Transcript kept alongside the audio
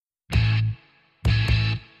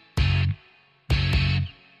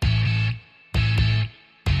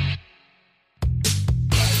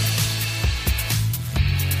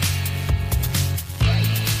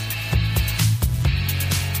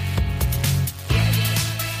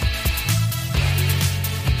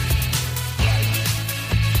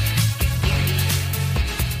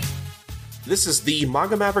This is the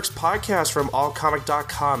Manga Mavericks podcast from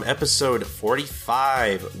allcomic.com, episode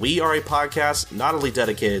 45. We are a podcast not only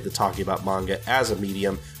dedicated to talking about manga as a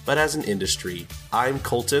medium, but as an industry. I'm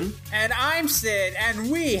Colton. And I'm Sid,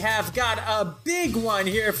 and we have got a big one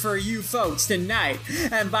here for you folks tonight.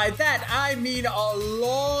 And by that, I mean a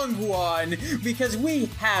long one, because we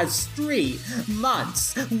have 3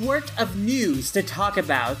 months worth of news to talk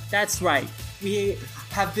about. That's right. We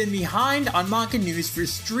have been behind on manga news for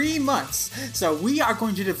 3 months, so we are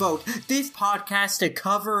going to devote this podcast to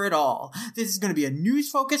cover it all. This is going to be a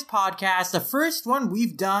news-focused podcast, the first one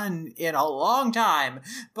we've done in a long time,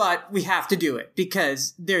 but we have to do it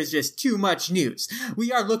because there's just too much news.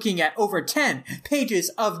 We are looking at over 10 pages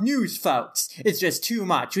of news, folks. It's just too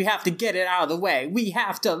much. We have to get it out of the way. We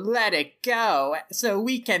have to let it go so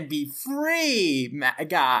we can be free,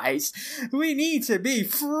 guys. We need to be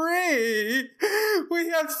free. We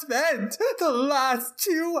have spent the last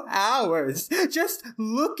 2 hours just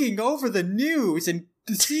looking over the news and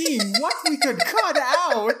seeing what we could cut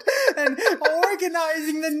out and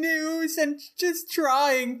organizing the news and just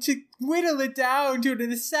trying to whittle it down to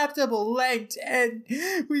an acceptable length, and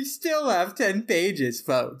we still have 10 pages,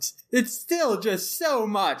 folks. It's still just so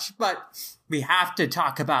much, but we have to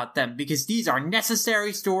talk about them because these are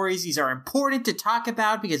necessary stories. These are important to talk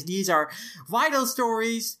about because these are vital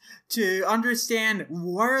stories to understand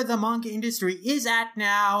where the manga industry is at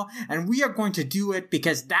now, and we are going to do it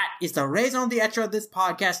because that is the raison d'etre of this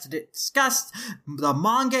podcast, to discuss the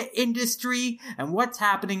manga industry and what's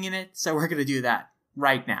happening in it, so we're going to do that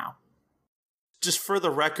right now. Just for the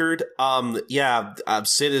record,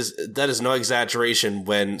 Sid that is no exaggeration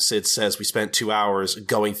when Sid says we spent 2 hours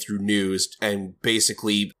going through news and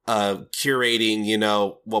basically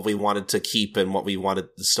curating, what we wanted to keep and what we wanted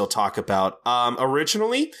to still talk about.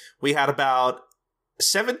 Originally, we had about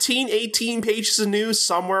 17, 18 pages of news,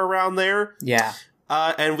 somewhere around there. Yeah.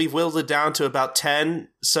 And we've whittled it down to about 10.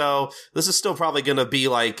 So this is still probably going to be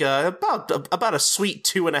like about a sweet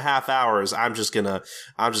 2.5 hours. I'm just gonna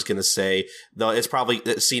say, though it's probably,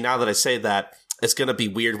 see, now that I say that, it's going to be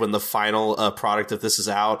weird when the final product of this is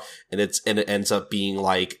out and it ends up being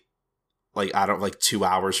like 2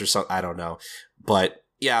 hours or something. I don't know, but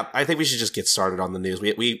yeah, I think we should just get started on the news.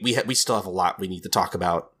 We still have a lot we need to talk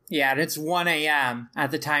about. Yeah, and it's 1 a.m.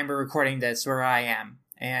 at the time we're recording this where I am.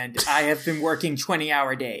 And I have been working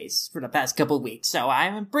 20-hour days for the past couple of weeks, so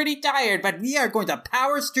I'm pretty tired, but we are going to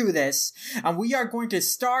power through this, and we are going to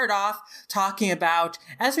start off talking about,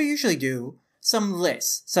 as we usually do, some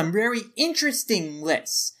lists, some very interesting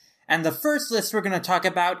lists. And the first list we're going to talk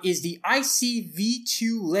about is the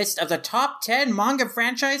ICV2 list of the top 10 manga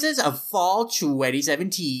franchises of fall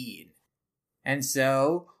 2017. And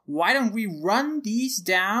so, why don't we run these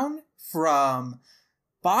down from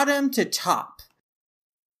bottom to top?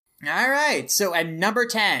 Alright, so at number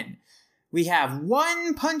 10, we have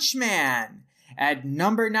One Punch Man. At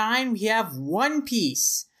number 9, we have One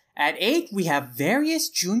Piece. At 8, we have various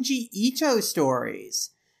Junji Ito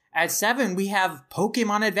stories. At 7, we have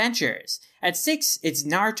Pokemon Adventures. At 6, it's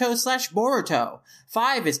Naruto/Boruto.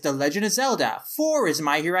 5 is The Legend of Zelda. 4 is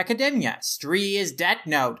My Hero Academia. 3 is Death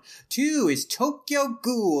Note. 2 is Tokyo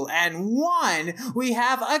Ghoul. And 1, we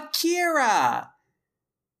have Akira.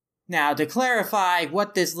 Now, to clarify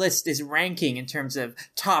what this list is ranking in terms of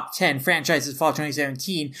top 10 franchises fall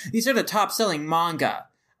 2017, these are the top-selling manga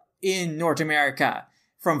in North America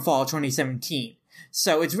from fall 2017.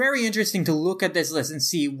 So it's very interesting to look at this list and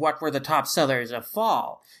see what were the top sellers of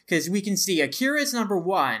fall. Because we can see Akira is number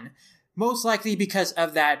 1, most likely because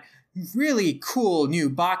of that really cool new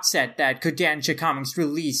box set that Kodansha Comics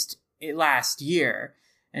released last year.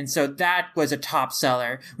 And so that was a top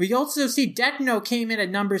seller. We also see Death Note came in at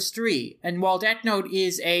number 3. And while Death Note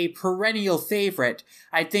is a perennial favorite,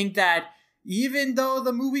 I think that even though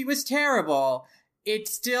the movie was terrible, it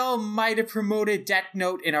still might have promoted Death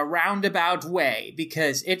Note in a roundabout way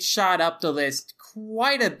because it shot up the list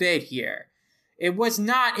quite a bit here. It was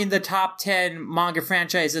not in the top 10 manga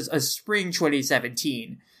franchises of spring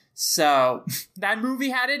 2017. So that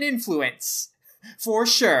movie had an influence, for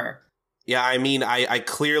sure. Yeah, I mean, I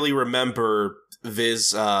clearly remember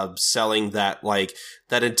Viz selling that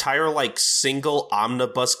entire single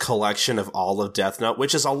omnibus collection of all of Death Note,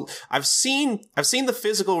 which is I've seen the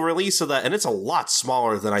physical release of that, and it's a lot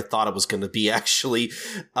smaller than I thought it was going to be actually.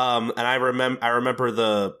 And I remember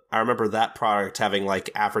that product having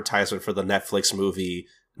advertisement for the Netflix movie,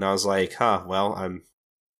 and I was like, huh, well,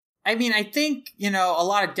 I mean, I think, a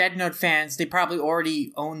lot of Death Note fans, they probably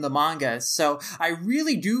already own the manga. So I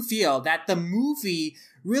really do feel that the movie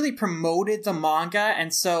really promoted the manga.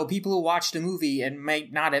 And so people who watched the movie and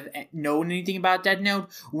might not have known anything about Death Note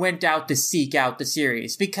went out to seek out the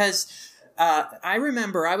series. Because I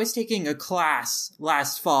remember I was taking a class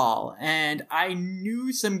last fall and I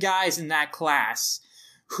knew some guys in that class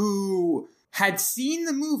who had seen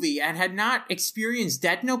the movie and had not experienced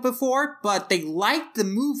Death Note before, but they liked the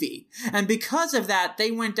movie. And because of that,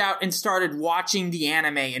 they went out and started watching the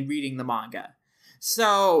anime and reading the manga.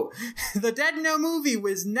 So, the Death Note movie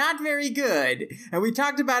was not very good, and we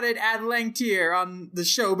talked about it at length here on the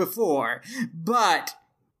show before, but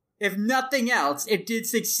if nothing else, it did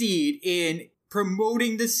succeed in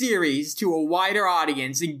promoting the series to a wider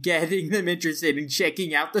audience and getting them interested in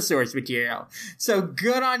checking out the source material. So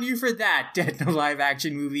good on you for that, Death Note live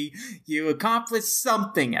action movie. You accomplished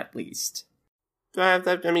something at least. I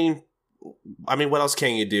mean, what else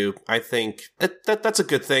can you do? I think that's a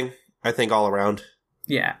good thing. I think all around.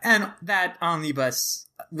 Yeah, and that omnibus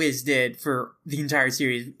Wiz did for the entire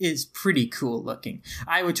series is pretty cool looking.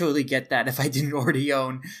 I would totally get that if I didn't already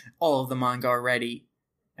own all of the manga already.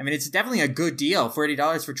 I mean, it's definitely a good deal.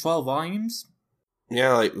 $40 for 12 volumes.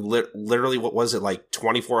 Yeah, like literally, what was it, like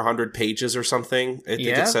 2,400 pages or something? I think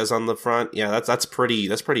it says on the front. Yeah, that's pretty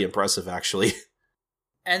impressive, actually.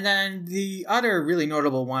 And then the other really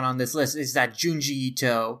notable one on this list is that Junji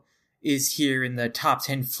Ito is here in the top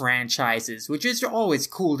 10 franchises, which is always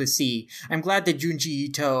cool to see. I'm glad that Junji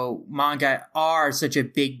Ito manga are such a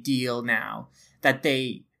big deal now, that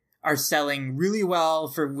they are selling really well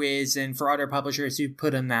for Wiz and for other publishers who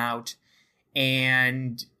put them out.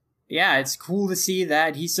 And yeah, it's cool to see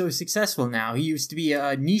that he's so successful now. He used to be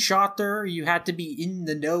a niche author you had to be in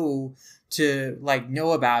the know to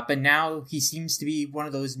know about, but now he seems to be one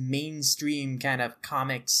of those mainstream kind of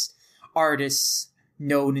comics artists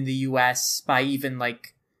known in the US by even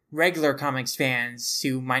regular comics fans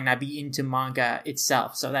who might not be into manga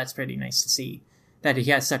itself. So that's pretty nice to see that he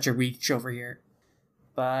has such a reach over here.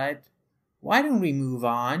 But why don't we move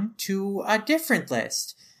on to a different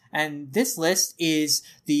list? And this list is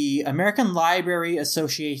the American Library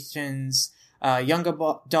Association's Young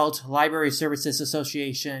Adult Library Services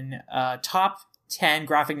Association top 10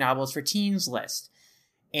 graphic novels for teens list.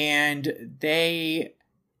 And they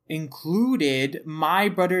included My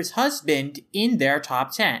Brother's Husband in their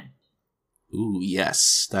top 10. Ooh,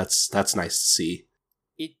 yes. That's nice to see.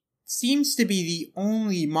 It seems to be the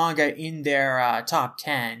only manga in their top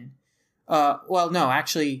 10. Well, no,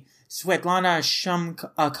 actually, Svetlana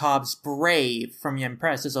Shumakov's Brave from Yen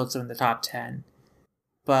Press is also in the top 10.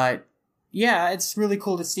 But yeah, it's really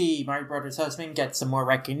cool to see My Brother's Husband get some more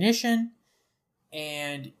recognition.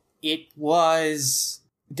 And it was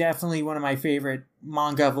definitely one of my favorite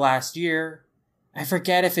manga of last year. I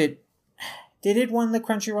forget if it... Did it win the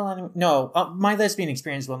Crunchyroll Anime? No, My Lesbian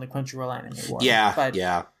Experience won the Crunchyroll Anime Award. Yeah, but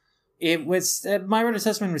yeah. It was... My Brother's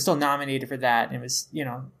Husband was still nominated for that. And it was,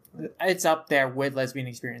 it's up there with Lesbian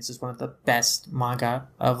Experience as one of the best manga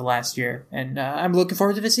of last year. And I'm looking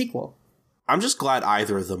forward to the sequel. I'm just glad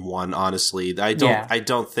either of them won, honestly. I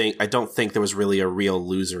don't think there was really a real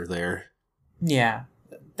loser there. Yeah.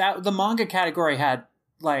 The manga category had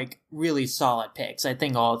really solid picks. I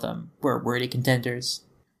think all of them were worthy contenders.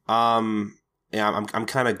 Yeah, I'm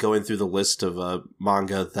kind of going through the list of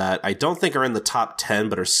manga that I don't think are in the top 10,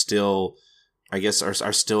 but are still, I guess,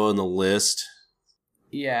 are still in the list.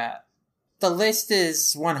 Yeah. The list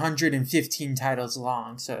is 115 titles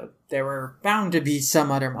long, so there were bound to be some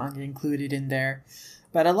other manga included in there.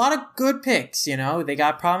 But a lot of good picks, They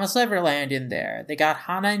got Promised Neverland in there. They got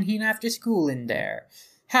Hana and Hina After School in there.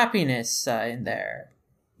 Happiness in there.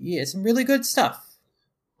 Yeah, some really good stuff.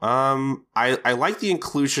 I like the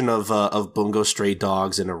inclusion of Bungo Stray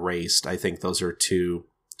Dogs and Erased. I think those are two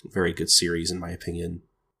very good series in my opinion.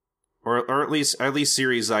 Or at least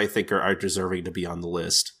series I think are deserving to be on the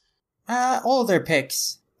list. All their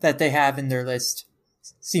picks that they have in their list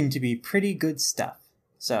seem to be pretty good stuff.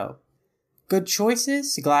 So, good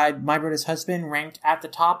choices. Glad My Brother's Husband ranked at the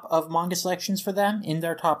top of manga selections for them in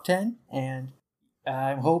their top 10. And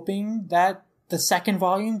I'm hoping that the second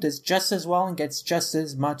volume does just as well and gets just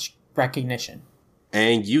as much recognition.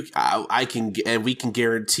 And we can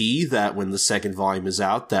guarantee that when the second volume is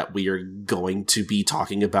out, that we are going to be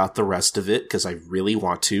talking about the rest of it, because I really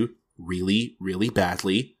want to, really, really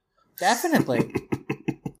badly. Definitely.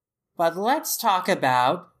 But let's talk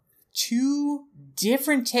about two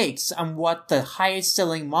different takes on what the highest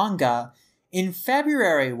selling manga in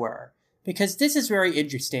February were. Because this is very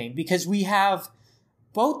interesting, because we have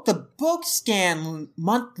both the BookScan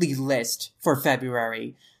monthly list for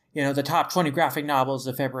February the top 20 graphic novels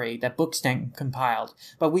of February that Bookstand compiled.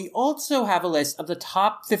 But we also have a list of the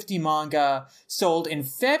top 50 manga sold in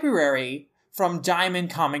February from Diamond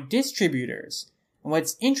Comic distributors. And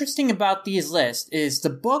what's interesting about these lists is the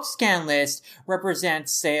Bookscan list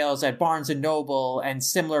represents sales at Barnes & Noble and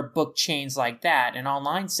similar book chains like that and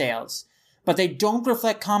online sales. But they don't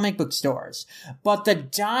reflect comic book stores. But the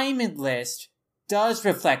Diamond list does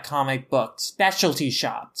reflect comic book specialty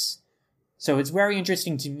shops. So it's very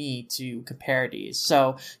interesting to me to compare these.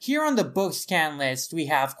 So here on the Bookscan list, we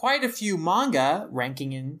have quite a few manga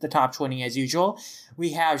ranking in the top 20 as usual.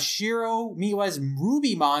 We have Shiro Miwa's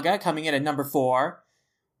Ruby manga coming in at number 4.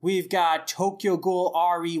 We've got Tokyo Ghoul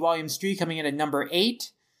RE Volume 3 coming in at number 8.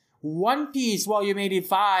 One Piece Volume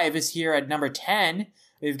 85 is here at number 10.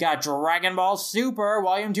 We've got Dragon Ball Super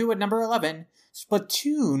Volume 2 at number 11.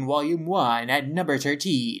 Splatoon Volume 1 at number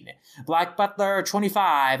 13. Black Butler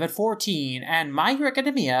 25 at 14. And My Hero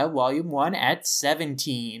Academia Volume 1 at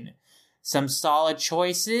 17. Some solid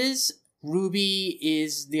choices. Ruby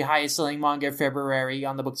is the highest selling manga of February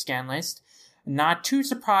on the Bookscan list. Not too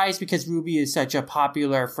surprised because Ruby is such a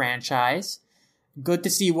popular franchise. Good to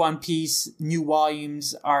see One Piece new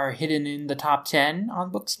volumes are hidden in the top 10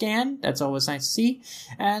 on Bookscan. That's always nice to see.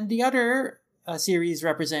 And the other series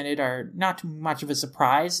represented are not too much of a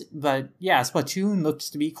surprise, but yeah, Splatoon looks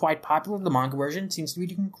to be quite popular. The manga version seems to be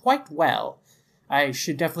doing quite well. I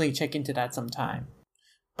should definitely check into that sometime.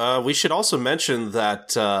 We should also mention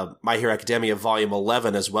that My Hero Academia Volume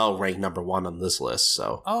 11 as well ranked number 1 on this list.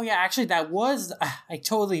 So. Oh yeah, actually that was, I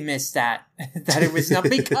totally missed that. That it was not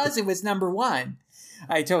because it was number 1.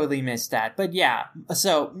 I totally missed that. But yeah,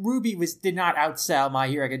 so Ruby did not outsell My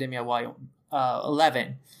Hero Academia Volume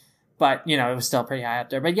 11. But, it was still pretty high up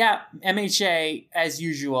there. But yeah, MHA, as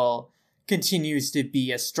usual, continues to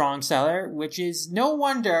be a strong seller, which is no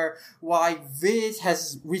wonder why Viz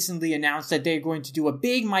has recently announced that they're going to do a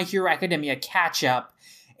big My Hero Academia catch-up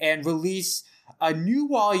and release a new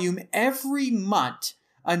volume every month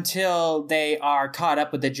until they are caught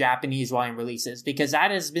up with the Japanese volume releases, because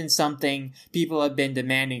that has been something people have been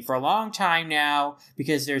demanding for a long time now,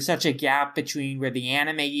 because there's such a gap between where the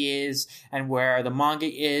anime is and where the manga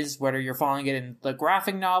is, whether you're following it in the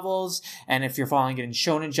graphic novels, and if you're following it in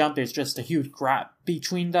Shonen Jump, there's just a huge gap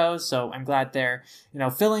between those, so I'm glad they're,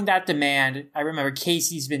 filling that demand. I remember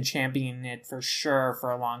Casey's been championing it for sure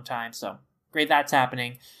for a long time, so great that's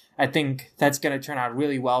happening. I think that's going to turn out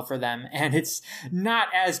really well for them, and it's not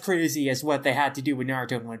as crazy as what they had to do with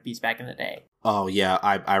Naruto and One Piece back in the day. Oh yeah,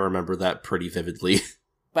 I remember that pretty vividly.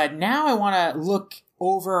 But now I want to look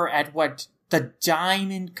over at what the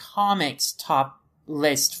Diamond Comics top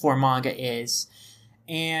list for manga is,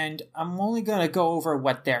 and I'm only going to go over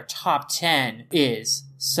what their top 10 is.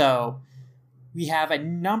 So we have at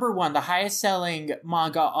number 1, the highest selling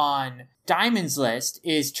manga on Diamond's list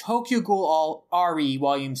is Tokyo Ghoul RE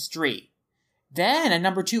Volume 3. Then at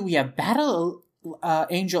number 2, we have Battle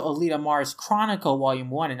Angel Alita Mars Chronicle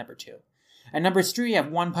Volume 1 at number 2. At number 3, we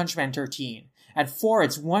have One Punch Man 13. At 4,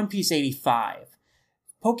 it's One Piece 85.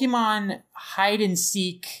 Pokemon Hide and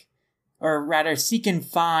Seek, or rather Seek and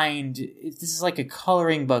Find, this is like a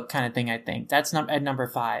coloring book kind of thing, I think. That's at number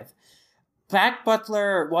 5. Black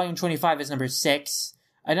Butler Volume 25 is number 6.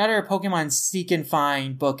 Another Pokemon Seek and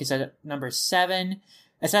Find book is at number 7.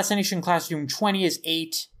 Assassination Classroom 20 is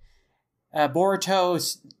 8.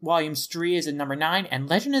 Boruto Volume 3 is at number 9. And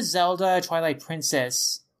Legend of Zelda Twilight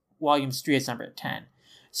Princess Volume 3 is number 10.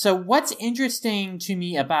 So what's interesting to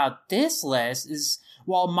me about this list is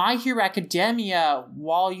while My Hero Academia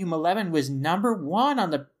Volume 11 was number 1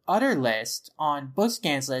 on the other list, on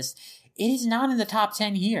Bookscan's list, it is not in the top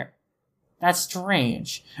 10 here. That's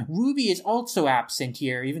strange. Ruby is also absent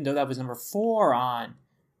here, even though that was number 4 on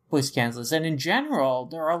Bookscan's list. And in general,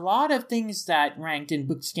 there are a lot of things that ranked in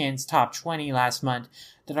Bookscan's top 20 last month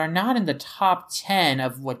that are not in the top 10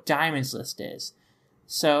 of what Diamond's list is.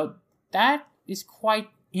 So that is quite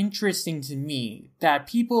interesting to me, that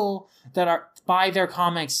people that buy their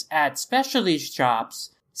comics at specialty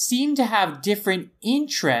shops seem to have different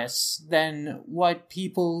interests than what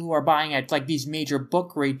people who are buying at like these major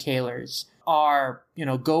book retailers are,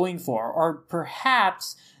 going for. Or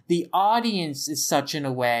perhaps the audience is such in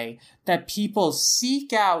a way that people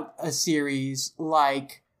seek out a series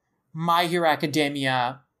like My Hero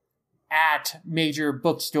Academia at major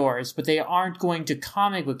bookstores, but they aren't going to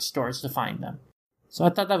comic book stores to find them. So I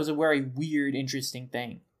thought that was a very weird, interesting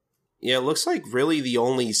thing. Yeah, it looks like really the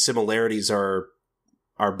only similarities are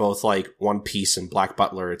both like One Piece and Black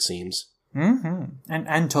Butler, it seems. Mm-hmm.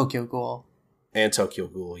 And Tokyo Ghoul. And Tokyo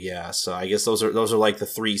Ghoul, yeah. So I guess those are like the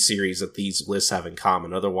 3 series that these lists have in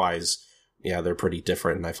common. Otherwise, they're pretty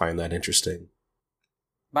different, and I find that interesting.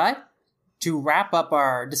 But to wrap up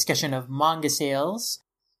our discussion of manga sales,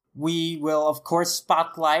 we will, of course,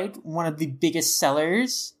 spotlight one of the biggest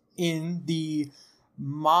sellers in the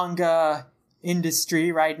manga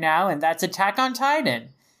industry right now, and that's Attack on Titan.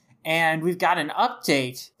 And we've got an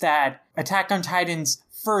update that Attack on Titan's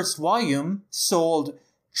first volume sold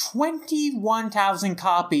 21,000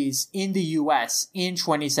 copies in the US in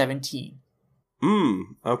 2017.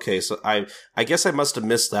 Okay, so I guess I must have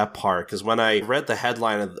missed that part, because when I read the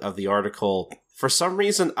headline of the article, for some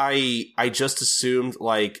reason I just assumed,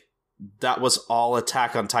 like, that was all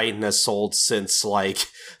Attack on Titan has sold since it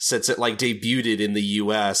debuted in the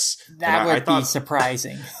US. That would be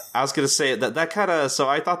surprising. I was going to say that kind of, so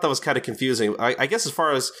I thought that was kind of confusing. I guess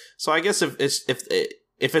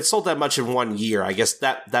if it sold that much in 1 year, I guess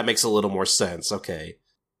that makes a little more sense. Okay.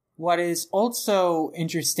 What is also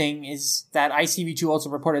interesting is that ICV2 also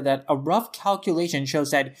reported that a rough calculation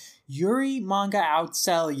shows that Yuri manga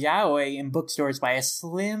outsell Yaoi in bookstores by a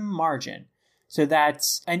slim margin. So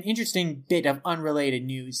that's an interesting bit of unrelated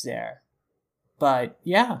news there. But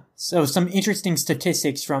yeah, so some interesting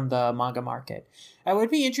statistics from the manga market. I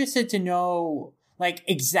would be interested to know, like,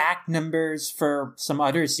 exact numbers for some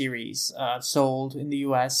other series sold in the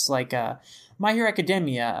US, like My Hero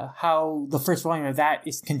Academia, how the first volume of that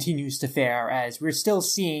continues to fare, as we're still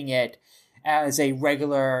seeing it as a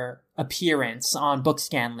regular appearance on book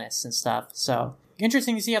scan lists and stuff. So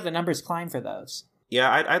interesting to see how the numbers climb for those. Yeah,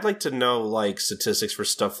 I'd like to know, like, statistics for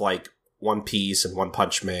stuff like One Piece and One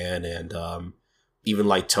Punch Man and even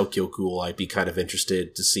like Tokyo Ghoul. I'd be kind of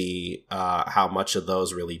interested to see how much of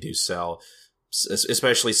those really do sell,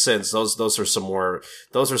 especially since those are some more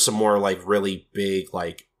like really big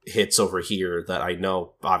like hits over here that I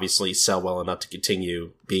know obviously sell well enough to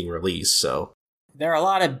continue being released. So there are a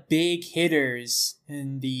lot of big hitters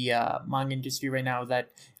in the manga industry right now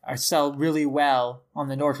that sell really well on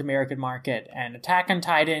the North American market, and Attack on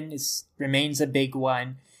Titan remains a big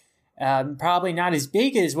one. Probably not as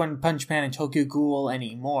big as One Punch Man and Tokyo Ghoul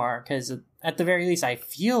anymore, because at the very least I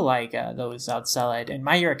feel like those outsell it. And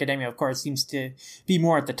My Hero Academia, of course, seems to be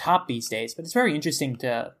more at the top these days, but it's very interesting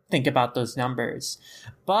to think about those numbers.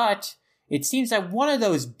 But it seems that one of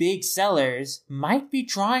those big sellers might be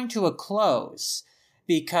drawing to a close,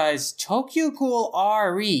 because Tokyo Ghoul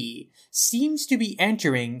RE seems to be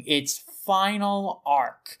entering its final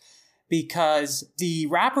arc, because the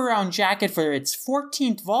wraparound jacket for its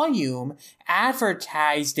 14th volume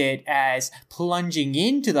advertised it as plunging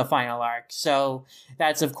into the final arc. So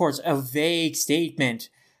that's, of course, a vague statement.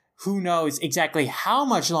 Who knows exactly how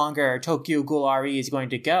much longer Tokyo Ghoul RE is going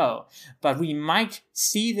to go, but we might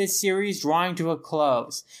see this series drawing to a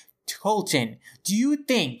close. Colton, do you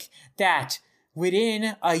think that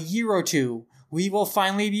within a year or two, we will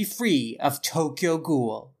finally be free of Tokyo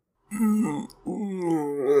Ghoul? 2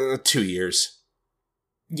 years.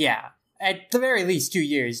 Yeah, at the very least 2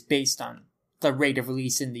 years based on the rate of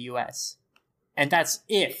release in the US. And that's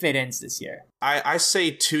if it ends this year. I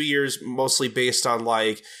say 2 years mostly based on,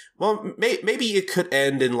 like, well, maybe it could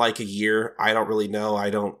end in like a year. I don't really know. I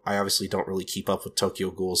obviously don't really keep up with Tokyo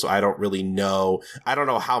Ghoul, so I don't really know. I don't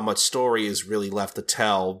know how much story is really left to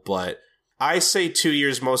tell, but I say 2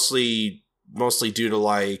 years mostly due to,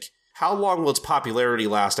 like, how long will its popularity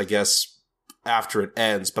last, I guess, after it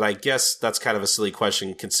ends? But I guess that's kind of a silly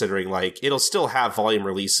question, considering, like, it'll still have volume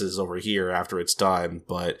releases over here after it's done.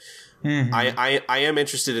 But I am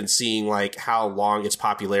interested in seeing, like, how long its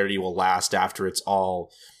popularity will last after it's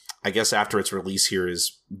all, I guess, after its release here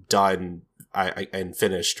is done and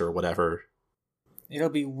finished or whatever. It'll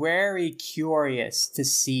be very curious to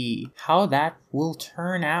see how that will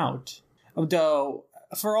turn out. Though,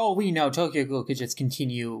 for all we know, Tokyo Ghoul could just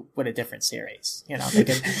continue with a different series. You know, they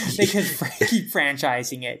could keep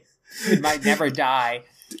franchising it. It might never die.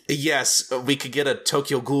 Yes, we could get a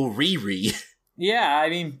Tokyo Ghoul Riri. Yeah, I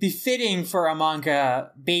mean, befitting for a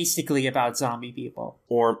manga basically about zombie people.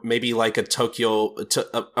 Or maybe like a Tokyo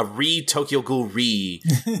Ghoul Re. Tokyo Ghoul Re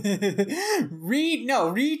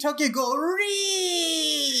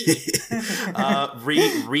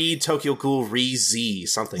Tokyo Ghoul Re Z,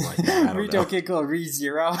 something like that. I don't know. Tokyo Ghoul Re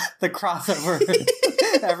Zero, the crossover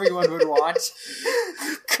everyone would watch.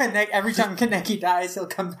 Every time Kaneki dies, he'll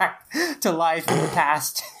come back to life in the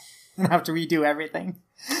past and have to redo everything.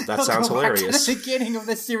 That sounds hilarious. Back to the beginning of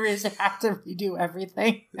the series, and have to redo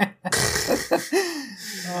everything.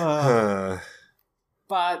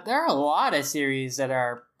 But there are a lot of series that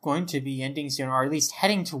are going to be ending soon, or at least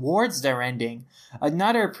heading towards their ending.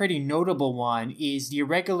 Another pretty notable one is The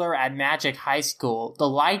Irregular at Magic High School. The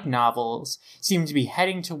light novels seem to be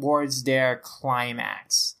heading towards their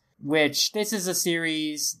climax. which this is a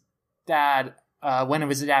series that when it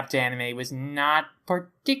was adapted to anime was not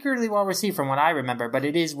particularly well received from what I remember, but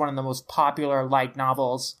it is one of the most popular light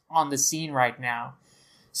novels on the scene right now.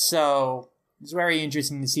 So it's very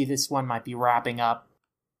interesting to see this one might be wrapping up.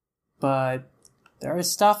 But there is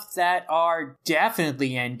stuff that are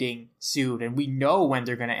definitely ending soon, and we know when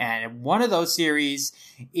they're going to end. And one of those series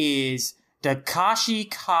is Takashi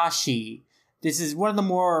Kashi. This is one of the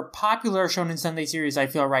more popular Shonen Sunday series I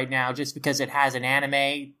feel right now, just because it has an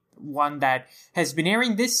anime, one that has been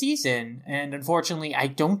airing this season, and unfortunately I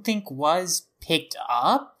don't think was picked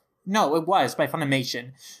up. No, it was by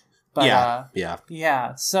Funimation. But,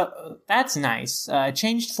 yeah. So that's nice.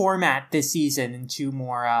 Changed format this season into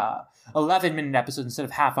more 11-minute episodes instead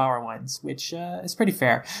of half-hour ones, which is pretty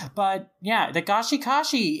fair. But yeah, Takashi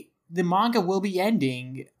Kashi, the manga will be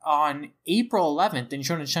ending on April 11th in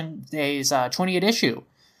Shonen Sunday's 20th issue.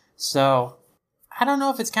 So I don't know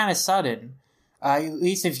if it's kind of sudden. At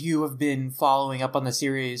least if you have been following up on the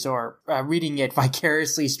series or reading it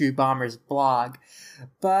vicariously through Bomber's blog.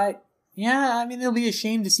 But yeah, I mean, it'll be a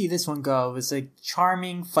shame to see this one go. It's a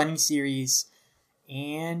charming, funny series,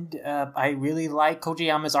 and I really like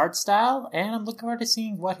Kojiyama's art style, and I'm looking forward to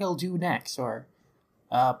seeing what he'll do next, or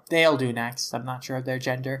they'll do next. I'm not sure of their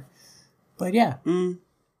gender, but yeah.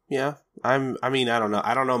 Yeah, I don't know.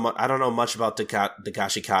 I don't know much about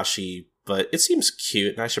Takashi Kashi, but it seems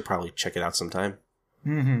cute, and I should probably check it out sometime.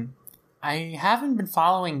 Mm-hmm. I haven't been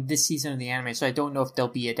following this season of the anime, so I don't know if they'll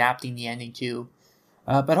be adapting the ending too.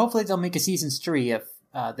 But hopefully they'll make a season 3 if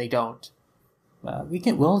they don't.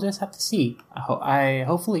 We'll just have to see.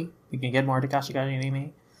 Hopefully we can get more Takashi Kashi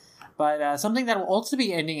anime. But something that will also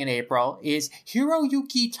be ending in April is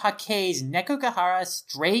Hiroyuki Takei's Nekogahara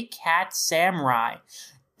Stray Cat Samurai.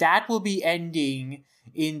 That will be ending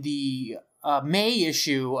in the May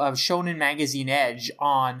issue of Shonen Magazine Edge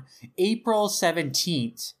on April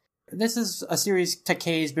 17th. This is a series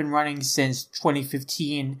Takei has been running since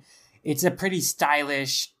 2015. It's a pretty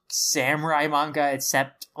stylish samurai manga,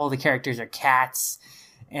 except all the characters are cats,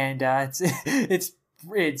 and it's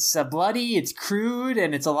bloody, it's crude,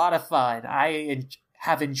 and it's a lot of fun. I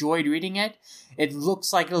have enjoyed reading it. It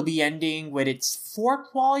looks like it'll be ending with its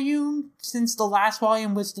 4th volume, since the last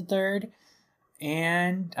volume was the 3rd,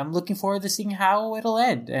 and I'm looking forward to seeing how it'll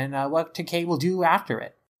end and what Takei will do after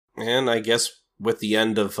it. And I guess with the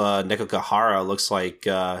end of Nekogahara, looks like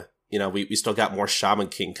we still got more Shaman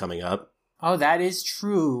King coming up. Oh, that is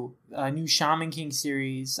true. A new Shaman King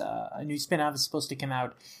series, a new spin-off is supposed to come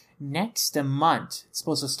out next month. It's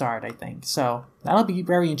supposed to start, I think. So that'll be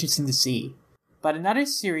very interesting to see. But another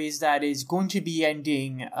series that is going to be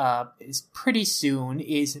ending is pretty soon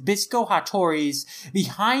is Bisco Hattori's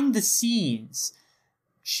Behind the Scenes.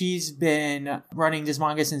 She's been running this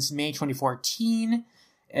manga since May 2014.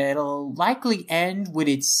 It'll likely end with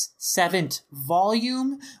its 7th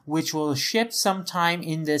volume, which will ship sometime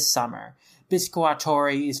in this summer. Bisco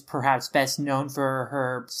Hattori is perhaps best known for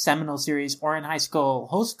her seminal series Ouran High School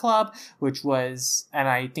Host Club, which was, and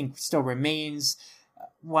I think still remains,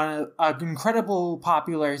 an incredible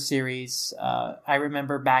popular series. I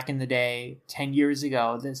remember back in the day, 10 years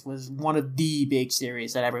ago, this was one of the big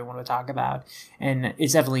series that everyone would talk about, and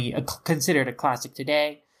it's definitely considered a classic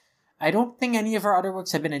today. I don't think any of her other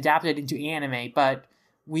works have been adapted into anime, but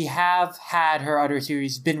we have had her other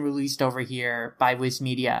series been released over here by Viz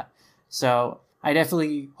Media. So I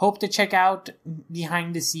definitely hope to check out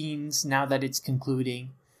Behind the Scenes now that it's concluding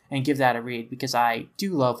and give that a read, because I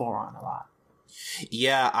do love Ouran a lot.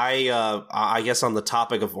 Yeah, I guess on the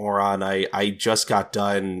topic of Ouran, I just got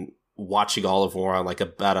done watching all of Ouran like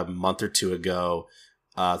about a month or two ago,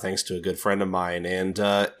 thanks to a good friend of mine, and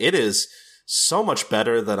it is so much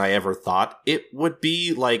better than I ever thought it would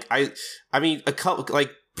be. Like, I mean, a couple,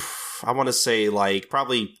 like, I want to say, like,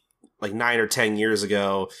 probably like 9 or 10 years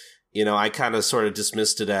ago, I kind of sort of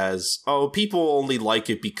dismissed it as, oh, people only like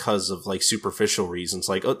it because of like superficial reasons.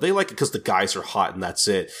 Like, oh, they like it because the guys are hot and that's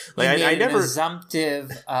it. Like, I never an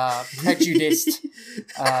assumptive, prejudiced,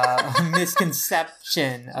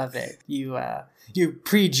 misconception of it. You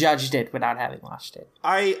prejudged it without having watched it.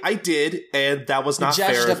 I did, and that was not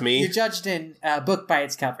fair of me. You judged a book by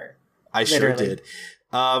its cover. I literally. Sure did.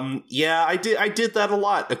 Yeah, I did that a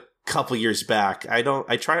lot a couple years back. I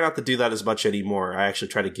try not to do that as much anymore. I actually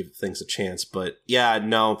try to give things a chance, but yeah,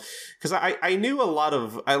 no, because I knew a lot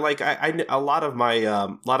of a lot of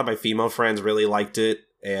my female friends really liked it,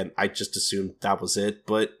 and I just assumed that was it.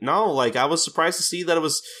 But no, like, I was surprised to see that it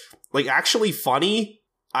was like actually funny.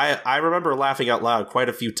 I remember laughing out loud quite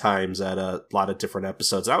a few times at a lot of different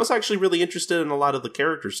episodes. I was actually really interested in a lot of the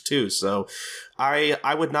characters too, so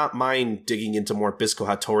I would not mind digging into more Bisco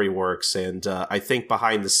Hattori works, and I think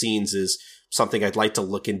Behind the Scenes is something I'd like to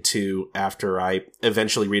look into after I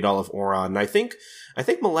eventually read all of Ouran. And I think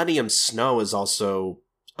Millennium Snow is also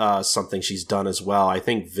something she's done as well. I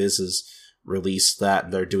think Viz has released that,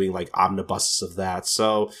 and they're doing like omnibuses of that.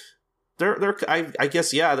 So I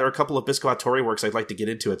guess, yeah, there are a couple of Bisco Hattori works I'd like to get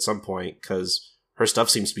into at some point, because her stuff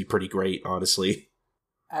seems to be pretty great, honestly.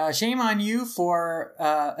 Shame on you for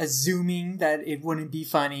assuming that it wouldn't be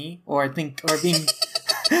funny, or being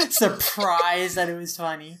surprised that it was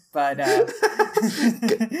funny. But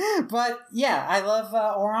but yeah, I love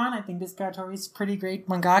Ouran. I think Bisco Hattori is pretty great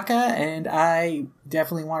mangaka, and I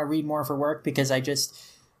definitely want to read more of her work, because I just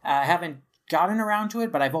haven't gotten around to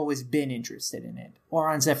it, but I've always been interested in it.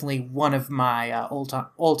 Ouran's definitely one of my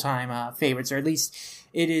old-time favorites, or at least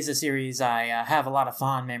it is a series I have a lot of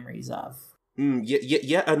fond memories of.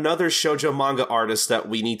 Yet another shoujo manga artist that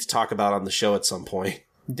we need to talk about on the show at some point.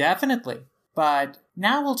 Definitely. But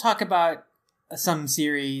now we'll talk about some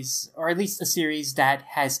series, or at least a series that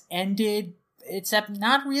has ended, except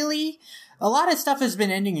not really. A lot of stuff has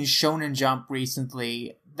been ending in Shonen Jump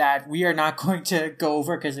recently that we are not going to go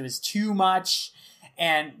over because it was too much.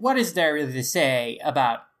 And what is there really to say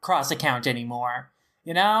about Cross Account anymore?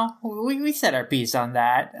 You know, we said our piece on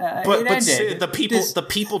that. But Sid, the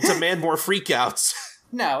people demand more freakouts.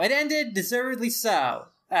 No, it ended deservedly so.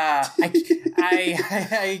 I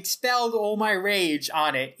expelled all my rage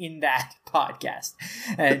on it in that podcast.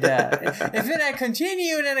 And if it had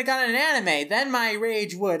continued and it got an anime, then my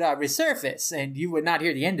rage would resurface, and you would not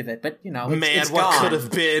hear the end of it. But, you know, it's what gone. could have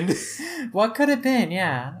been? What could have been,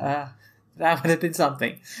 yeah. That would have been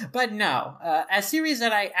something. But no, a series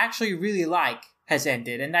that I actually really like has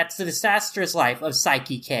ended, and that's The Disastrous Life of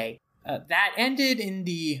Saiki K. That ended in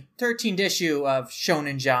the 13th issue of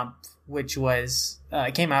Shonen Jump, which was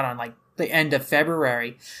came out on like the end of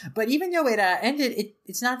February. But even though it ended,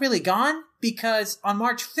 it's not really gone, because on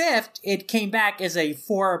March 5th, it came back as a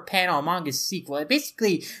 4-panel manga sequel. It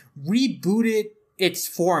basically rebooted its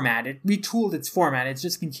format. It retooled its format. It's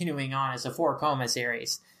just continuing on as a 4-koma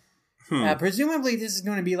series. Presumably, this is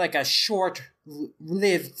going to be like a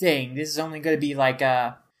short-lived thing. This is only going to be like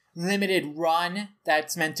a limited run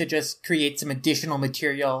that's meant to just create some additional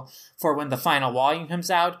material for when the final volume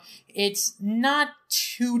comes out. It's not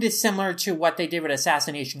too dissimilar to what they did with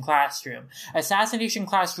Assassination Classroom. Assassination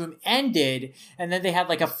Classroom ended, and then they had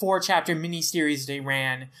like a 4-chapter miniseries they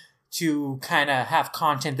ran to kind of have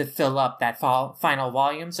content to fill up that final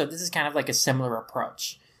volume. So this is kind of like a similar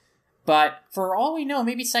approach. But for all we know,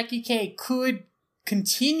 maybe Saiki K could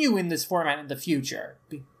continue in this format in the future,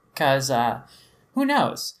 because who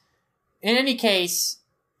knows? In any case,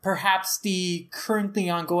 perhaps the currently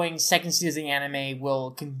ongoing second season anime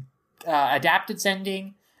will adapt its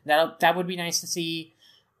ending. That would be nice to see.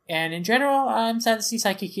 And in general, I'm sad to see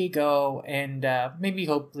Saiki K go, and maybe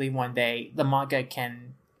hopefully one day the manga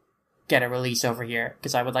can get a release over here,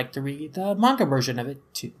 because I would like to read the manga version of it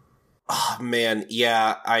too. Oh, man,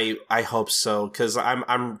 yeah, I hope so, because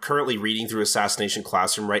I'm currently reading through Assassination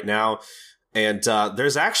Classroom right now, and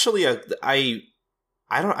there's actually I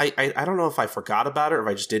don't know if I forgot about it or if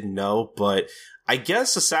I just didn't know, but I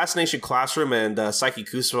guess Assassination Classroom and Saiki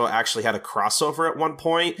Kusuo actually had a crossover at one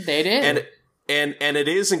point. They did. And it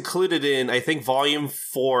is included in, I think, Volume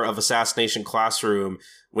 4 of Assassination Classroom,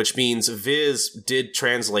 which means Viz did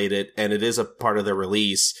translate it, and it is a part of their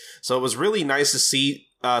release. So it was really nice to see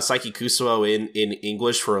Saiki Kusuo in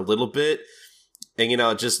English for a little bit. And, you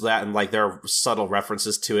know, just that, and like there are subtle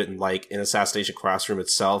references to it, and like in Assassination Classroom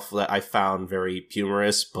itself that I found very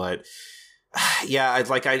humorous. But yeah,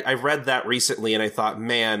 I read that recently, and I thought,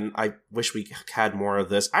 man, I wish we had more of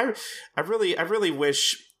this. I really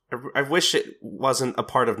wish it wasn't a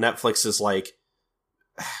part of Netflix's, like,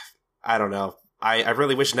 I don't know. I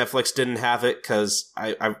really wish Netflix didn't have it, because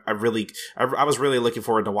I was really looking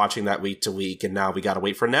forward to watching that week to week, and now we gotta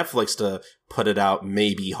wait for Netflix to put it out,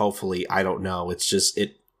 maybe, hopefully, I don't know. It's just,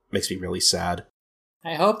 it makes me really sad.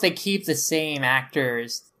 I hope they keep the same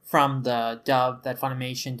actors from the dub that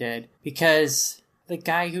Funimation did, because the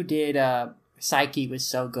guy who did Psyche was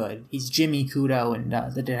so good. He's Jimmy Kudo in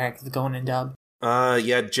the Detective Conan dub.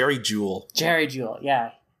 Yeah, Jerry Jewell. Jerry Jewell,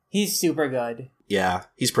 yeah. He's super good. Yeah,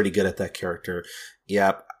 he's pretty good at that character.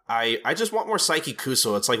 Yeah, I just want more Saiki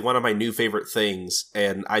Kusuo. It's like one of my new favorite things,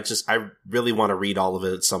 and I really want to read all of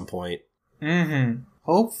it at some point.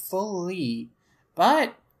 Hopefully.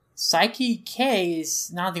 But Saiki K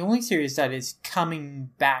is not the only series that is coming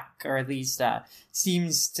back, or at least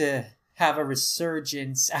seems to have a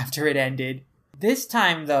resurgence after it ended. This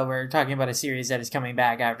time, though, we're talking about a series that is coming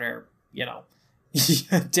back after,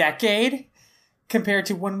 a decade compared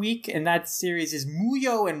to 1 week, and that series is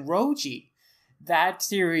Muyo and Roji. That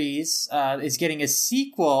series is getting a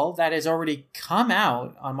sequel that has already come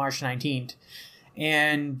out on March 19th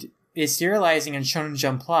and is serializing on Shonen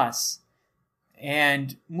Jump Plus.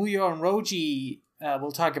 And Muyo and Roji,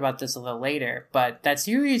 we'll talk about this a little later, but that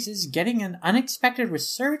series is getting an unexpected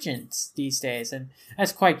resurgence these days, and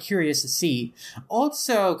that's quite curious to see.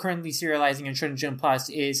 Also currently serializing on Shonen Jump Plus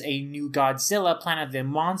is a new Godzilla Planet of the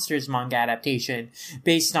Monsters manga adaptation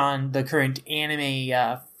based on the current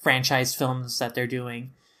anime franchise films that they're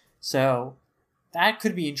doing. So that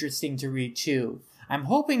could be interesting to read too. I'm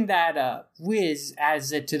hoping that Wiz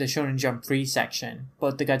adds it to the Shonen Jump Free section,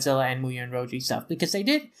 both the Godzilla and Muyo and Roji stuff, because they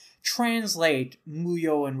did translate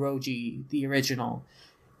Muyo and Roji, the original.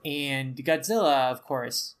 And Godzilla, of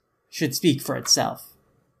course, should speak for itself.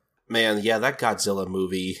 Man, yeah, that Godzilla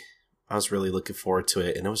movie, I was really looking forward to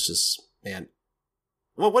it, and it was just, man.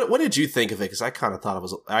 Well, what did you think of it? Because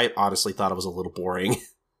I honestly thought it was a little boring.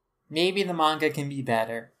 Maybe the manga can be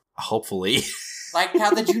better. Hopefully. Like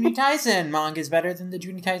how the Juni Taisen manga is better than the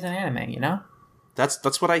Juni Taisen anime,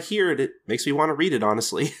 That's what I hear, and it makes me want to read it,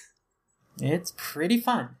 honestly. It's pretty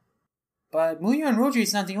fun. But Muyo and Roji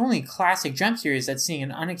is not the only classic Jump series that's seeing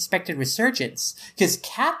an unexpected resurgence, because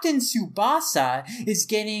Captain Tsubasa is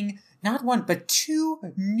getting not one, but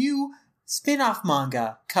 2 new spin-off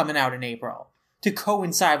manga coming out in April to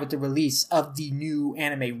coincide with the release of the new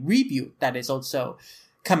anime Reboot that is also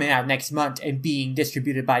coming out next month and being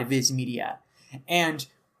distributed by Viz Media. And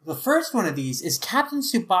the first one of these is Captain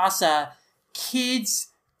Tsubasa Kid's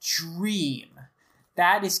Dream.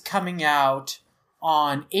 That is coming out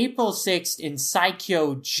on April 6th in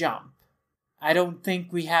Saikyo Jump. I don't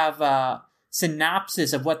think we have a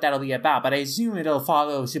synopsis of what that'll be about, but I assume it'll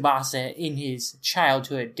follow Tsubasa in his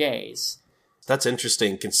childhood days. That's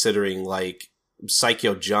interesting considering,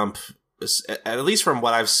 Saikyo Jump, at least from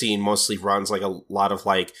what I've seen, mostly runs, a lot of,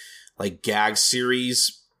 gag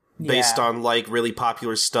series based on, really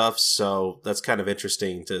popular stuff, so that's kind of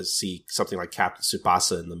interesting to see something like Captain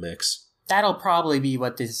Tsubasa in the mix. That'll probably be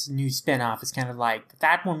what this new spin-off is kind of like.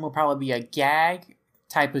 That one will probably be a gag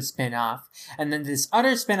type of spin-off, and then this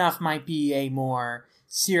other spin-off might be a more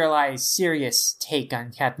serialized, serious take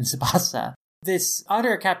on Captain Tsubasa. This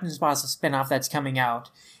other Captain Tsubasa spin-off that's coming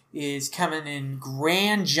out is coming in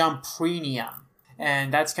Grand Jump Premium.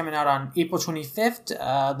 And that's coming out on April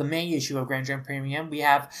 25th, the May issue of Grand Jump Premium. We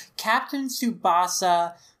have Captain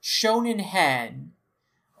Tsubasa Shonen Hen,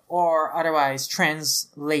 or otherwise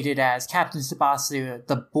translated as Captain Tsubasa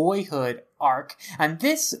The Boyhood arc. And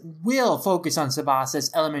this will focus on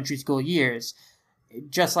Tsubasa's elementary school years,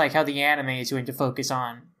 just like how the anime is going to focus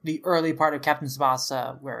on the early part of Captain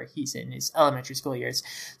Tsubasa, where he's in his elementary school years.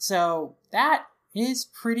 So that is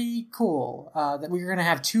pretty cool. That we're going to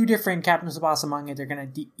have 2 different Captain Tsubasa manga. They're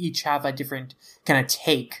going to each have a different kind of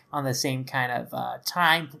take on the same kind of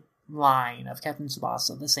timeline of Captain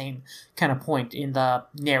Tsubasa, the same kind of point in the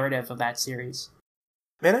narrative of that series.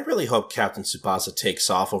 Man, I really hope Captain Tsubasa takes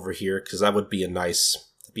off over here, because that would be a nice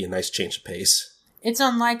change of pace. It's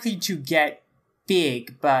unlikely to get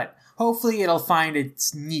big, but hopefully it'll find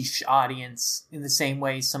its niche audience in the same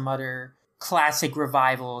way some other classic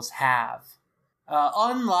revivals have.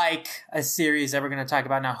 Unlike a series that we're going to talk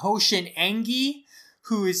about now, Hoshin Engi,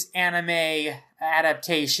 whose anime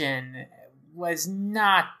adaptation was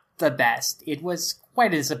not the best. It was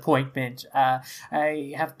quite a disappointment.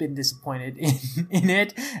 I have been disappointed in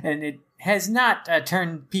it, and it has not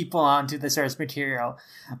turned people onto the source material.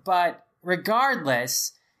 But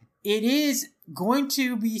regardless, it is going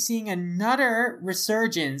to be seeing another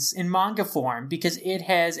resurgence in manga form because it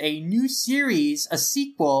has a new series, a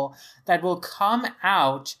sequel, that will come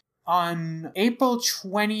out on April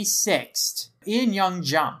 26th in Young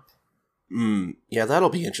Jump. Yeah, that'll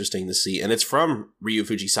be interesting to see. And it's from Ryu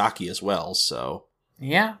Fujisaki as well, so...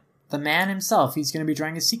 Yeah, the man himself. He's going to be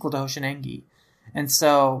drawing a sequel to Hoshin Engi. And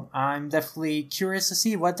so I'm definitely curious to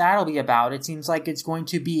see what that'll be about. It seems like it's going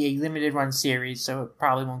to be a limited run series, so it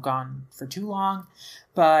probably won't go on for too long.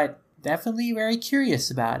 But definitely very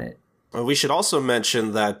curious about it. We should also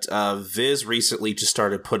mention that Viz recently just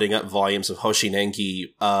started putting up volumes of Hoshin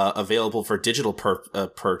Engi available for digital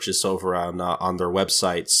purchase over on their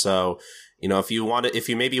website. So, if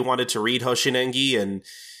you maybe wanted to read Hoshin Engi and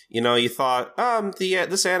you thought,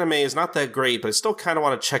 this anime is not that great, but I still kind of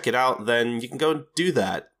want to check it out, then you can go do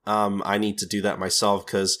that. I need to do that myself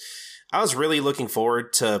because I was really looking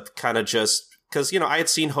forward to kind of just because, I had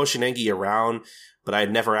seen Hoshinengi around, but I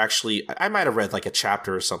had never actually, I might have read like a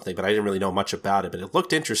chapter or something, but I didn't really know much about it, but it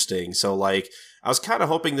looked interesting. So like, I was kind of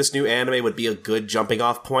hoping this new anime would be a good jumping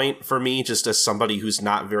off point for me, just as somebody who's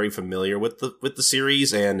not very familiar with the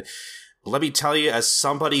series. And let me tell you, as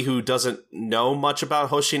somebody who doesn't know much about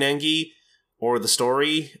Hoshinengi or the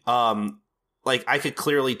story, like I could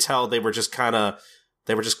clearly tell they were just kind of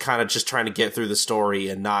just trying to get through the story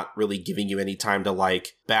and not really giving you any time to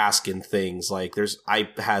like bask in things. Like I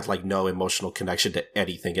had like no emotional connection to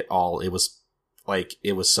anything at all. It was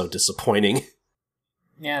so disappointing.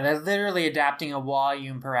 Yeah, they're literally adapting a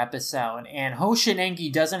volume per episode, and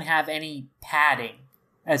Hoshinengi doesn't have any padding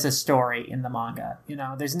as a story in the manga.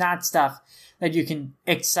 There's not stuff that you can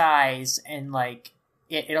excise and like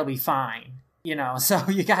it'll be fine. So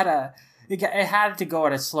it had to go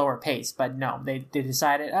at a slower pace, but no, they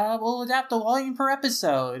decided, we'll adapt a volume per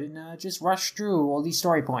episode and just rush through all these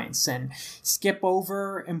story points and skip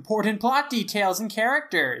over important plot details and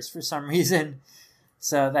characters for some reason.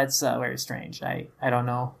 So that's very strange. I don't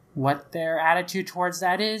know what their attitude towards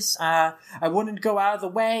that is. I wouldn't go out of the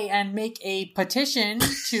way and make a petition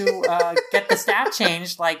to get the staff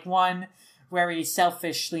changed like one very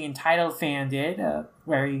selfishly entitled fan did.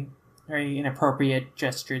 Very inappropriate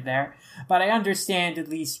gesture there. But I understand at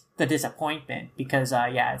least the disappointment because,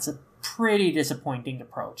 it's a pretty disappointing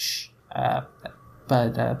approach.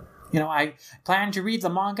 But I plan to read the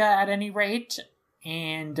manga at any rate,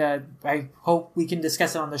 and I hope we can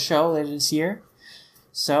discuss it on the show later this year.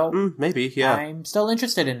 So maybe, yeah. I'm still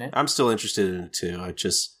interested in it. I'm still interested in it too. I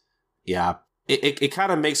just, it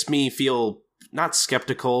kind of makes me feel not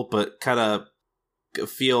skeptical, but kind of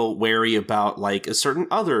feel wary about like a certain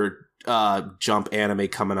other Jump anime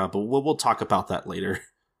coming up, but we'll talk about that later.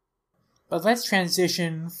 But let's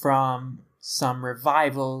transition from some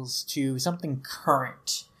revivals to something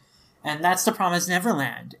current, and that's The Promised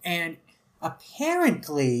Neverland. And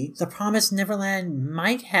apparently, The Promised Neverland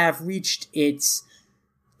might have reached its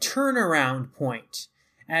turnaround point,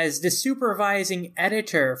 as the supervising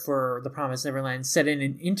editor for The Promised Neverland said in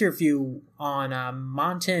an interview on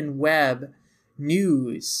Mountain Web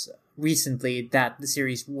News recently that the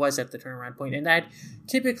series was at the turnaround point, and that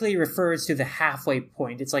typically refers to the halfway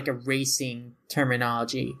point. It's like a racing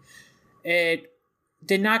terminology. It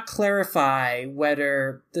did not clarify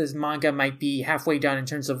whether this manga might be halfway done in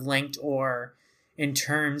terms of length or in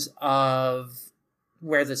terms of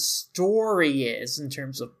where the story is in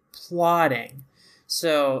terms of plotting.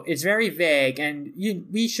 So it's very vague, and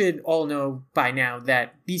we should all know by now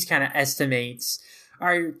that these kind of estimates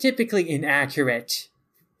are typically inaccurate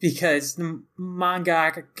because the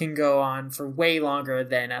manga can go on for way longer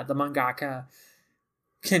than the mangaka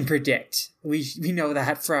can predict. We know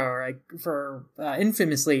that for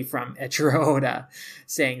infamously from Eiichiro Oda,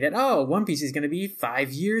 saying that, One Piece is going to be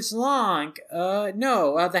 5 years long.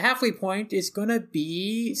 No, the halfway point is going to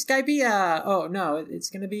be Skypiea. Oh, no, it's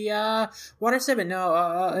going to be Water 7.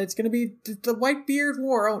 No, it's going to be the Whitebeard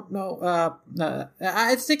War. Oh, no,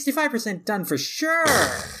 it's 65% done for sure.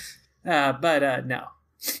 But no.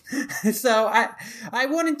 So I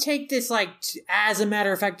wouldn't take this like as a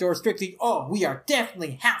matter of fact or strictly, we are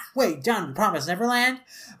definitely halfway done with Promised Neverland,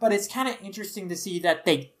 but it's kind of interesting to see that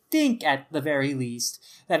they think at the very least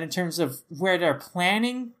that in terms of where they're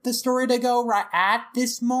planning the story to go right at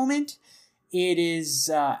this moment, it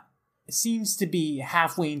is seems to be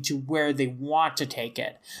halfway into where they want to take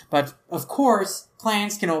it. But of course,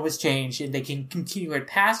 plans can always change, and they can continue it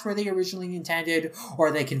past where they originally intended,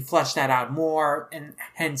 or they can flesh that out more, and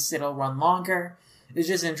hence it'll run longer. It's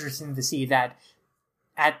just interesting to see that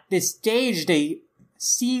at this stage, they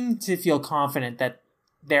seem to feel confident that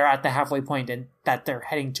they're at the halfway point and that they're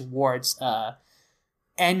heading towards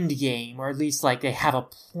end game, or at least like they have a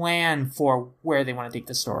plan for where they want to take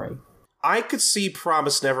the story. I could see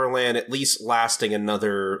Promised Neverland at least lasting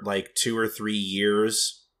another like 2 or 3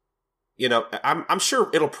 years. I'm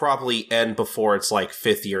sure it'll probably end before its like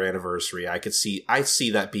 5th year anniversary. I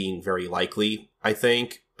see that being very likely, I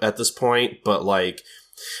think, at this point. But like,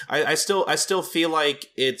 I still feel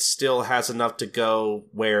like it still has enough to go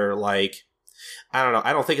where like, I don't know.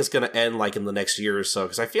 I don't think it's going to end like in the next year or so,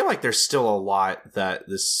 because I feel like there's still a lot that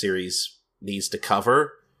this series needs to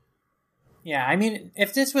cover. Yeah, I mean,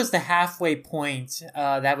 if this was the halfway point,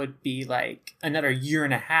 that would be like another 1.5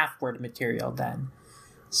 years worth of material then.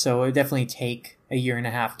 So it would definitely take 1.5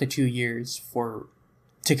 years to 2 years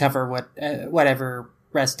to cover whatever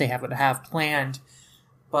rest they would have planned.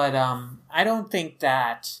 But I don't think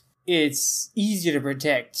that it's easy to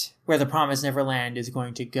predict where the Promised Neverland is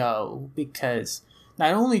going to go, because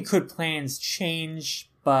not only could plans change,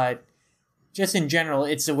 but just in general,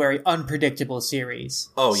 it's a very unpredictable series.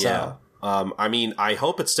 Oh, yeah. I mean, I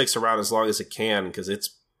hope it sticks around as long as it can, because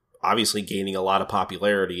it's obviously gaining a lot of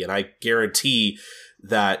popularity, and I guarantee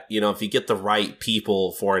that, you know, if you get the right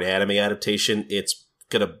people for an anime adaptation, it's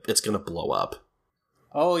gonna blow up.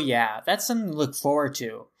 Oh yeah, that's something to look forward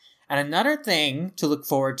to. And another thing to look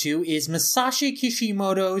forward to is Masashi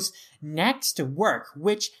Kishimoto's next work,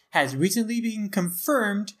 which has recently been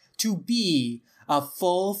confirmed to be a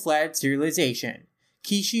full-fledged serialization.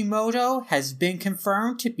 Kishimoto has been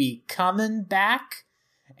confirmed to be coming back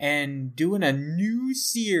and doing a new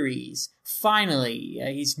series. Finally,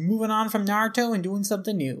 he's moving on from Naruto and doing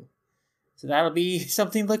something new. So that'll be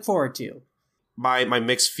something to look forward to. My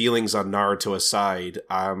mixed feelings on Naruto aside,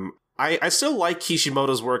 I still like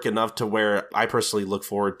Kishimoto's work enough to where I personally look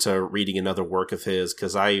forward to reading another work of his,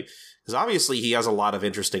 because obviously he has a lot of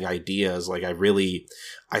interesting ideas. Like,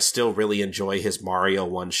 I still really enjoy his Mario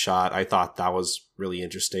one-shot. I thought that was really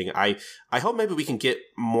interesting. I hope maybe we can get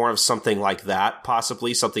more of something like that,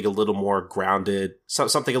 possibly something a little more grounded,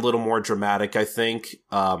 something a little more dramatic, I think.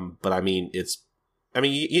 But I mean,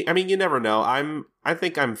 you never know. I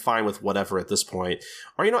think I'm fine with whatever at this point.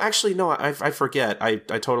 Or, actually, no, I forget. I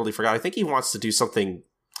totally forgot. I think he wants to do something.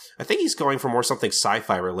 I think he's going for more something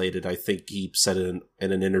sci-fi related. I think he said it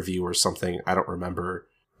in an interview or something. I don't remember.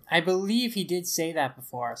 I believe he did say that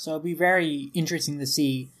before. So it'll be very interesting to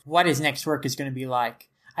see what his next work is going to be like.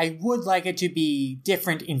 I would like it to be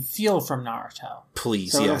different in feel from Naruto.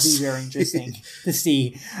 Please, so yes. It'll be very interesting to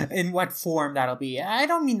see in what form that'll be. I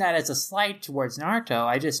don't mean that as a slight towards Naruto.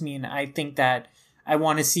 I just mean I think that I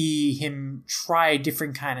want to see him try a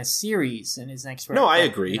different kind of series in his next work. No, I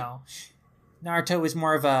agree. Naruto is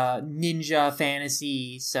more of a ninja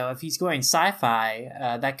fantasy, so if he's going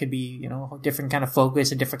sci-fi, that could be, a different kind of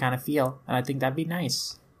focus, a different kind of feel, and I think that'd be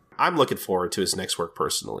nice. I'm looking forward to his next work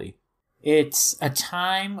personally. It's a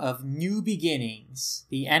time of new beginnings.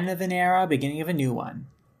 The end of an era, beginning of a new one.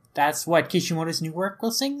 That's what Kishimoto's new work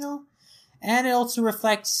will signal. And it also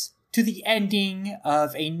reflects to the ending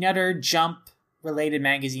of another Jump-related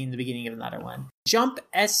magazine, the beginning of another one. Jump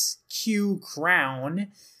SQ Crown,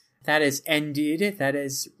 that has ended, that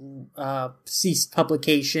has ceased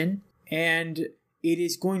publication. And it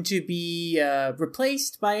is going to be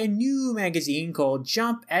replaced by a new magazine called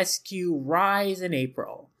Jump SQ Rise in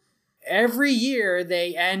April. Every year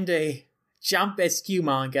they end a Jump SQ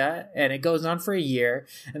manga, and it goes on for a year,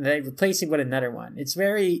 and they replace it with another one. It's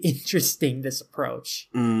very interesting, this approach.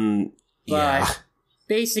 Yeah. But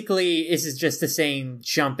basically, this is just the same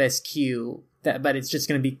Jump SQ, but it's just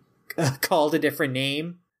going to be called a different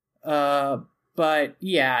name. But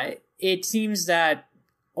yeah, it seems that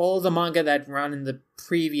all the manga that run in the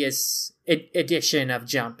previous edition of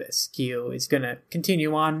Jump SQ is going to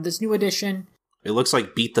continue on this new edition. It looks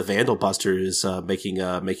like Beat the Vandal Buster is making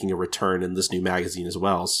a return in this new magazine as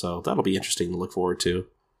well, so that'll be interesting to look forward to.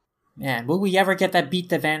 Man, will we ever get that Beat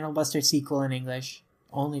the Vandal Buster sequel in English?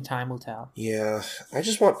 Only time will tell. Yeah, I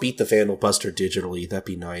just want Beat the Vandal Buster digitally. That'd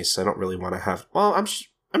be nice. I don't really want to have... Well, I'm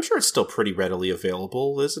sure it's still pretty readily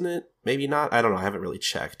available, isn't it? Maybe not? I don't know. I haven't really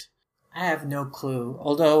checked. I have no clue.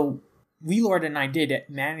 Although, Wheelord and I did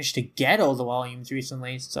manage to get all the volumes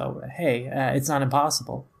recently, so hey, it's not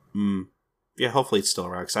impossible. Yeah, hopefully it's still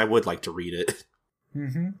around, because I would like to read it.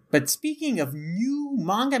 But speaking of new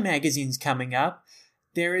manga magazines coming up,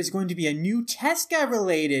 there is going to be a new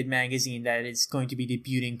Tezuka-related magazine that is going to be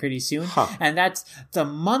debuting pretty soon. And that's the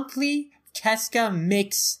monthly Tezuka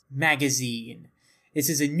Mix magazine. This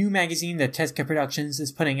is a new magazine that Tezuka Productions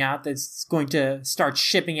is putting out that's going to start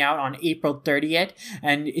shipping out on April 30th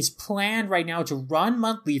and is planned right now to run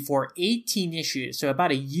monthly for 18 issues, so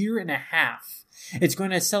about a year and a half. It's going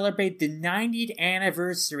to celebrate the 90th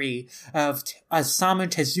anniversary of Osamu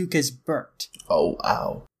Tezuka's birth. Oh,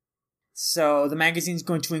 wow. So the magazine is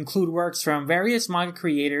going to include works from various manga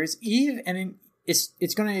creators, and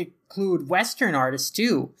it's going to include Western artists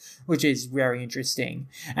too, which is very interesting.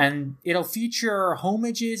 And it'll feature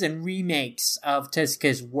homages and remakes of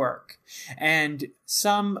Tezuka's work. And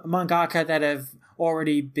some mangaka that have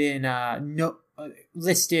already been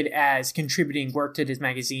listed as contributing work to this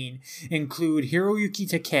magazine include Hiroyuki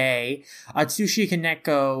Takei, Atsushi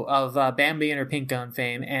Kaneko of Bambi and her Pink Gun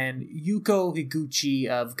fame, and Yuko Higuchi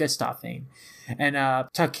of Gustav fame. And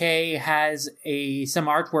Takei has some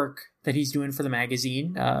artwork that he's doing for the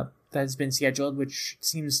magazine that has been scheduled, which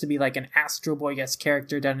seems to be like an Astro Boy-esque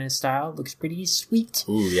character done in his style. Looks pretty sweet.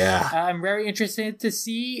 Ooh, yeah. I'm very interested to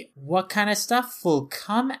see what kind of stuff will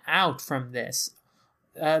come out from this.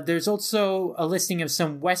 There's also a listing of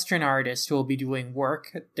some Western artists who will be doing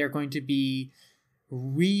work. They're going to be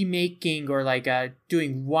remaking or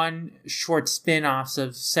doing one short spin-offs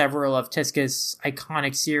of several of Tezuka's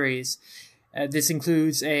iconic series. This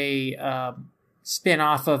includes a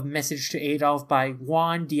spin-off of Message to Adolf by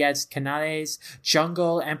Juan Diaz-Canales,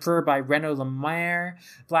 Jungle Emperor by Reno Lemire,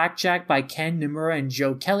 Blackjack by Ken Nomura and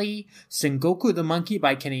Joe Kelly, Sengoku the Monkey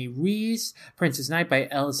by Kenny Reeves, Princess Knight by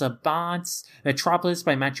Elsa Bonts, Metropolis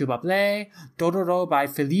by Mathieu Bablé, Dororo by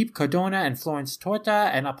Philippe Cardona and Florence Torta,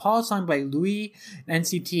 and Apollo Song by Louis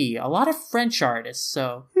NCT. A lot of French artists,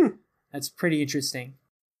 so that's pretty interesting.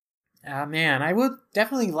 Man, I would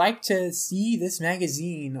definitely like to see this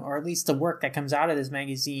magazine, or at least the work that comes out of this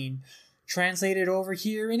magazine, translated over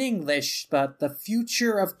here in English, but the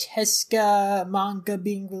future of Tezuka manga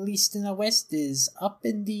being released in the West is up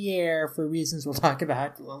in the air for reasons we'll talk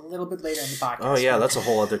about a little bit later in the podcast. Oh yeah, that's a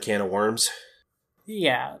whole other can of worms.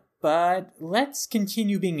 Yeah, but let's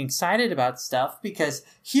continue being excited about stuff, because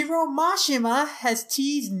Hiro Mashima has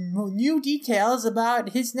teased new details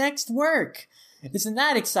about his next work. Isn't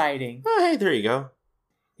that exciting? Oh, hey, there you go.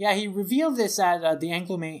 Yeah, he revealed this at the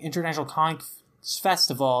Anglo International Comics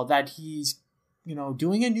Festival, that he's,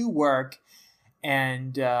 doing a new work,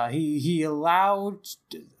 and he allowed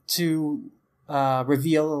to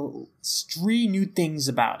reveal 3 new things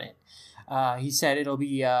about it. He said it'll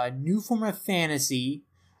be a new form of fantasy,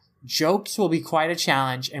 jokes will be quite a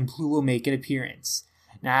challenge, and Plu will make an appearance.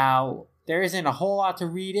 Now, there isn't a whole lot to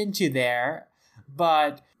read into there,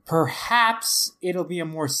 but perhaps it'll be a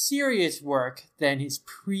more serious work than his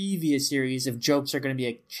previous series if jokes are going to be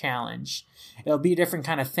a challenge. It'll be a different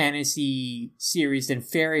kind of fantasy series than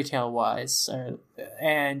Fairy Tail was.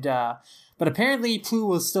 But apparently Plu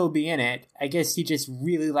will still be in it. I guess he just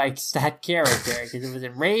really likes that character, because it was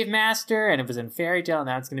in Rave Master and it was in Fairy Tail, and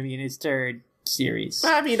now it's going to be in his 3rd series.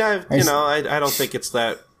 I mean, I don't think it's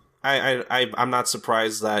that... I'm not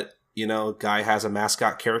surprised that guy has a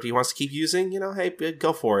mascot character he wants to keep using, hey,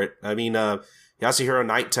 go for it. I mean, Yasuhiro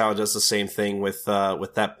Nightow does the same thing with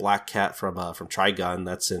that black cat from Trigun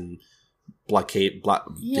that's in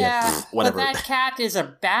whatever. But that cat is a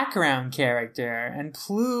background character, and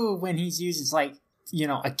Plu, when he's used, is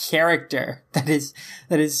a character that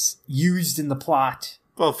is used in the plot.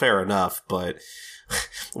 Well, fair enough, but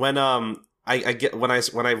when I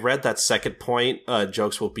read that second point,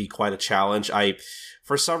 jokes will be quite a challenge.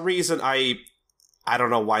 For some reason, I don't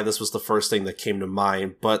know why this was the first thing that came to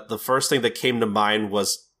mind, but the first thing that came to mind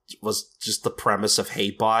was just the premise of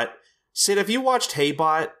Heybot. Sid, have you watched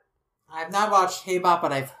Heybot? I've not watched Heybot,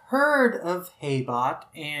 but I've heard of Heybot,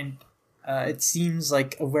 and it seems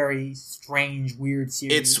like a very strange, weird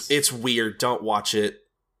series. It's weird. Don't watch it.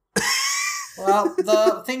 Well,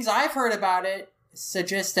 the things I've heard about it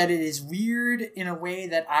suggest that it is weird in a way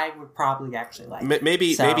that I would probably actually like.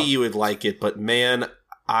 Maybe you would like it, but man,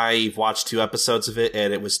 I watched 2 episodes of it,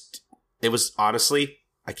 and it was honestly,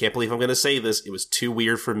 I can't believe I'm going to say this, it was too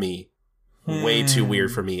weird for me. Way too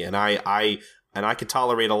weird for me, and I could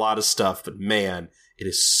tolerate a lot of stuff, but man, it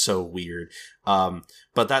is so weird.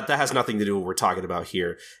 But that has nothing to do with what we're talking about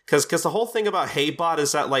here, because the whole thing about Heybot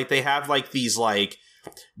is that they have these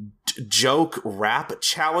joke rap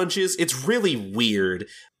challenges. It's really weird.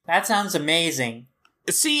 That sounds amazing.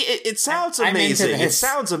 See, it sounds amazing. It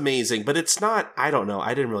sounds amazing, but it's not. I don't know.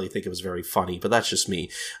 I didn't really think it was very funny, but that's just me.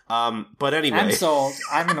 But anyway, I'm sold.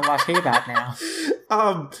 I'm gonna watch Heybot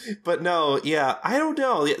now. But no, yeah, I don't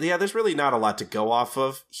know. Yeah, there's really not a lot to go off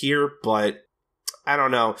of here, but I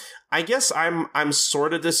don't know. I guess I'm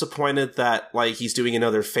sort of disappointed that he's doing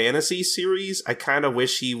another fantasy series. I kind of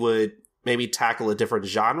wish he would maybe tackle a different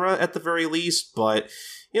genre at the very least, but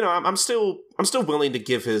I'm still willing to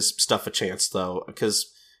give his stuff a chance though,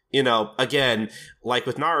 because again, like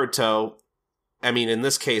with Naruto, I mean, in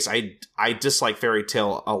this case, I dislike Fairy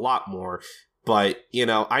Tail a lot more, but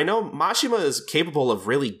I know Mashima is capable of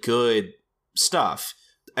really good stuff,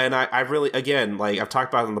 and I really, again, I've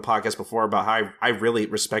talked about it on the podcast before about how I really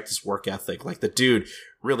respect his work ethic. The dude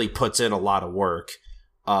really puts in a lot of work.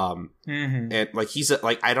 And he's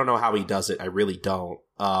I don't know how he does it. I really don't.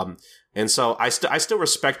 And so I still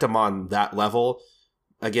respect him on that level,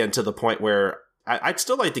 again, to the point where I'd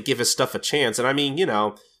still like to give his stuff a chance. And I mean,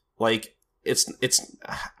 I'm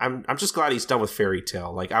just glad he's done with Fairy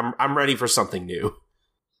Tail. I'm ready for something new.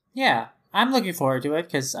 Yeah, I'm looking forward to it,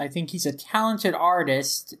 because I think he's a talented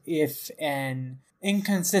artist, if an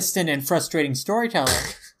inconsistent and frustrating storyteller.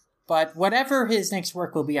 But whatever his next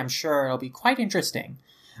work will be, I'm sure it'll be quite interesting.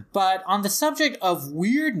 But on the subject of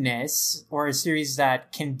weirdness, or a series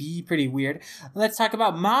that can be pretty weird, let's talk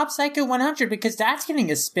about Mob Psycho 100, because that's getting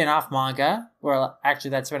a spin-off manga. Well,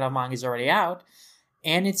 actually, that spin-off manga is already out.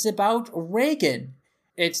 And it's about Reagan.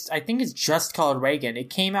 I think it's just called Reagan. It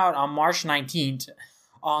came out on March 19th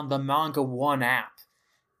on the Manga One app.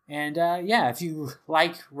 And if you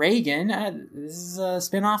like Reagan, this is a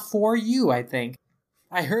spinoff for you, I think.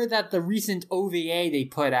 I heard that the recent OVA they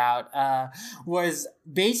put out was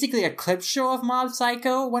basically a clip show of Mob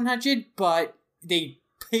Psycho 100, but they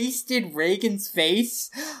pasted Reagan's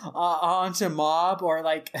face onto Mob or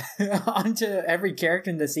like onto every character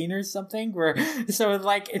in the scene or something. So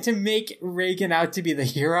like to make Reagan out to be the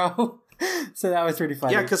hero. So that was pretty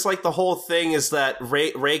funny. Yeah, because like the whole thing is that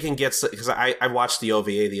Reagan gets, because I watched the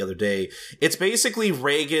OVA the other day. It's basically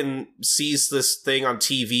Reagan sees this thing on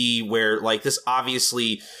TV where like this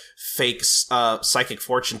obviously fake psychic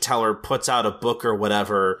fortune teller puts out a book or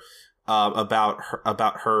whatever about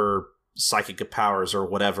her psychic powers or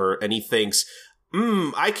whatever, and he thinks,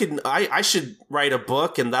 I should write a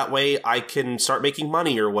book, and that way I can start making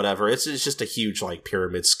money or whatever. It's just a huge like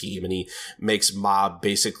pyramid scheme, and he makes Mob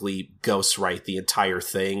basically ghostwrite the entire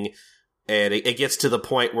thing. And it gets to the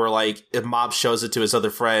point where like if Mob shows it to his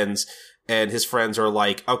other friends, and his friends are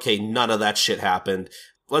like, okay, none of that shit happened.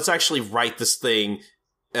 Let's actually write this thing,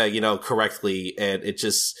 correctly. And it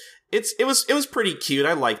was pretty cute.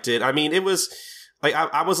 I liked it. I mean, it was. Like,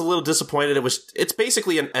 I was a little disappointed. It's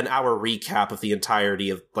basically an hour recap of the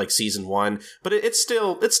entirety of, like, season 1. But it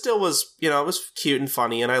still was, it was cute and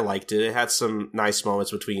funny, and I liked it. It had some nice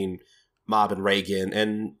moments between Mob and Reagan.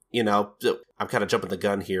 And, I'm kind of jumping the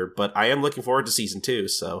gun here, but I am looking forward to season 2,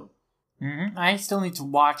 so. Mm-hmm. I still need to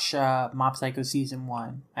watch Mob Psycho season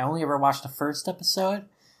 1. I only ever watched the first episode,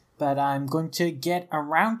 but I'm going to get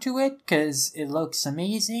around to it because it looks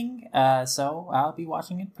amazing. So I'll be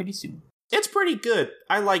watching it pretty soon. It's pretty good.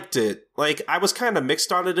 I liked it. Like, I was kind of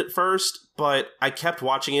mixed on it at first, but I kept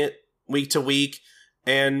watching it week to week.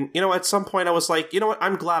 And, at some point I was like, you know what?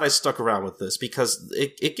 I'm glad I stuck around with this because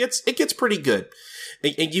it gets pretty good.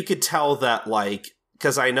 And you could tell that, like,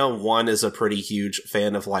 because I know One is a pretty huge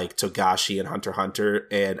fan of, like, Togashi and Hunter x Hunter.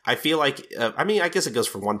 And I feel like, I guess it goes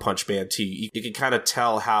for One Punch Man, too. You can kind of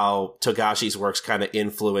tell how Togashi's works kind of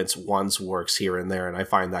influence One's works here and there. And I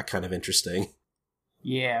find that kind of interesting.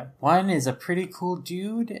 Yeah, One is a pretty cool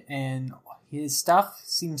dude, and his stuff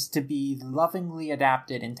seems to be lovingly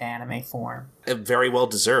adapted into anime form. Very well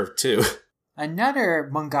deserved, too. Another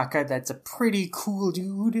mangaka that's a pretty cool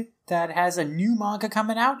dude that has a new manga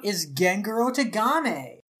coming out is Gengaro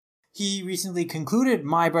Tagame. He recently concluded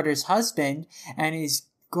My Brother's Husband and is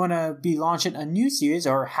gonna be launching a new series,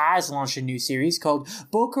 or has launched a new series called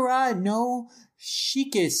Bokura no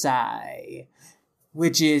Shikisai,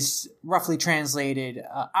 which is roughly translated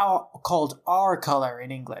called Our Color in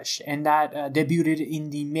English, and that debuted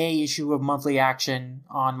in the May issue of Monthly Action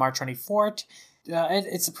on March 24th.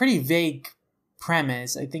 It's a pretty vague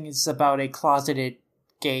premise. I think it's about a closeted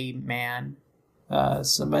gay man.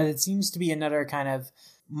 But it seems to be another kind of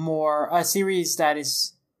a series that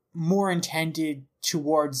is more intended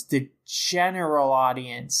towards the general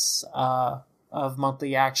audience of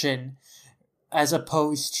Monthly Action, as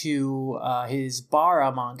opposed to his Bara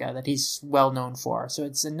manga that he's well known for. So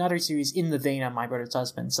it's another series in the vein of My Brother's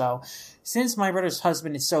Husband. So since My Brother's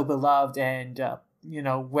Husband is so beloved and,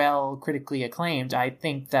 well critically acclaimed, I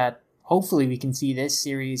think that hopefully we can see this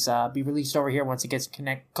series be released over here once it gets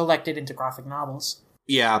collected into graphic novels.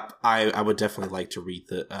 Yeah, I would definitely like to read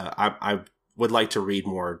I would like to read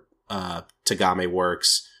more Tagame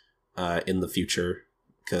works in the future,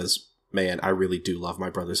 because man, I really do love My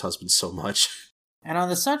Brother's Husband so much. And on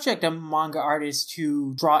the subject of manga artists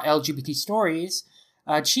who draw LGBT stories,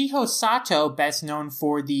 Chiho Sato, best known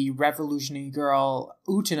for the Revolutionary Girl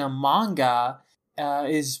Utena manga,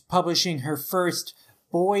 is publishing her first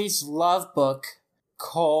boys' love book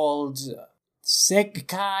called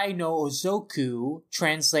Sekai no Ozoku,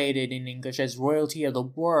 translated in English as Royalty of the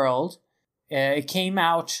World. It came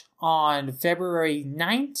out on February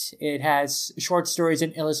 9th. It has short stories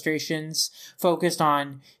and illustrations focused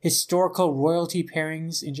on historical royalty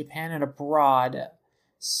pairings in Japan and abroad.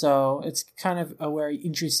 So it's kind of a very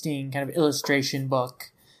interesting kind of illustration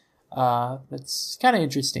book. That's kind of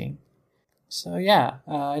interesting. So yeah,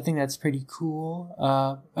 I think that's pretty cool.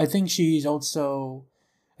 I think she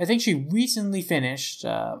recently finished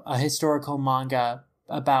a historical manga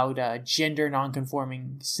about gender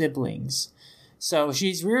nonconforming siblings. So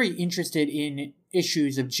she's very interested in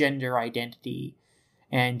issues of gender identity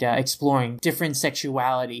and exploring different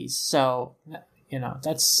sexualities. So,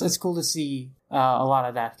 that's cool to see a lot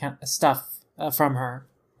of that kind of stuff from her.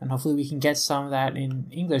 And hopefully we can get some of that in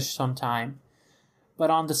English sometime. But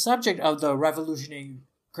on the subject of the Revolutionary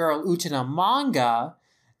Girl Utena manga,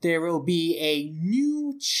 there will be a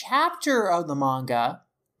new chapter of the manga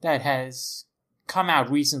that has come out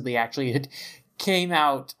recently, actually. It came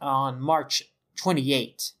out on March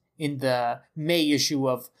 28th in the May issue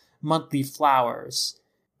of Monthly Flowers.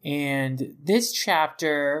 And this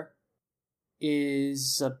chapter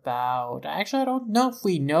is about... Actually, I don't know if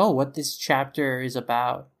we know what this chapter is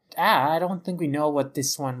about. I don't think we know what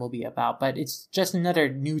this one will be about, but it's just another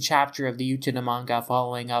new chapter of the Utena manga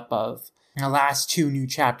following up of the last 2 new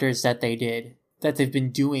chapters that they've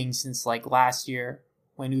been doing since like last year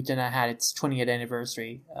when Utena had its 20th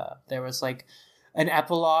anniversary. There was like an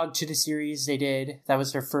epilogue to the series they did. That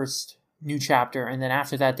was their first new chapter, and then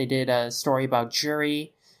after that they did a story about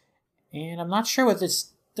Jury, and I'm not sure what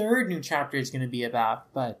this third new chapter is going to be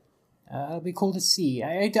about, but it'll be cool to see.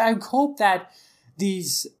 I hope that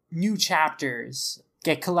these new chapters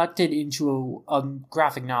get collected into a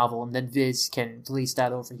graphic novel, and then Viz can release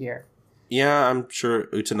that over here. Yeah, I'm sure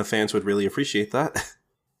Utena fans would really appreciate that.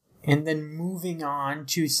 And then moving on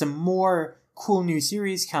to some more cool new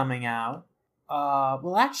series coming out.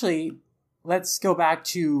 Well, actually, let's go back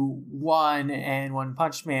to One and One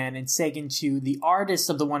Punch Man and seg into the artist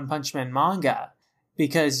of the One Punch Man manga.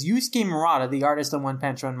 Because Yusuke Murata, the artist of One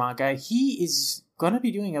Punch Man manga, he is going to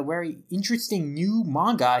be doing a very interesting new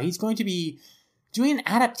manga. He's going to be doing an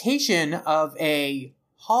adaptation of a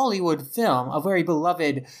Hollywood film, a very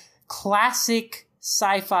beloved classic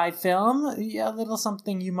sci-fi film, a little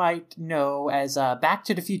something you might know as Back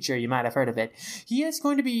to the Future. You might have heard of it. He is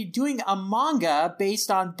going to be doing a manga based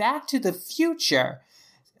on Back to the Future.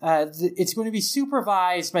 It's going to be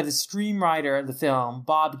supervised by the screenwriter of the film,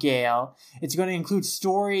 Bob Gale. It's going to include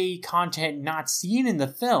story content not seen in the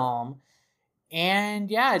film. And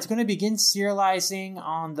yeah, it's going to begin serializing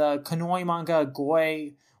on the Kanoi Manga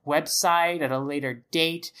Goi website at a later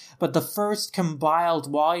date. But the first compiled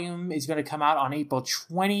volume is going to come out on April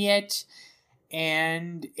 20th.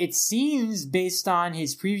 And it seems, based on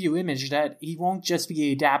his preview image, that he won't just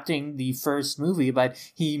be adapting the first movie, but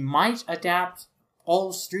he might adapt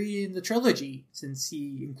all 3 in the trilogy, since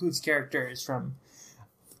he includes characters from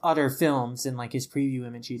other films in like his preview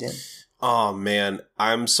image he did. Oh man,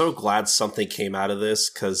 I'm so glad something came out of this,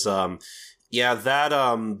 because that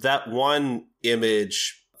one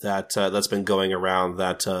image that's been going around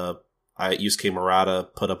that Yusuke Murata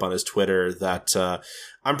put up on his Twitter, that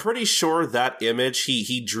I'm pretty sure that image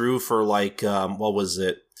he drew for like what was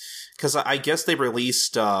it? Because I guess they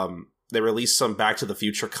released some Back to the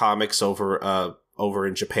Future comics over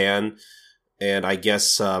in Japan. And I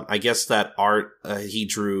guess that art he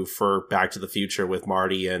drew for Back to the Future with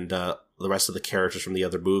Marty and the rest of the characters from the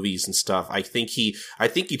other movies and stuff. I think he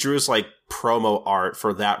drew his like promo art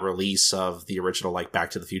for that release of the original like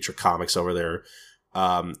Back to the Future comics over there.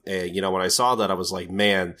 And when I saw that, I was like,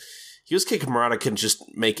 man, Yusuke Murata can just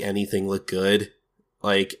make anything look good.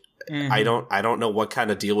 Like, mm-hmm. I don't know what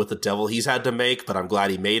kind of deal with the devil he's had to make, but I'm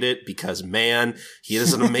glad he made it, because man, he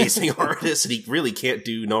is an amazing artist and he really can't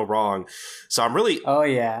do no wrong. So I'm really,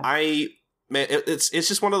 it's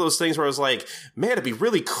just one of those things where I was like, man, it'd be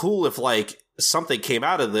really cool if like something came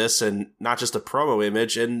out of this and not just a promo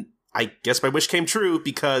image. And I guess my wish came true,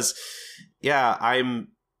 because yeah,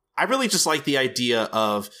 I really just like the idea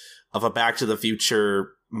of a Back to the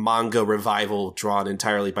Future manga revival drawn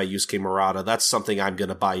entirely by Yusuke Murata. That's something I'm going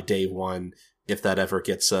to buy day one if that ever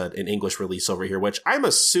gets an English release over here, which I'm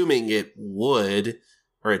assuming it would,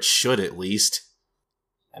 or it should at least.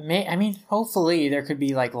 I mean, hopefully there could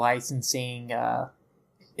be like licensing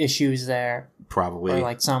issues there. Probably. Or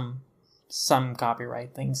like some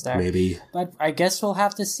copyright things there. Maybe. But I guess we'll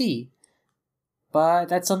have to see. But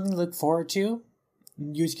that's something to look forward to.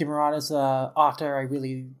 Yusuke Murata's author I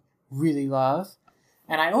really, really love.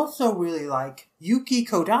 And I also really like Yuki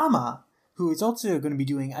Kodama, who is also going to be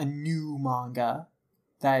doing a new manga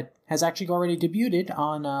that has actually already debuted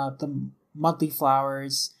on the Monthly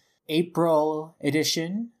Flowers April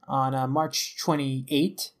edition on March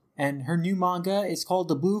 28th. And her new manga is called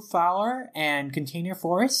The Blue Flower and Container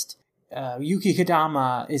Forest. Yuki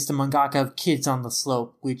Kodama is the mangaka of Kids on the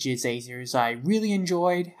Slope, which is a series I really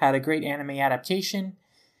enjoyed, had a great anime adaptation.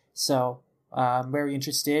 So I'm very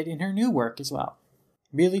interested in her new work as well.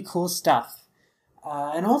 Really cool stuff.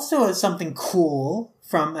 And also something cool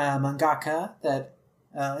from mangaka that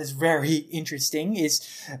is very interesting is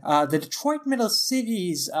the Detroit Middle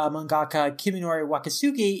City's mangaka Kiminori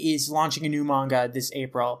Wakasugi is launching a new manga this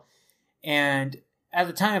April. And at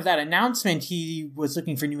the time of that announcement, he was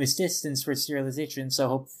looking for new assistants for serialization, so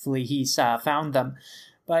hopefully he's found them.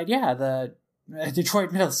 But yeah, the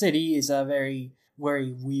Detroit Middle City is a very,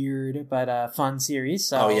 very weird but fun series.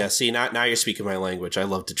 So. Oh yeah, see, now you're speaking my language. I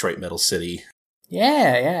love Detroit Metal City.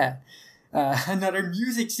 Yeah. another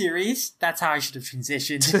music series. That's how I should have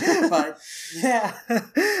transitioned. But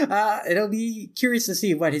yeah, it'll be curious to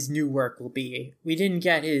see what his new work will be. We didn't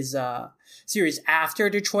get his series after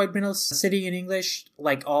Detroit Middle City in English,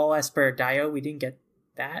 like All Esper Dio. We didn't get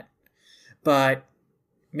that. But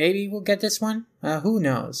maybe we'll get this one. Who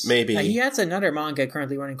knows? Maybe. He has another manga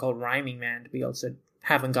currently running called Rhyming Man we also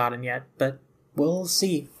haven't gotten yet, but we'll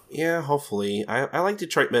see. Yeah, hopefully. I like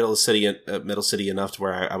Detroit Middle City enough to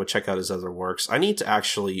where I would check out his other works. I need to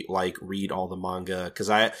actually read all the manga because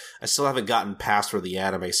I still haven't gotten past where the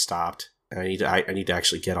anime stopped. I need to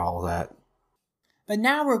actually get all of that. But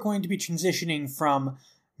now we're going to be transitioning from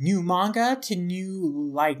new manga to new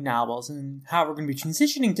light novels, and how we're going to be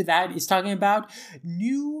transitioning to that is talking about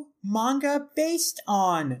new manga based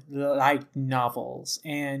on light novels.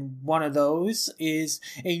 And one of those is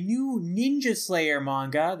a new Ninja Slayer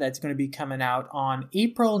manga that's going to be coming out on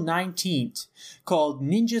April 19th called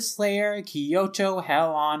Ninja Slayer Kyoto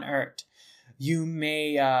Hell on Earth. You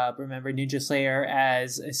may remember Ninja Slayer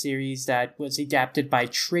as a series that was adapted by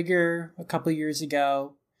Trigger a couple years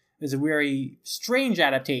ago. It was a very strange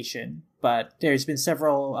adaptation, but there's been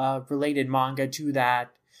several related manga to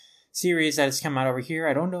that series that has come out over here.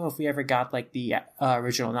 I don't know if we ever got the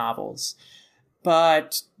original novels.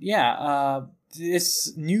 But yeah,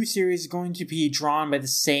 this new series is going to be drawn by the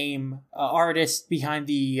same artist behind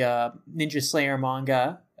the Ninja Slayer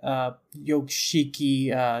manga, Yoshiki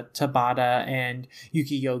Tabata and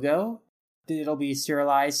Yuki Yogo. It'll be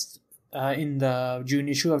serialized in the June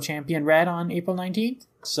issue of Champion Red on April 19th.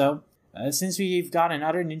 So, since we've got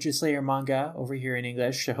another Ninja Slayer manga over here in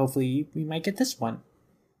English, hopefully we might get this one.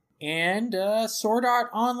 And Sword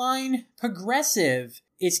Art Online Progressive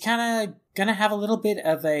is kind of gonna have a little bit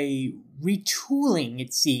of a retooling,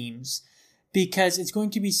 it seems, because it's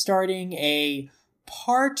going to be starting a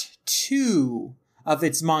part 2 of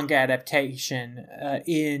its manga adaptation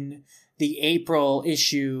in the April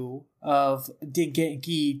issue of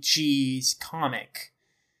Dengeki G's comic.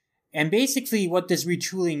 And basically what this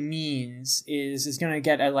retooling means is it's going to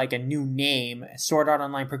get a new name, Sword Art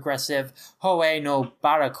Online Progressive Hoei no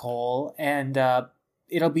Barakol, and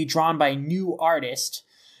it'll be drawn by new artist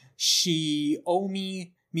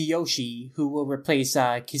Shiomi Miyoshi, who will replace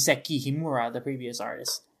Kiseki Himura, the previous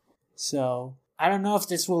artist. So I don't know if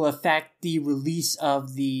this will affect the release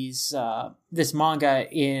of this manga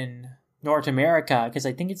in North America, because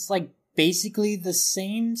I think it's basically the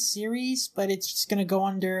same series, but it's just going to go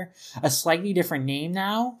under a slightly different name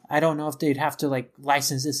now. I don't know if they'd have to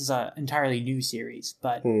license this as an entirely new series,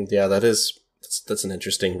 but yeah, that's an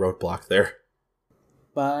interesting roadblock there.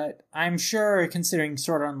 But I'm sure, considering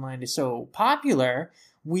Sword Art Online is so popular,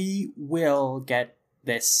 we will get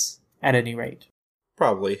this at any rate.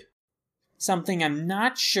 Probably. Something I'm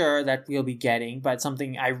not sure that we'll be getting, but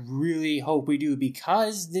something I really hope we do,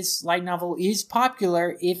 because this light novel is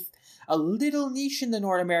popular, if a little niche in the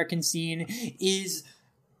North American scene, is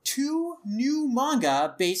 2 new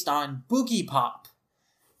manga based on Boogie Pop.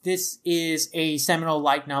 This is a seminal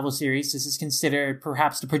light novel series. This is considered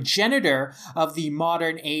perhaps the progenitor of the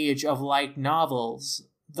modern age of light novels.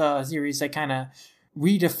 The series that kind of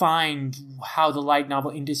redefined how the light novel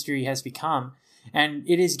industry has become. And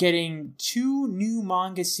it is getting 2 new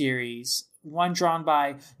manga series, one drawn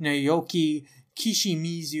by Naoki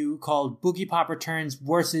Kishimizu called Boogie Pop Returns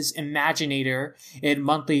vs. Imaginator in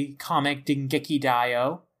monthly comic Dengeki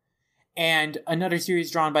Dio, and another series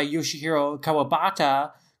drawn by Yoshihiro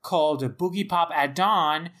Kawabata called Boogie Pop at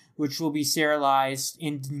Dawn, which will be serialized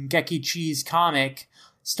in Dengeki Chi's comic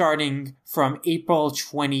starting from April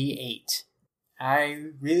 28. I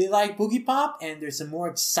really like Boogie Pop, and there's some more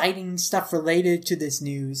exciting stuff related to this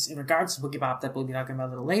news in regards to Boogie Pop that we'll be talking about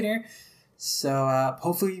a little later. So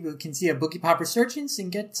hopefully we can see a Boogie Pop resurgence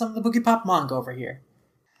and get some of the Boogie Pop manga over here.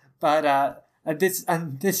 But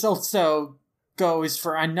this also goes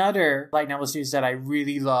for another light novel series that I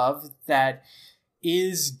really love, that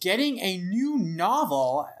is getting a new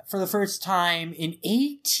novel for the first time in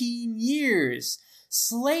 18 years.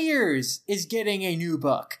 Slayers is getting a new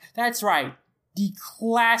book. That's right. The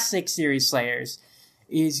classic series Slayers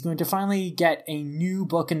is going to finally get a new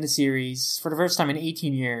book in the series for the first time in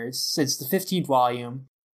 18 years, since the 15th volume.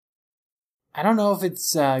 I don't know if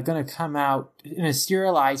it's going to come out in a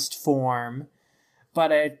serialized form,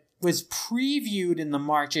 but it was previewed in the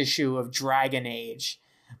March issue of Dragon Age.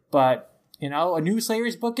 But, a new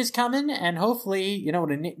Slayers book is coming, and hopefully,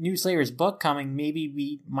 with a new Slayers book coming, maybe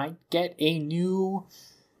we might get a new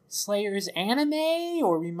Slayers anime,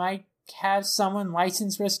 or we might have someone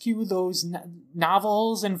license rescue those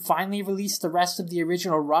novels and finally release the rest of the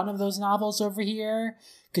original run of those novels over here.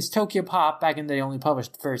 Because Tokyo Pop back in the day only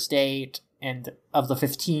published the first 8 and of the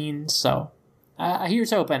 15, so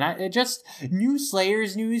here's hoping. Just new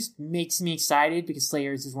Slayers news makes me excited because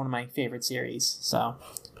Slayers is one of my favorite series. So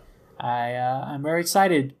I'm very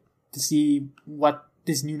excited to see what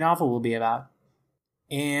this new novel will be about.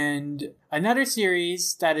 And another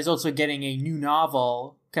series that is also getting a new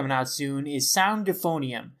novel coming out soon is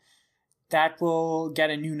Soundophonium. That will get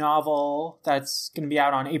a new novel that's going to be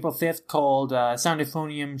out on April 5th called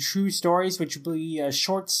Soundophonium True Stories, which will be a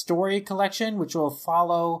short story collection which will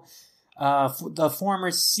follow the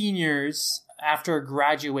former seniors after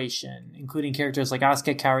graduation, including characters like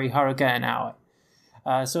Asuka, Kaori, Haruka, and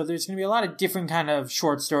Aoi. So there's going to be a lot of different kind of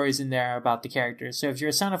short stories in there about the characters. So if you're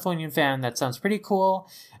a Soundophonium fan, that sounds pretty cool.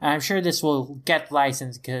 And I'm sure this will get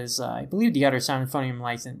licensed because I believe the other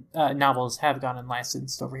Soundophonium novels have gotten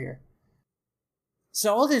licensed over here.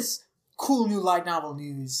 So all this cool new light novel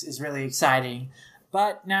news is really exciting.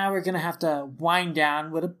 But now we're going to have to wind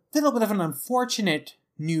down with a little bit of an unfortunate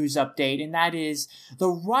news update. And that is the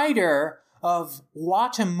writer of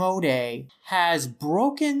Watamode has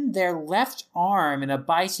broken their left arm in a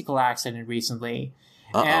bicycle accident recently.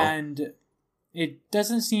 Uh-oh. And it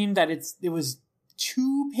doesn't seem that it was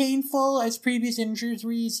too painful as previous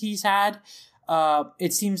injuries he's had.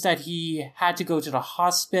 It seems that he had to go to the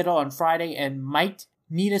hospital on Friday and might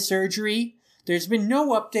need a surgery. There's been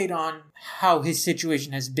no update on how his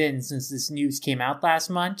situation has been since this news came out last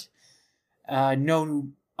month. No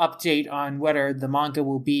update on whether the manga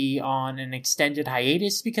will be on an extended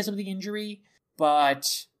hiatus because of the injury.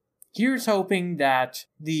 But here's hoping that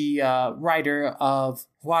the writer of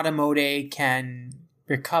Watamode can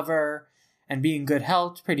recover and be in good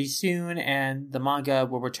health pretty soon, and the manga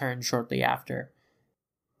will return shortly after.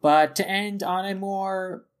 But to end on a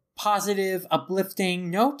more positive, uplifting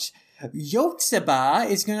note, Yotsuba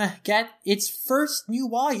is going to get its first new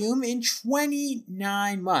volume in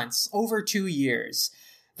 29 months, over 2 years.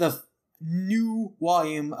 The new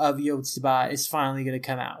volume of Yotsuba is finally going to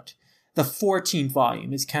come out. The 14th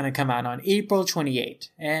volume is going to come out on April 28th.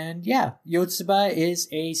 And yeah, Yotsuba is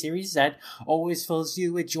a series that always fills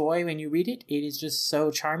you with joy when you read it. It is just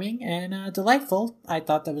so charming and delightful. I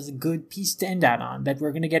thought that was a good piece to end out on, that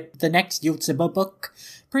we're going to get the next Yotsuba book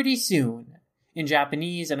pretty soon in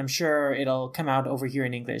Japanese, and I'm sure it'll come out over here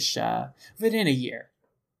in English within a year.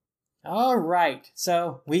 All right,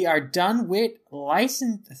 so we are done with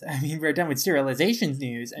we're done with serialization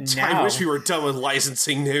news, and now I wish we were done with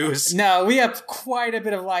licensing news. No, we have quite a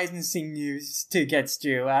bit of licensing news to get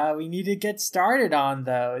through. We need to get started on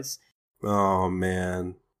those. Oh,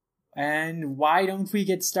 man. And why don't we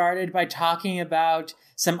get started by talking about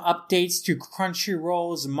some updates to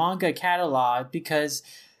Crunchyroll's manga catalog, because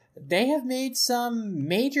they have made some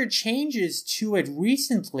major changes to it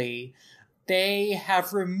recently. They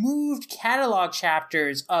have removed catalog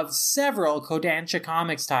chapters of several Kodansha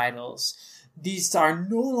Comics titles. These are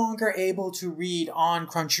no longer able to read on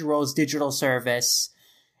Crunchyroll's digital service,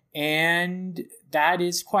 and that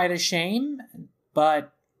is quite a shame,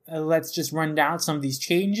 but let's just run down some of these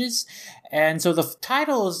changes. And so the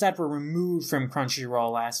titles that were removed from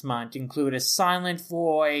Crunchyroll last month include A Silent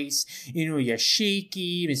Voice,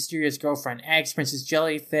 Inuyashiki, Mysterious Girlfriend X, Princess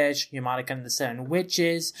Jellyfish, Yamato and the Seven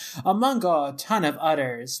Witches, among a ton of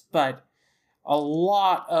others. But a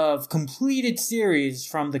lot of completed series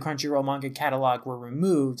from the Crunchyroll manga catalog were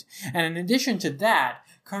removed. And in addition to that,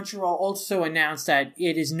 Crunchyroll also announced that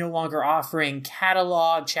it is no longer offering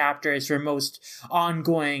catalog chapters for most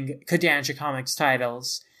ongoing Kodansha Comics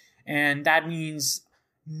titles. And that means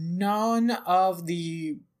none of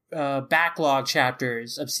the backlog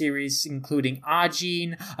chapters of series including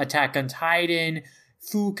Ajin, Attack on Titan,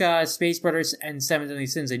 Fuka, Space Brothers, and Seven Deadly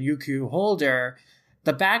Sins, and Yukio Holder,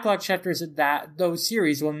 the backlog chapters of those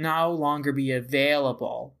series will no longer be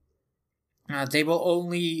available. They will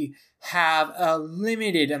only have a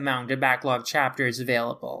limited amount of backlog chapters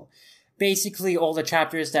available. Basically, all the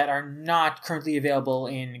chapters that are not currently available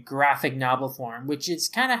in graphic novel form, which is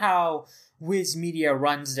kind of how Viz Media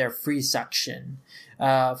runs their free section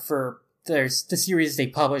for the series they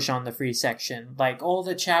publish on the free section. Like, all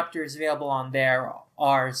the chapters available on there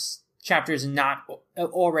are chapters not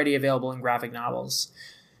already available in graphic novels.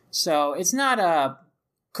 So it's not a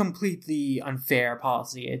completely unfair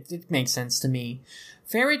policy. It makes sense to me.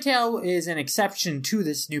 Fairy Tail is an exception to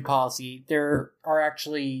this new policy. There are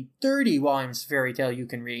actually 30 volumes of Fairy Tail you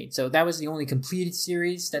can read. So that was the only completed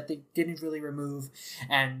series that they didn't really remove,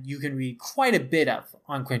 and you can read quite a bit of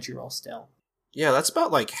on Crunchyroll still. Yeah, that's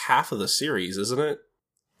about like half of the series, isn't it?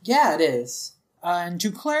 Yeah, it is. And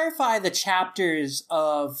to clarify the chapters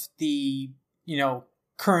of the,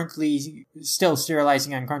 currently still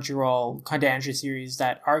serializing on Crunchyroll Kodansha series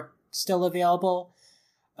that are still available.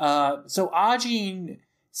 So Ajin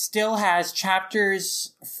still has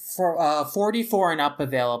chapters for 44 and up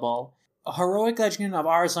available. Heroic Legend of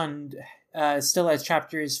Arzon still has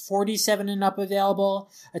chapters 47 and up available.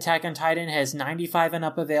 Attack on Titan has 95 and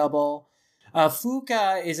up available.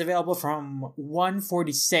 Fuka is available from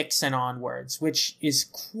 146 and onwards, which is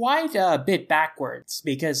quite a bit backwards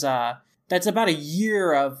because that's about a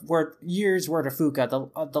year's worth of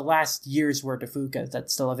Fuka, the last year's worth of Fuka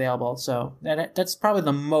that's still available. So that's probably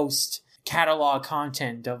the most catalog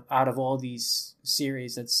content out of all these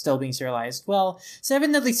series that's still being serialized. Well,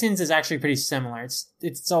 Seven Deadly Sins is actually pretty similar.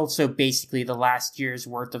 It's also basically the last year's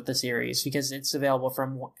worth of the series because it's available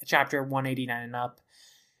from chapter 189 and up.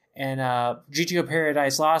 And GTO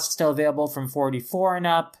Paradise Lost is still available from 44 and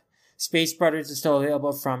up. Space Brothers is still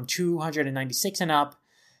available from 296 and up.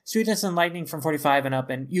 Sweetness and Lightning from 45 and up.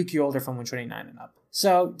 And Yuki Older from 129 and up.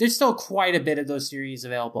 So there's still quite a bit of those series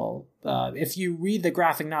available. If you read the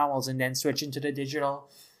graphic novels and then switch into the digital,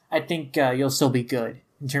 I think you'll still be good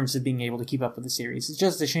in terms of being able to keep up with the series. It's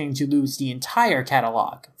just a shame to lose the entire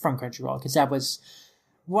catalog from Crunchyroll because that was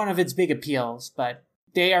one of its big appeals, but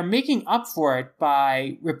they are making up for it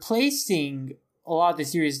by replacing a lot of the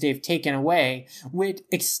series they've taken away with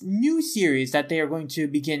new series that they are going to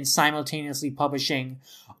begin simultaneously publishing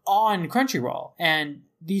on Crunchyroll. And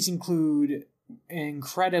these include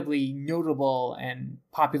incredibly notable and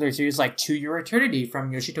popular series like To Your Eternity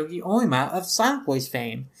from Yoshitoki Oima of Silent Voice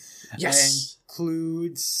fame. Yes.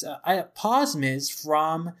 Includes Posmiz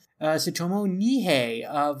from Tsutomu Nihei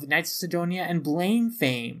of Knights of Sidonia and Blame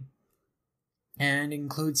fame. And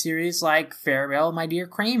includes series like Farewell, My Dear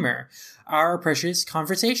Kramer, Our Precious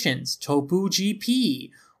Conversations, Topu GP,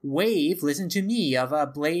 Wave, Listen to Me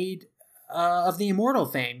of Blade of the Immortal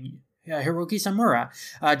fame, Hiroki Samura,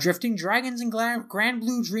 Drifting Dragons and Grand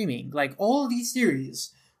Blue Dreaming. Like, all of these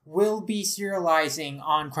series will be serializing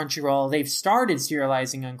on Crunchyroll. They've started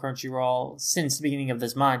serializing on Crunchyroll since the beginning of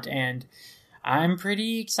this month, and I'm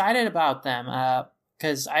pretty excited about them,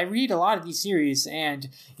 because I read a lot of these series, and,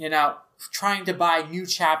 trying to buy new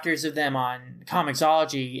chapters of them on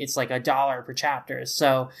Comixology, it's like $1 per chapter.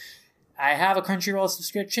 So I have a Crunchyroll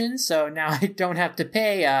subscription, so now I don't have to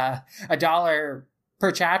pay $1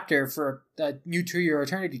 per chapter for new To Your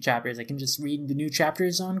Eternity chapters. I can just read the new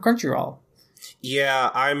chapters on Crunchyroll.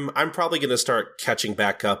 Yeah, I'm probably going to start catching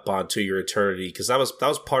back up on To Your Eternity because that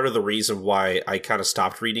was part of the reason why I kind of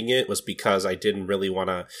stopped reading it, was because I didn't really want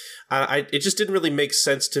to. It just didn't really make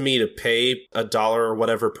sense to me to pay $1 or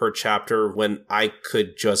whatever per chapter when I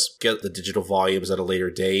could just get the digital volumes at a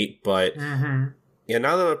later date. But yeah,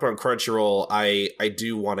 now that I'm on Crunchyroll, I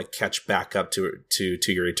do want to catch back up to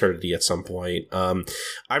Your Eternity at some point. I'm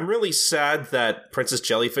really sad that Princess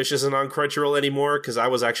Jellyfish isn't on Crunchyroll anymore, because I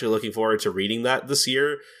was actually looking forward to reading that this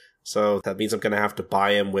year. So that means I'm going to have to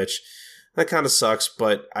buy him, which that kind of sucks,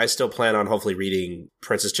 but I still plan on hopefully reading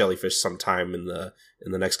Princess Jellyfish sometime in the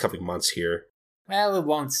next couple of months here. Well, it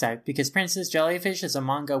won't suck, because Princess Jellyfish is a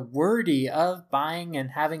manga worthy of buying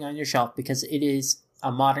and having on your shelf, because it is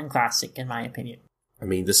a modern classic, in my opinion. I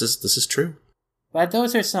mean, this is true. But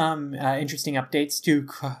those are some interesting updates to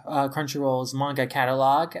Crunchyroll's manga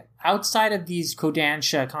catalog. Outside of these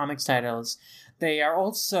Kodansha comics titles, they are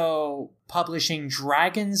also publishing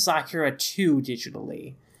Dragon Sakura 2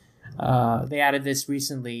 digitally. They added this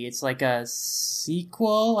recently. It's like a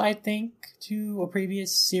sequel, I think, to a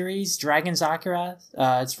previous series, Dragon Sakura.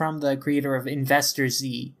 It's from the creator of Investor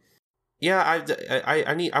Z. Yeah,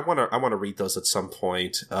 I want to read those at some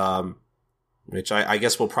point. Which I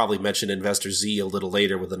guess we'll probably mention Investor Z a little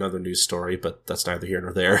later with another news story, but that's neither here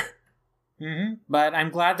nor there. But I'm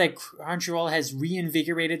glad that Crunchyroll has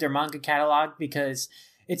reinvigorated their manga catalog, because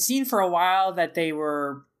it seemed for a while that they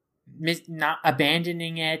were not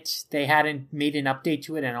abandoning it. They hadn't made an update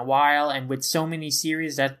to it in a while, and with so many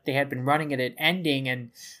series that they had been running it ending,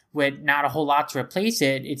 and with not a whole lot to replace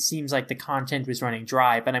it, it seems like the content was running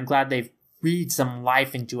dry. But I'm glad they've breathed some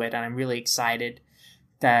life into it, and I'm really excited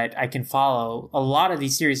that I can follow a lot of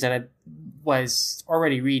these series that I was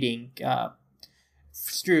already reading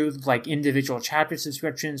through like individual chapter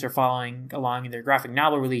subscriptions or following along in their graphic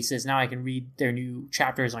novel releases. Now I can read their new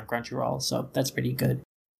chapters on Crunchyroll, so that's pretty good.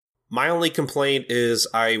 My only complaint is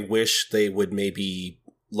I wish they would maybe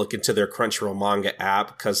look into their Crunchyroll manga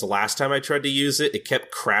app, because the last time I tried to use it, it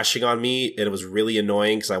kept crashing on me, and it was really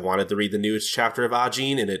annoying because I wanted to read the newest chapter of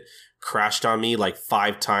Ajin, and it crashed on me like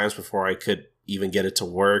 5 times before I could even get it to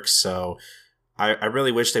work. So I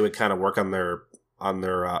really wish they would kind of work on their on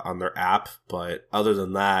their app. But other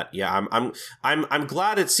than that, yeah, I'm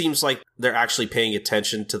glad it seems like they're actually paying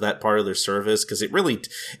attention to that part of their service, because it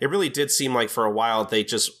really did seem like for a while they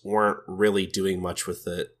just weren't really doing much with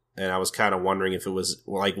it, and I was kind of wondering if it was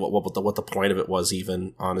like what the point of it was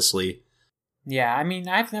even, honestly. Yeah, I mean,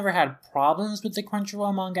 I've never had problems with the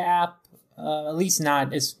Crunchyroll manga app. At least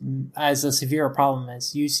not as a severe a problem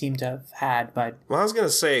as you seem to have had, but... Well, I was going to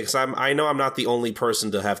say, because I know I'm not the only person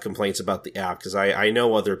to have complaints about the app, because I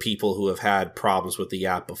know other people who have had problems with the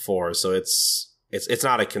app before, so it's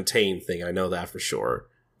not a contained thing, I know that for sure.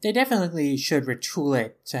 They definitely should retool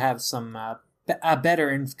it to have some a better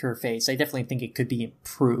interface. I definitely think it could be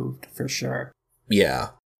improved, for sure.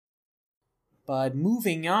 Yeah. But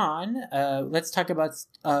moving on, let's talk about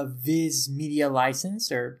Viz Media license,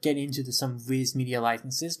 or get into some Viz Media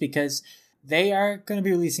licenses, because they are going to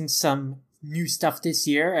be releasing some new stuff this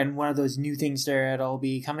year, and one of those new things that'll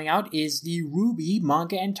be coming out is the RWBY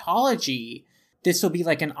manga anthology. This will be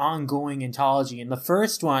like an ongoing anthology, and the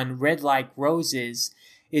first one, Red Like Roses,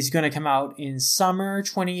 is going to come out in summer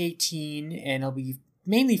 2018, and it'll be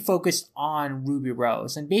mainly focused on Ruby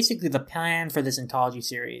Rose. And basically the plan for this anthology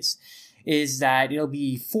series is that it'll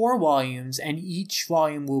be 4 volumes, and each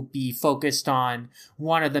volume will be focused on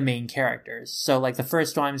one of the main characters. So, like, the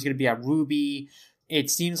first volume is going to be on Ruby.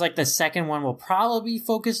 It seems like the second one will probably be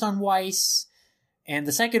focused on Weiss, and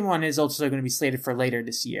the second one is also going to be slated for later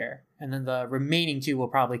this year. And then the remaining 2 will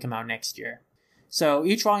probably come out next year. So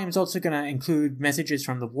each volume is also going to include messages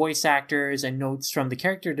from the voice actors and notes from the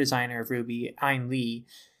character designer of RWBY, Ayn Lee,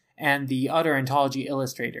 and the other anthology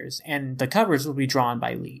illustrators. And the covers will be drawn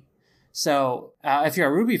by Lee. So, if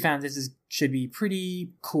you're a RWBY fan, should be pretty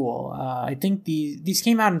cool. I think these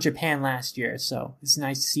came out in Japan last year, so it's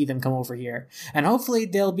nice to see them come over here. And hopefully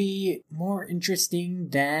they'll be more interesting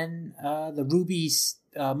than the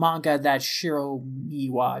RWBY manga that Shiro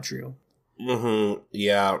Miwa drew. Mm-hmm.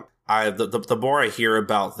 Yeah. The more I hear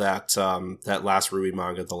about that last RWBY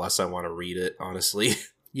manga, the less I want to read it, honestly.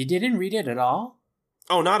 You didn't read it at all?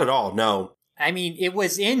 Oh, not at all, no. I mean, it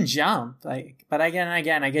was in Jump, but again,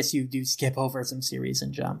 I guess you do skip over some series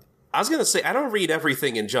in Jump. I was gonna say, I don't read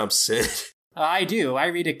everything in Jump, Sid. I do. I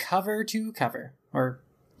read it cover to cover, or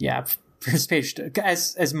yeah, first page to,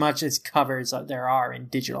 as much as covers there are in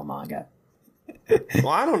digital manga. Well,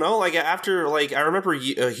 I don't know. Like, after, like, I remember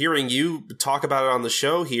hearing you talk about it on the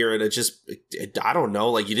show here, and I don't know.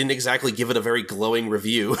 Like, you didn't exactly give it a very glowing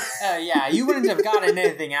review. Yeah, you wouldn't have gotten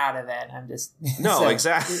anything out of it. I'm just no, so,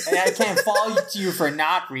 exactly. I can't fault you for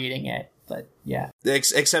not reading it, but yeah.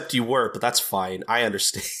 Except you were, but that's fine. I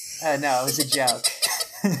understand. No, it was a joke.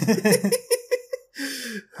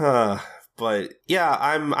 But yeah,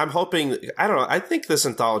 I'm hoping, I don't know, I think this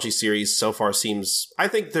anthology series so far I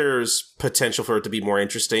think there's potential for it to be more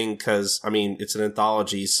interesting, because, I mean, it's an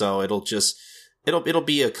anthology, so it'll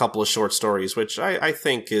be a couple of short stories, which I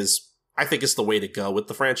think is the way to go with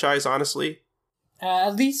the franchise, honestly.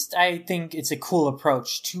 At least I think it's a cool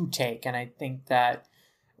approach to take, and I think that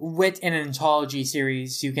with an anthology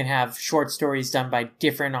series, you can have short stories done by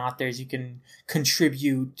different authors, you can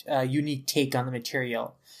contribute a unique take on the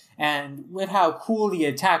material. And with how cool the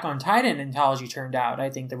Attack on Titan anthology turned out,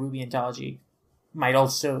 I think the RWBY anthology might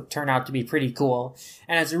also turn out to be pretty cool.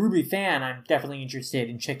 And as a RWBY fan, I'm definitely interested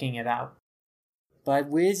in checking it out. But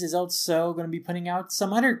Viz is also going to be putting out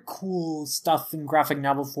some other cool stuff in graphic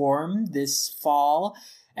novel form this fall.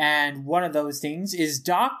 And one of those things is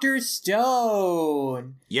Dr.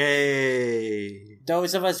 Stone! Yay!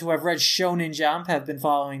 Those of us who have read Shonen Jump have been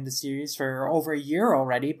following the series for over a year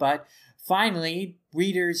already, but finally,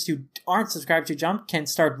 readers who aren't subscribed to Jump can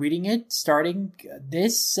start reading it starting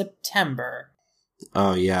this September.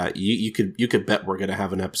 Oh yeah, you could bet we're gonna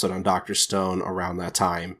have an episode on Dr. Stone around that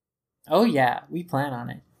time. Oh yeah, we plan on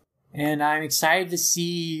it. And I'm excited to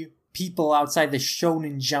see people outside the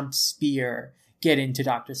Shonen Jump sphere get into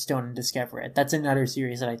Dr. Stone and discover it. That's another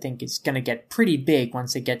series that I think is gonna get pretty big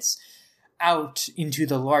once it gets out into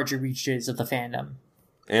the larger reaches of the fandom.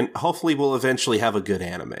 And hopefully we'll eventually have a good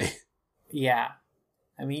anime. Yeah.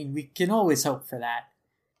 I mean, we can always hope for that.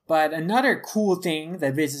 But another cool thing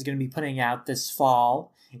that Viz is going to be putting out this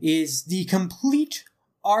fall is the complete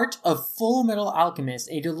art of Full Metal Alchemist,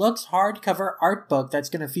 a deluxe hardcover art book that's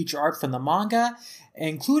going to feature art from the manga,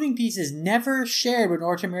 including pieces never shared with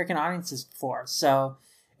North American audiences before. So,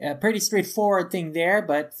 a pretty straightforward thing there,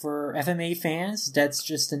 but for FMA fans, that's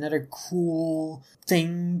just another cool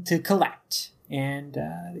thing to collect. And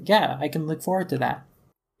yeah, I can look forward to that.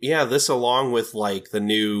 Yeah, this along with like the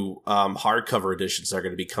new hardcover editions that are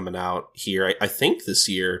going to be coming out here, I think this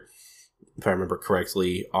year, if I remember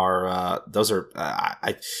correctly, are those are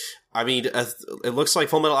I mean, it looks like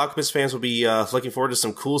Fullmetal Alchemist fans will be looking forward to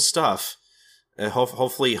some cool stuff. And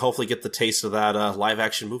hopefully get the taste of that live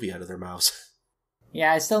action movie out of their mouths.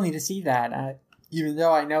 Yeah, I still need to see that. Even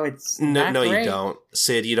though I know it's no, not great. You don't,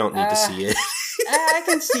 Sid. You don't need to see it. I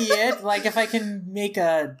can see it. Like, if I can make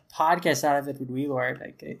a podcast out of it with WeLord,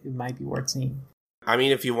 like, it might be worth seeing. I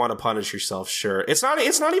mean, if you want to punish yourself, sure. It's not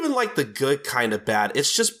even like the good kind of bad.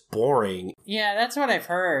 It's just boring. Yeah, that's what I've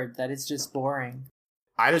heard. That it's just boring.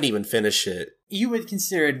 I didn't even finish it. You would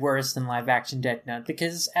consider it worse than live action Death Note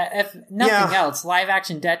because, if nothing else, live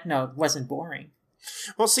action Death Note wasn't boring.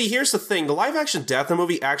 Well, see, here's the thing. The live-action Death Note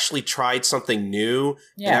movie actually tried something new.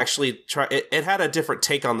 Yeah. It had a different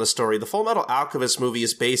take on the story. The Fullmetal Alchemist movie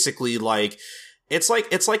is basically like it's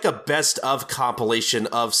like a best of compilation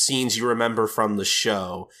of scenes you remember from the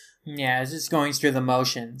show. Yeah, it's just going through the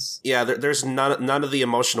motions. Yeah, there's none of the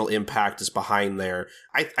emotional impact is behind there.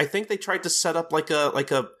 I think they tried to set up like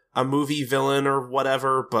a movie villain or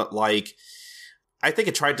whatever, but like I think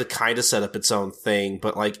it tried to kind of set up its own thing,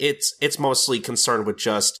 but like it's mostly concerned with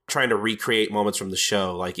just trying to recreate moments from the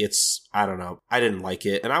show. Like I don't know. I didn't like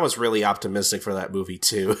it, and I was really optimistic for that movie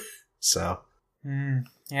too. So,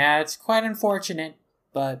 yeah, it's quite unfortunate,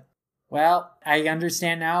 but well, I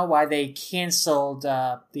understand now why they canceled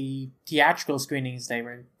the theatrical screenings they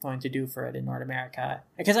were going to do for it in North America,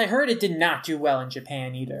 because I heard it did not do well in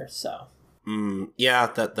Japan either. So, yeah,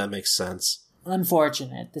 that makes sense.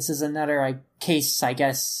 Unfortunate. This is another case, I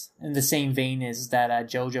guess, in the same vein as that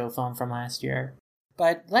JoJo film from last year.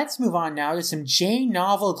 But let's move on now to some J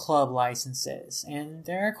Novel Club licenses. And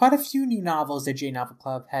there are quite a few new novels that J Novel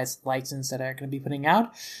Club has licensed that are going to be putting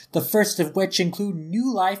out. The first of which include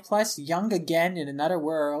New Life Plus Young Again in Another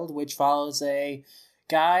World, which follows a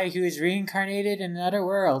guy who is reincarnated in another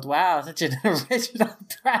world. Wow, such an original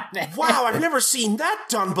premise. Wow, I've never seen that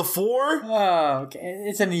done before. Oh, okay.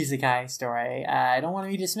 It's an isekai story. I don't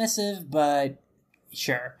want to be dismissive, but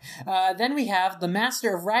sure. Then we have The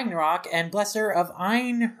Master of Ragnarok and Blesser of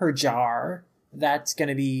Einherjar. That's going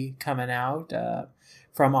to be coming out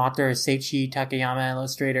from author Seiichi Takayama,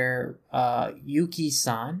 illustrator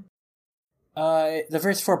Yuki-san. The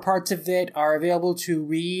first 4 parts of it are available to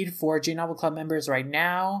read for J Novel Club members right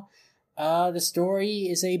now. The story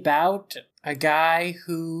is about a guy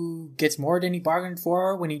who gets more than he bargained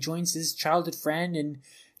for when he joins his childhood friend in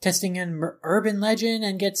testing an urban legend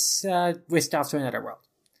and gets whisked off to another world.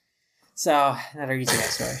 So, another easy guy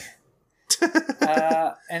story.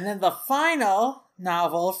 And then the final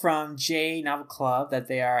novel from J Novel Club that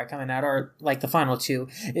they are coming out, or like the final 2,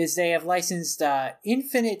 is they have licensed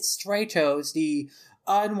Infinite Stratos, the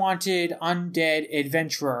unwanted undead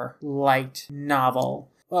adventurer light novel.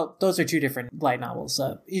 Well, those are 2 different light novels.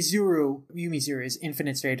 Yumizuru's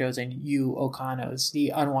Infinite Stratos and Yu Okano's The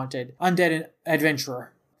Unwanted Undead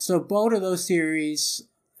Adventurer. So both of those series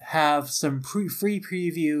have some free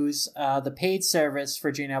previews. The paid service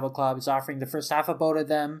for J Novel Club is offering the first half of both of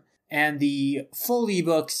them, and the full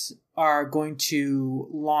ebooks are going to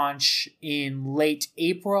launch in late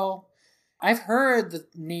April. I've heard the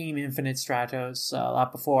name Infinite Stratos a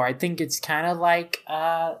lot before. I think it's kind of like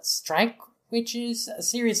Strike Witches, a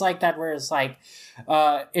series like that where it's like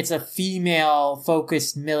it's a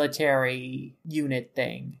female-focused military unit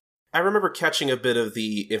thing. I remember catching a bit of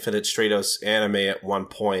the Infinite Stratos anime at one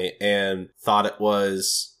point and thought it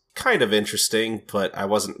was kind of interesting, but I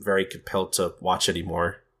wasn't very compelled to watch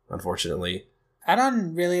anymore, unfortunately. I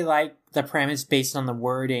don't really like the premise based on the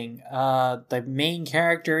wording. The main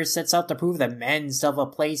character sets out to prove that men still have a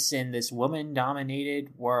place in this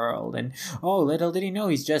woman-dominated world. And, oh, little did he know,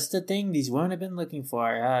 he's just the thing these women have been looking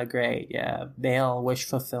for. Great, yeah. Male wish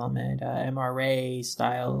fulfillment, MRA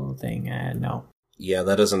style thing, no. Yeah,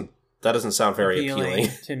 that doesn't sound very appealing.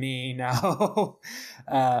 To me, no.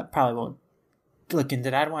 Probably won't look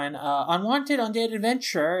into that one. Unwanted Undead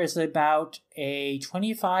Adventure is about a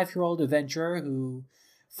 25-year-old adventurer who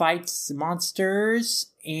fights monsters,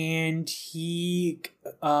 and he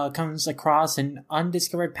comes across an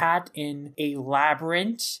undiscovered path in a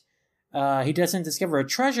labyrinth. He doesn't discover a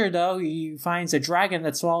treasure, though. He finds a dragon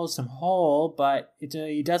that swallows him whole, but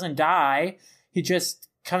he doesn't die. He just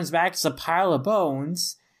comes back as a pile of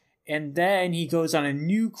bones. And then he goes on a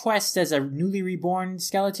new quest as a newly reborn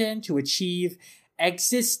skeleton to achieve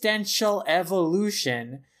existential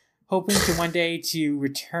evolution, hoping to one day to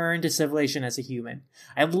return to civilization as a human.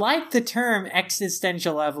 I like the term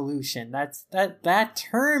existential evolution. That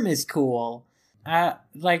term is cool.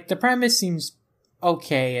 Like, the premise seems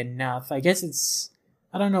okay enough. I guess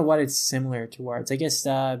I don't know what it's similar towards. I guess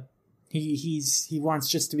he wants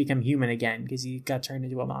just to become human again because he got turned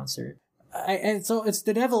into a monster. And so it's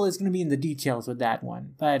the devil is going to be in the details with that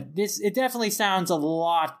one. But it definitely sounds a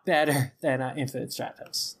lot better than Infinite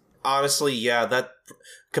Stratos. Honestly, yeah, that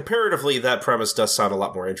comparatively, that premise does sound a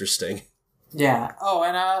lot more interesting. Yeah. Oh,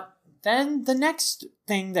 and then the next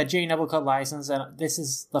thing that J. Nebelcut licensed, and this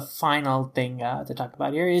is the final thing to talk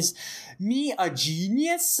about here, is Me a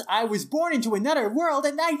Genius? I was born into another world,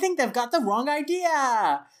 and I think they've got the wrong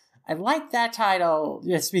idea. I like that title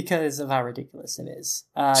just because of how ridiculous it is.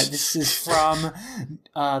 This is from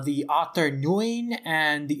the author Nguyen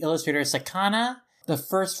and the illustrator Sakana. The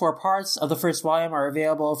first 4 parts of the first volume are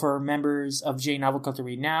available for members of J Novel to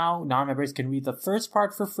read now. Non-members can read the first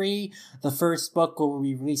part for free. The first book will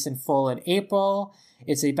be released in full in April.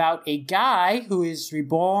 It's about a guy who is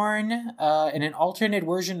reborn in an alternate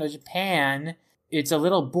version of Japan. It's a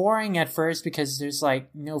little boring at first because there's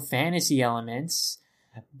no fantasy elements.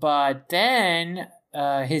 But then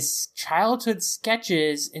his childhood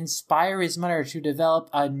sketches inspire his mother to develop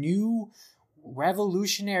a new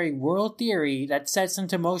revolutionary world theory that sets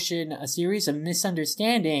into motion a series of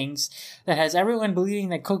misunderstandings that has everyone believing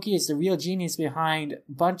that Koki is the real genius behind a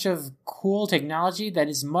bunch of cool technology that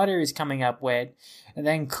his mother is coming up with. And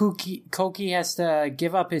then Koki has to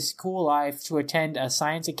give up his school life to attend a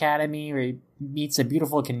science academy where he meets a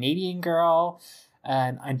beautiful Canadian girl,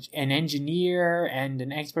 an engineer, and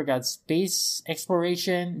an expert at space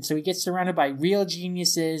exploration. So he gets surrounded by real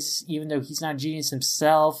geniuses, even though he's not a genius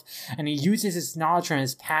himself. And he uses his knowledge from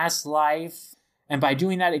his past life. And by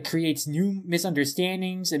doing that, it creates new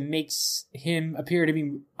misunderstandings and makes him appear to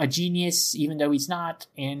be a genius, even though he's not.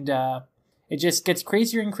 And it just gets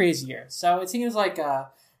crazier and crazier. So it seems like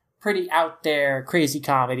a pretty out there, crazy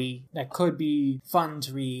comedy that could be fun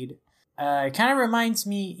to read. It kind of reminds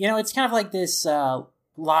me, it's kind of like this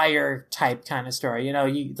liar type kind of story,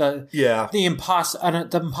 the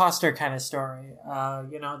imposter kind of story,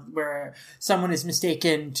 where someone is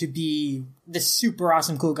mistaken to be this super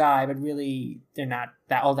awesome cool guy, but really they're not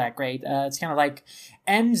all that great. It's kind of like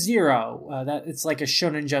M0. That it's like a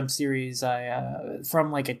Shonen Jump series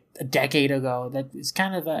from like a decade ago that is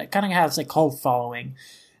kind of has a cult following.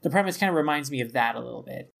 The premise kind of reminds me of that a little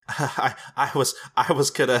bit. I was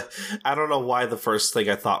gonna. I don't know why the first thing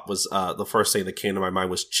I thought was the first thing that came to my mind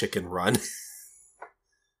was Chicken Run.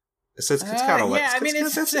 It's kind of like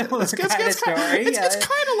it's a similar kind of story. It's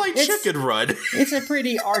kind of like Chicken Run. It's a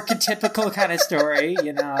pretty archetypical kind of story,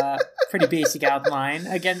 pretty basic outline.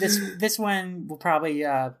 Again, this one will probably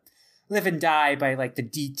live and die by like the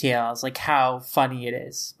details, like how funny it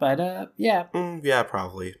is. But yeah,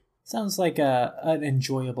 probably. Sounds like an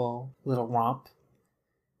enjoyable little romp.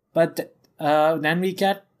 But then we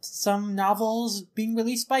get some novels being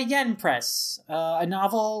released by Yen Press. A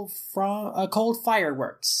novel called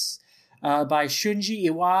Fireworks by Shunji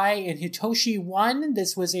Iwai and Hitoshi One.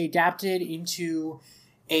 This was adapted into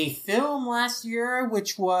a film last year,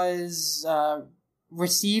 which was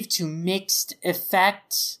received to mixed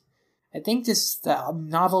effect. I think this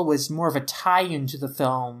novel was more of a tie-in to the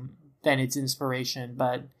film than its inspiration,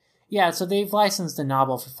 but yeah, so they've licensed the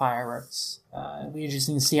novel for Fireworks. It'll be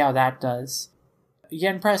interesting to see how that does.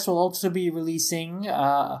 Yen Press will also be releasing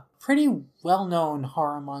a pretty well-known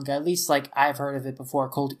horror manga, at least like I've heard of it before,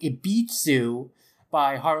 called Ibitsu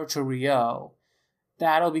by Haruto Ryo.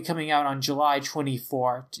 That'll be coming out on July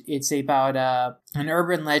 24th. It's about an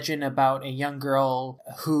urban legend about a young girl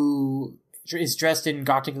who is dressed in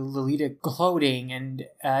Gothic Lolita clothing, and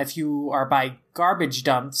if you are by garbage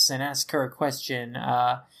dumps and ask her a question,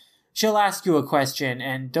 she'll ask you a question,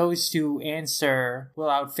 and those who answer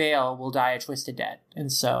without fail will die a twisted death. And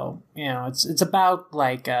so, it's about,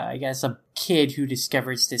 like, I guess, a kid who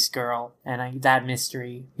discovers this girl and that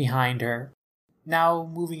mystery behind her. Now,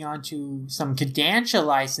 moving on to some Kodansha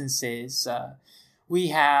licenses, we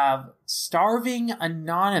have Starving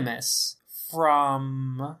Anonymous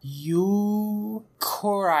from Yu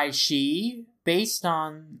Koraishi, based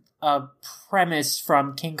on a premise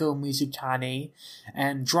from Kengo Mizutani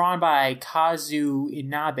and drawn by Kazu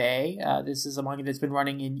Inabe. This is a manga that's been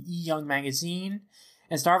running in E-Young magazine.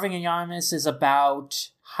 And Starving Anonymous is about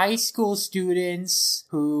high school students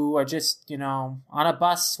who are just, on a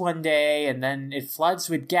bus one day, and then it floods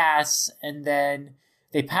with gas, and then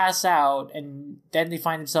they pass out, and then they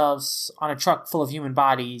find themselves on a truck full of human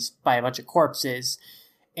bodies by a bunch of corpses.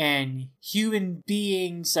 And human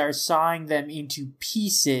beings are sawing them into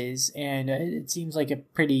pieces, and it seems like a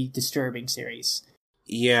pretty disturbing series.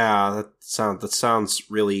 Yeah, that sounds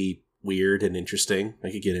really weird and interesting.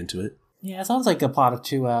 I could get into it. Yeah, it sounds like a plot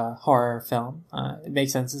to a horror film. It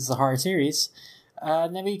makes sense. It's a horror series.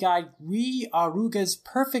 Then we got Ri Aruga's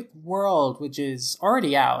Perfect World, which is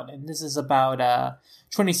already out. And this is about a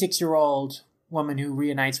 26-year-old woman who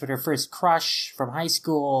reunites with her first crush from high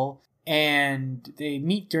school. And they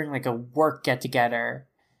meet during like a work get-together.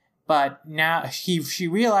 But now she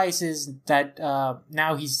realizes that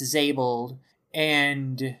now he's disabled.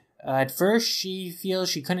 And at first she feels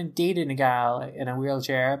she couldn't date a guy in a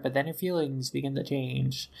wheelchair. But then her feelings begin to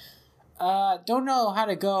change. Don't know how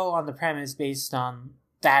to go on the premise based on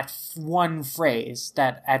that one phrase,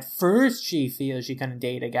 that at first she feels she couldn't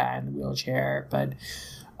date a guy in a wheelchair, but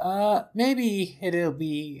maybe it'll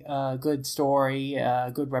be a good story,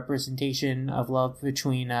 a good representation of love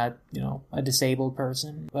between a disabled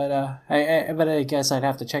person. But I guess I'd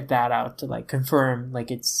have to check that out to like confirm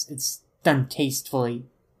like it's done tastefully,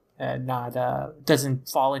 not doesn't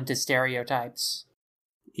fall into stereotypes.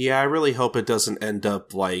 Yeah, I really hope it doesn't end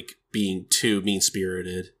up like being too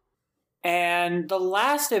mean-spirited. And the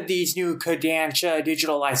last of these new Kodansha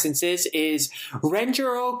digital licenses is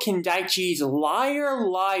Renjiro Kindaichi's Liar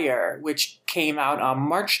Liar, which came out on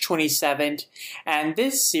March 27th. And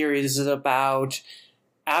this series is about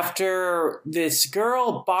after this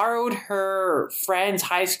girl borrowed her friend's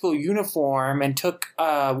high school uniform and took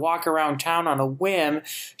a walk around town on a whim,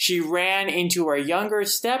 she ran into her younger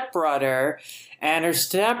stepbrother, and her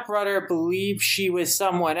stepbrother believed she was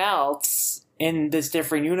someone else in this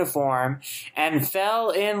different uniform and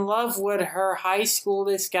fell in love with her high school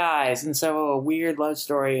disguise. And so a weird love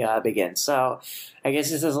story begins. So I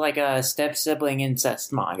guess this is like a step-sibling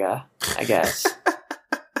incest manga, I guess.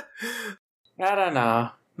 I don't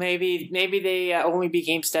know. Maybe they only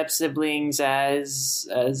became step-siblings as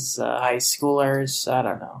high schoolers. I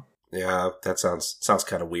don't know. Yeah, that sounds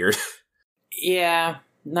kind of weird. Yeah,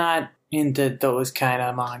 not into those kind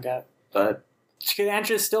of manga, but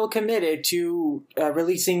Kodansha is still committed to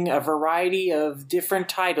releasing a variety of different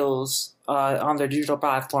titles on their digital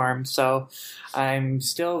platform, so I'm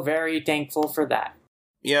still very thankful for that.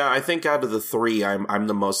 Yeah, I think out of the three, I'm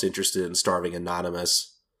the most interested in Starving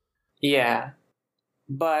Anonymous. Yeah.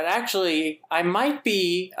 But actually, I might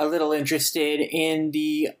be a little interested in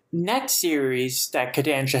the next series that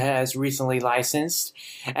Kodansha has recently licensed,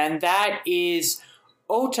 and that is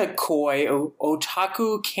Otakoi,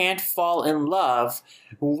 Otaku Can't Fall in Love,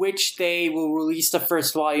 which they will release the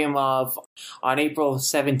first volume of on April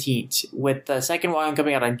 17th, with the second volume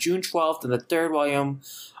coming out on June 12th and the third volume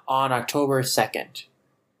on October 2nd.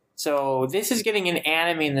 So this is getting an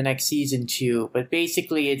anime in the next season too, but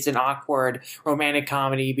basically it's an awkward romantic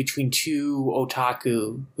comedy between two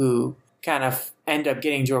otaku who kind of end up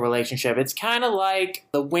getting into a relationship. It's kind of like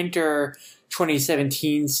the winter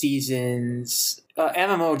 2017 season's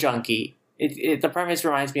MMO Junkie. The premise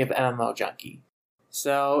reminds me of MMO Junkie.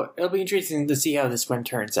 So it'll be interesting to see how this one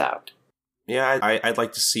turns out. Yeah, I'd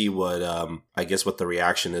like to see what what the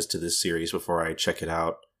reaction is to this series before I check it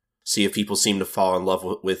out. See if people seem to fall in love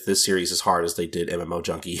with this series as hard as they did MMO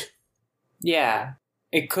Junkie. Yeah,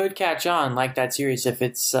 it could catch on like that series if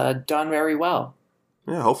it's done very well.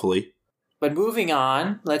 Yeah, hopefully. But moving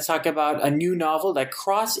on, let's talk about a new novel that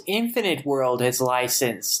Cross Infinite World has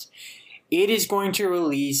licensed. It is going to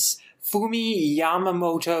release Fumi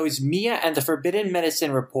Yamamoto's Mia and the Forbidden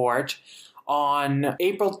Medicine Report on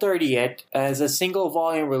April 30th as a single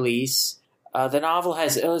volume release. The novel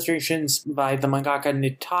has illustrations by the mangaka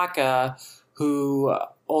Nitaka, who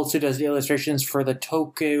also does the illustrations for the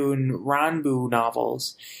Tokun Ranbu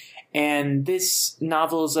novels. And this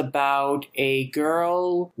novel is about a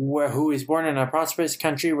girl who is born in a prosperous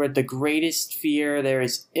country where the greatest fear there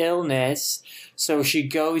is illness. So she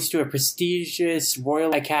goes to a prestigious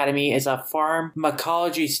Royal Academy as a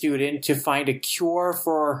pharmacology student to find a cure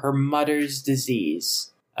for her mother's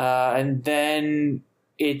disease. And then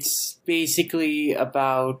it's basically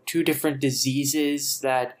about two different diseases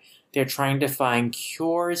that they're trying to find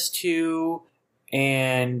cures to,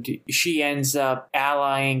 and she ends up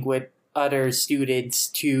allying with other students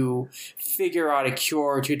to figure out a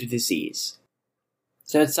cure to the disease.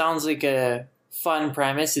 So it sounds like a fun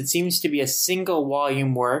premise. It seems to be a single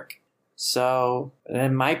volume work, so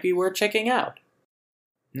it might be worth checking out.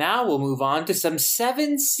 Now we'll move on to some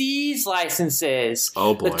Seven Seas licenses.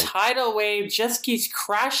 Oh boy. The tidal wave just keeps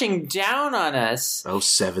crashing down on us. Oh,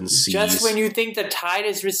 Seven Seas. Just when you think the tide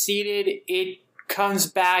has receded, it comes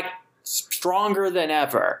back stronger than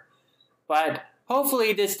ever. But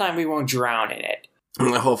hopefully this time we won't drown in it.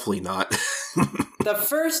 Hopefully not. The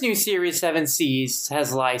first new series Seven Seas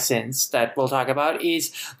has licensed that we'll talk about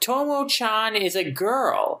is Tomo-chan is a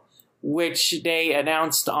Girl, which they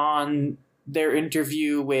announced on their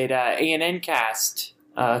interview with ANN Cast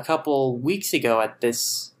a couple weeks ago at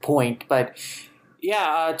this point, but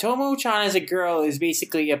Yeah, Tomo-chan as a girl is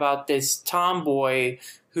basically about this tomboy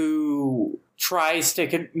who tries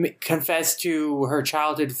to confess to her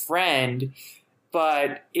childhood friend,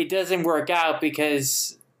 but it doesn't work out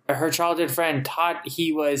because her childhood friend thought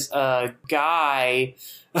he was a guy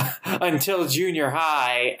until junior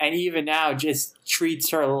high, and even now just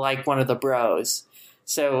treats her like one of the bros.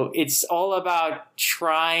 So it's all about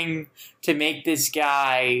trying to make this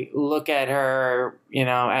guy look at her,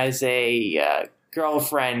 as a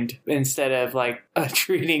girlfriend instead of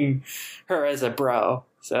treating her as a bro.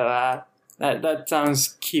 So that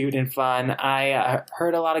sounds cute and fun. I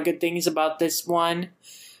heard a lot of good things about this one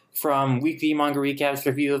from Weekly Manga Recap's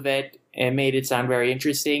review of it. It made it sound very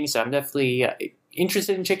interesting, so I'm definitely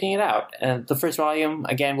interested in checking it out. The first volume,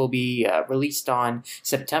 again, will be released on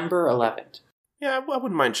September 11th. Yeah, I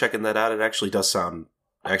wouldn't mind checking that out. It actually does sound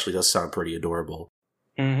pretty adorable.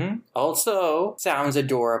 Mm-hmm. Also, sounds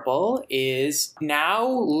adorable is now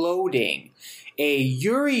loading a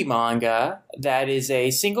Yuri manga that is a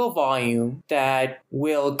single volume that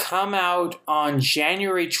will come out on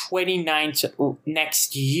January 29th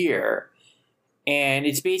next year. And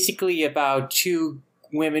it's basically about two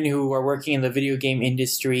women who are working in the video game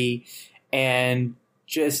industry and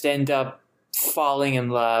just end up falling in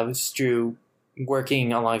love through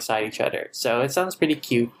working alongside each other. So it sounds pretty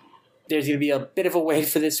cute. There's going to be a bit of a wait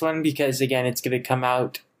for this one because, again, it's going to come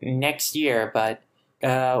out next year, but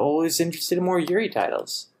always interested in more Yuri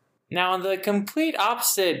titles. Now, on the complete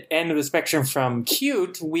opposite end of the spectrum from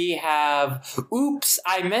cute, we have Oops,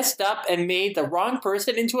 I Messed Up and Made the Wrong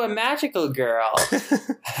Person into a Magical Girl,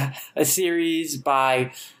 a series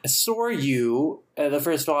by Soryu. The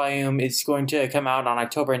first volume is going to come out on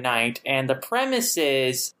October 9th, and the premise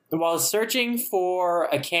is, while searching for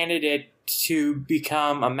a candidate to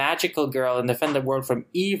become a magical girl and defend the world from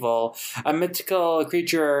evil, a mythical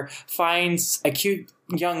creature finds a cute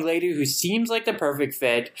young lady who seems like the perfect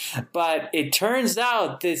fit, but it turns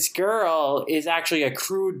out this girl is actually a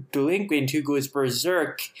crude delinquent who goes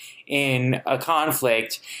berserk in a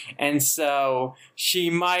conflict, and so she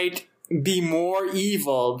might be more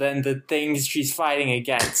evil than the things she's fighting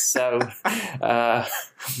against. So,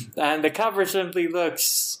 and the cover certainly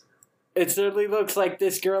looks like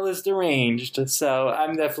this girl is deranged. So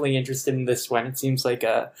I'm definitely interested in this one. It seems like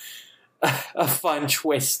a fun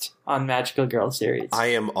twist on Magical Girl series. I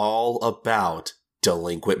am all about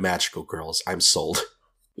delinquent magical girls. I'm sold.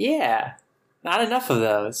 Yeah, not enough of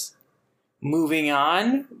those. Moving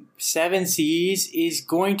on, Seven Seas is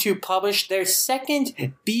going to publish their second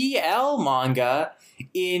BL manga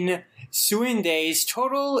in Suinde's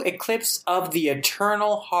Total Eclipse of the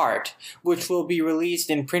Eternal Heart, which will be released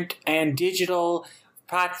in print and digital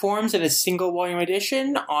platforms in a single volume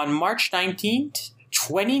edition on March 19th,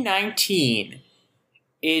 2019.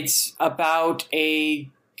 It's about a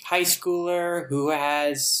high schooler who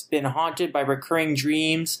has been haunted by recurring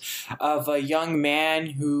dreams of a young man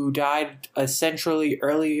who died a century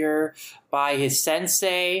earlier by his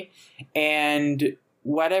sensei, and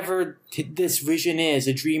whatever this vision is,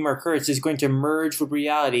 a dream or curse, is going to merge with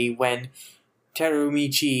reality when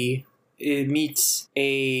Terumichi meets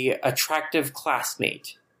a attractive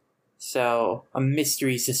classmate. So, a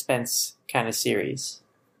mystery suspense kind of series.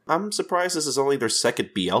 I'm surprised this is only their second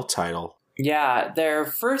BL title. Yeah, their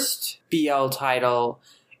first BL title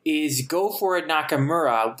is Go For It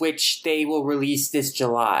Nakamura, which they will release this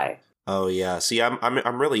July. Oh yeah, see,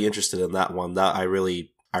 I'm really interested in that one. That I really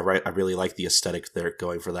like the aesthetic they're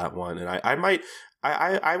going for that one, and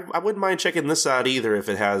I wouldn't mind checking this out either if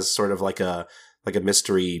it has sort of like a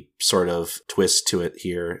mystery sort of twist to it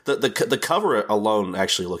here. The cover alone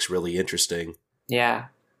actually looks really interesting. Yeah.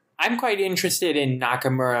 I'm quite interested in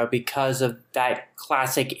Nakamura because of that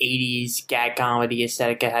classic 80s gag comedy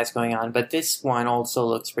aesthetic it has going on, but this one also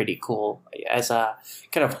looks pretty cool as a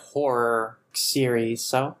kind of horror series,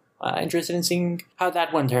 so interested in seeing how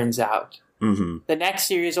that one turns out. Mm-hmm. The next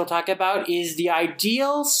series we'll talk about is The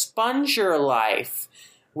Ideal Sponger Life,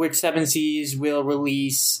 which Seven Seas will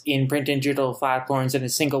release in print and digital platforms in a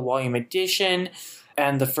single volume edition,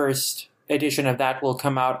 and the first edition of that will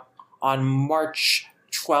come out on March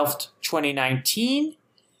 12th, 2019.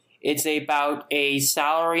 It's about a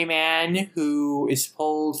salaryman who is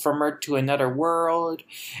pulled from Earth to another world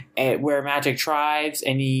where magic thrives,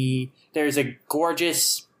 and there's a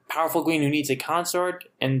gorgeous, powerful queen who needs a consort,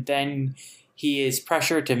 and then he is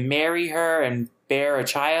pressured to marry her and bear a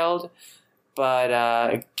child.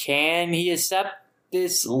 But can he accept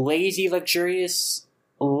this lazy, luxurious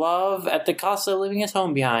love at the cost of leaving his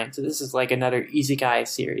home behind? So this is like another Isekai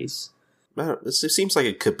series. It seems like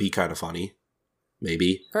it could be kind of funny.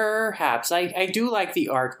 Maybe. Perhaps. I do like the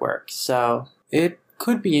artwork, so It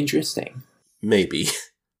could be interesting. Maybe.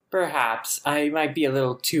 Perhaps. I might be a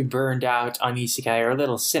little too burned out on isekai, or a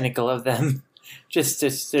little cynical of them. Just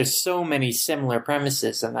there's so many similar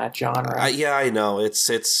premises in that genre. Yeah, I know.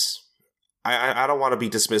 I don't want to be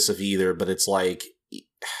dismissive either, but it's like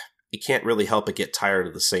you can't really help but get tired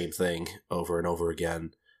of the same thing over and over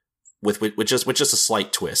again, with just a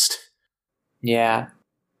slight twist. Yeah.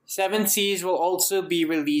 Seven Seas will also be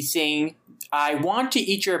releasing I Want to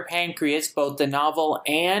Eat Your Pancreas, both the novel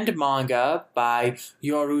and manga by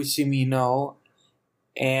Yoru Sumino,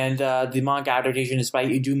 and the manga adaptation is by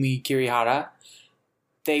Idumi Kirihara.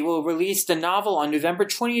 They will release the novel on November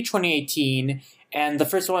 20th, 2018, and the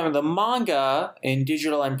first one of the manga in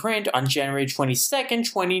digital and print on January 22nd,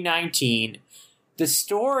 2019. The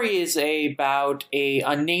story is about a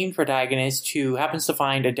unnamed protagonist who happens to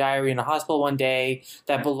find a diary in a hospital one day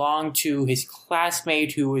that belonged to his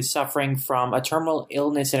classmate who was suffering from a terminal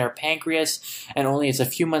illness in her pancreas and only has a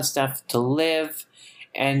few months left to live.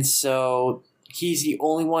 And so he's the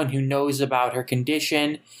only one who knows about her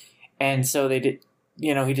condition. And so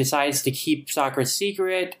he decides to keep Sakura's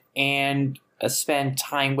secret and spend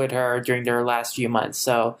time with her during their last few months.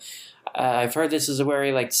 So I've heard this is a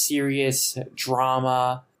very serious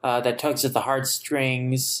drama that tugs at the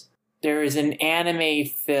heartstrings. There is an anime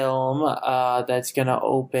film that's going to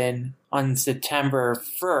open on September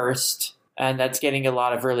 1st, and that's getting a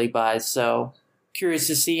lot of early buzz. So curious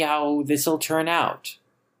to see how this will turn out.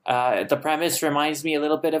 The premise reminds me a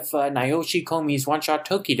little bit of Naoshi Komi's one-shot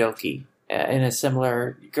Tokidoki. In a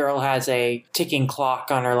similar, girl has a ticking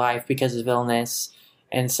clock on her life because of illness.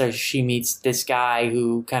 And so she meets this guy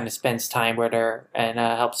who kind of spends time with her and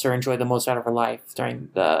helps her enjoy the most out of her life during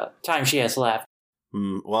the time she has left.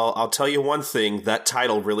 Well, I'll tell you one thing. That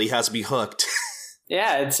title really has me hooked.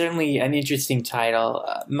 Yeah, it's certainly an interesting title.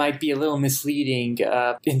 Might be a little misleading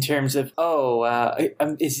in terms of,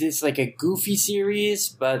 is this like a goofy series?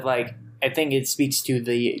 But I think it speaks to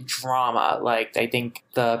the drama. I think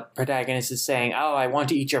the protagonist is saying, I want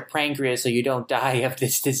to eat your pancreas so you don't die of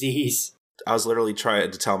this disease. I was literally trying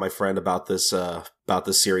to tell my friend about this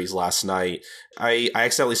series last night. I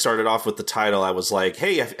accidentally started off with the title. I was like,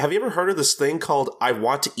 hey, have you ever heard of this thing called I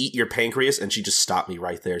Want to Eat Your Pancreas? And she just stopped me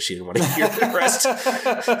right there. She didn't want to hear the rest.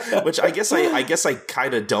 Which I guess I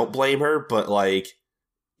kind of don't blame her, but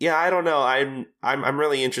yeah, I don't know. I'm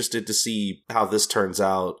really interested to see how this turns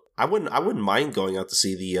out. I wouldn't mind going out to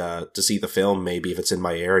see the film, maybe, if it's in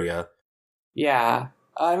my area. Yeah.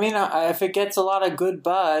 I mean, if it gets a lot of good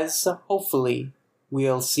buzz, hopefully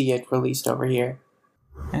we'll see it released over here.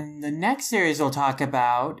 And the next series we'll talk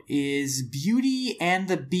about is Beauty and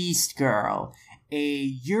the Beast Girl, a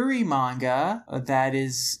Yuri manga that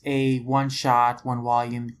is a one-shot,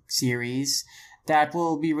 one-volume series that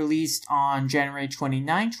will be released on January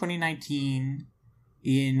 29, 2019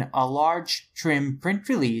 in a large trim print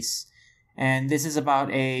release. And this is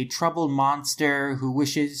about a troubled monster who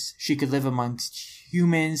wishes she could live amongst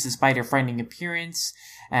humans despite her frightening appearance,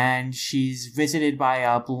 and she's visited by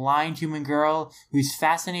a blind human girl who's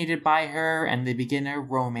fascinated by her, and they begin a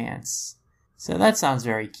romance. So that sounds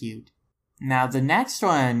very cute. Now the next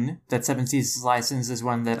one that Seven Seas has licensed is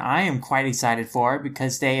one that I am quite excited for,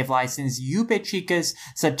 because they have licensed Yube Chika's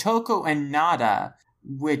Satoko and Nada,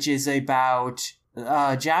 which is about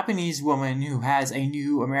a Japanese woman who has a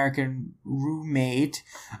new American roommate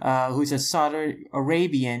who's a Saudi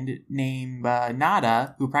Arabian named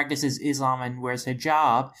Nada, who practices Islam and wears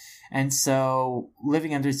hijab. And so,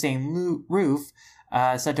 living under the same roof,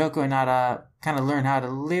 Satoko and Nada kind of learn how to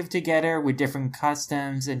live together with different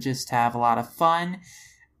customs and just have a lot of fun.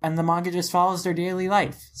 And the manga just follows their daily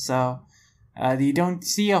life. So, you don't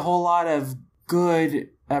see a whole lot of good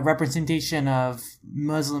representation of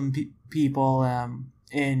Muslim people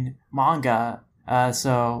in manga,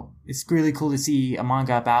 so it's really cool to see a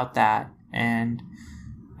manga about that. And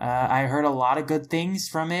I heard a lot of good things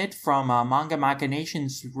from it from Manga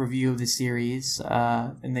Machination's review of the series,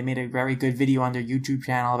 and they made a very good video on their YouTube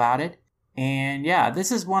channel about it. And yeah,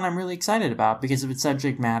 this is one I'm really excited about because of its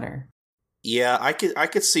subject matter. Yeah, I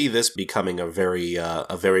could see this becoming a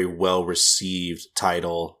very well received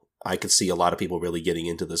title. I could see a lot of people really getting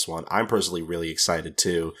into this one. I'm personally really excited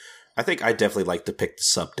too. I think I definitely like to pick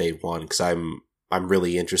this up day one because I'm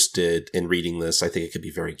really interested in reading this. I think it could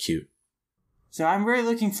be very cute. So I'm really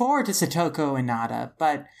looking forward to Satoko and Nada,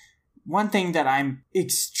 but one thing that I'm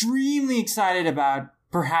extremely excited about,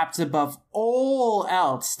 perhaps above all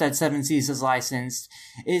else that Seven Seas has licensed,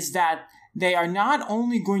 is that they are not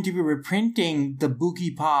only going to be reprinting the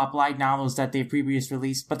Boogie Pop light novels that they previously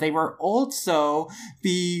released, but they will also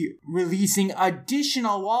be releasing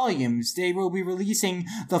additional volumes. They will be releasing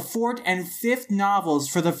the 4th and 5th novels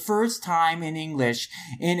for the first time in English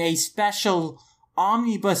in a special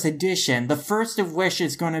omnibus edition, the first of which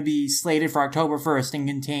is going to be slated for October 1st and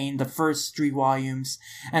contain the first 3 volumes,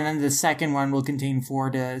 and then the second one will contain 4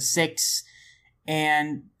 to 6.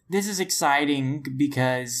 And this is exciting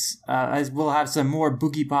because as we'll have some more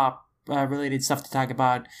Boogie Pop related stuff to talk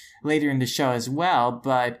about later in the show as well,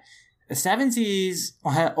 but Seven Seas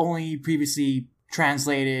only previously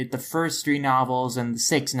translated the first 3 novels and the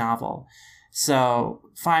 6th novel. So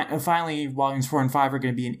finally, volumes 4 and 5 are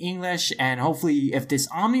going to be in English, and hopefully if this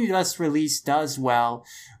omnibus release does well,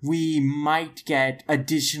 we might get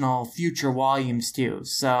additional future volumes too.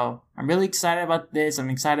 So I'm really excited about this. I'm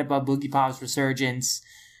excited about Boogie Pop's resurgence.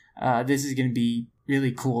 This is going to be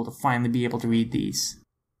really cool to finally be able to read these.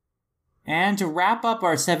 And to wrap up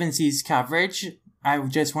our Seven Seas coverage, I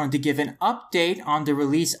just wanted to give an update on the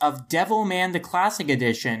release of Devilman the Classic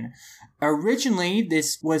Edition. Originally,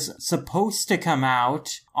 this was supposed to come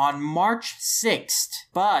out on March 6th,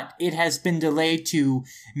 but it has been delayed to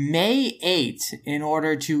May 8th in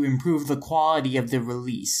order to improve the quality of the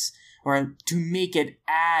release, or to make it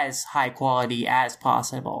as high quality as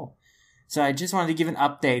possible. So I just wanted to give an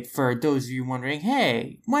update for those of you wondering,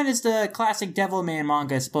 hey, when is the classic Devilman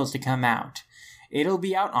manga supposed to come out? It'll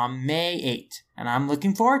be out on May 8th, and I'm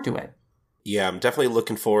looking forward to it. Yeah, I'm definitely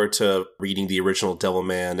looking forward to reading the original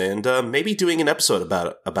Devilman and maybe doing an episode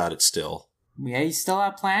about it still. Yeah, you still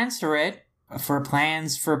have plans for it,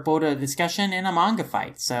 plans for both a discussion and a manga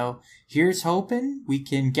fight, so here's hoping we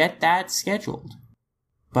can get that scheduled.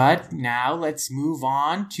 But now let's move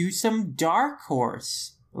on to some Dark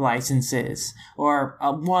Horse licenses, or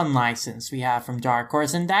one license we have from Dark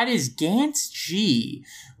Horse, and that is Gantz G,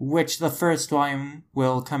 which the first volume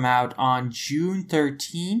will come out on June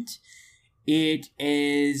 13th. It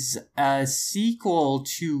is a sequel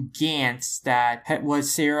to Gantz that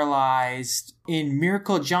was serialized in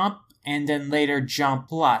Miracle Jump and then later Jump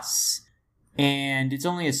Plus. And it's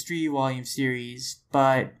only a 3-volume series,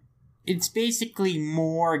 but it's basically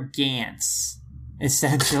more Gantz,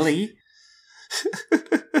 essentially.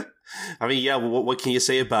 I mean, yeah, what can you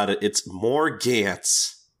say about it? It's more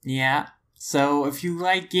Gantz. Yeah, so if you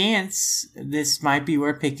like Gantz, this might be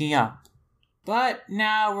worth picking up. But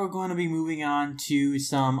now we're going to be moving on to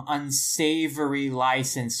some unsavory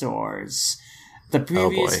licensors. The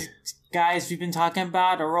previous guys we've been talking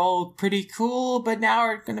about are all pretty cool, but now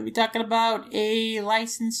we're going to be talking about a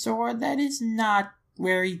licensor that is not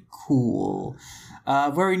very cool.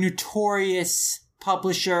 A very notorious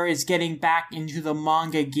publisher is getting back into the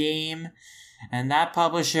manga game, and that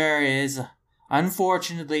publisher is,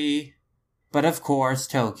 unfortunately, but of course,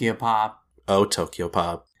 Tokyopop. Oh,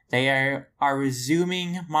 Tokyopop. They are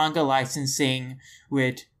resuming manga licensing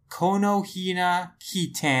with Konohina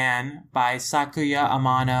Kitan by Sakuya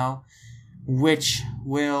Amano, which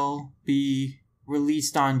will be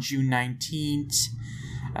released on June 19th.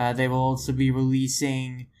 They will also be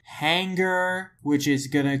releasing Hanger, which is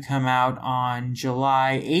going to come out on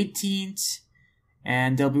July 18th.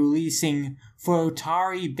 And they'll be releasing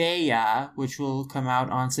Furotari Beya, which will come out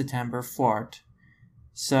on September 4th.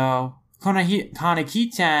 So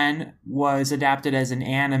Konohana was adapted as an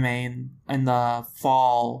anime in the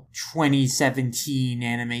fall 2017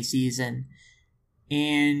 anime season.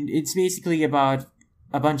 And it's basically about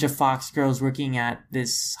a bunch of fox girls working at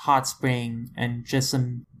this hot spring and just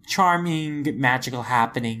some charming magical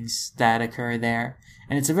happenings that occur there.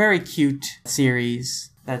 And it's a very cute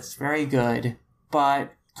series that's very good.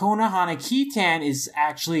 But Konohana Kitan is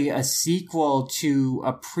actually a sequel to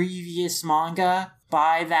a previous manga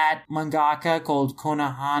by that mangaka called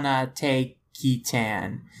Konohana Te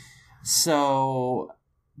Kitan. So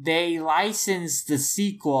they licensed the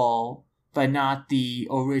sequel, but not the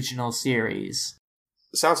original series.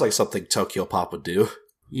 Sounds like something Tokyopop would do.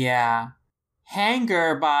 Yeah.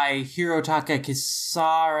 Hanger by Hirotaka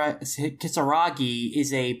Kisaragi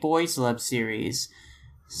is a boys' love series.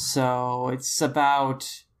 So it's about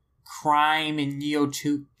crime in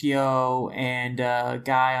Neo-Tokyo and a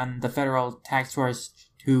guy on the federal task force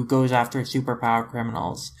who goes after superpower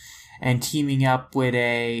criminals and teaming up with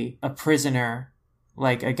a prisoner,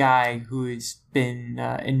 like a guy who's been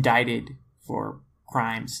indicted for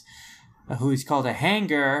crimes, who's called a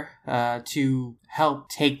Hanger, to help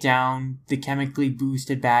take down the chemically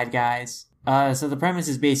boosted bad guys. So the premise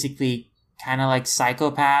is basically kind of like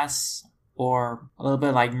Psycho-Pass, or a little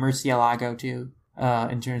bit like Murcielago too,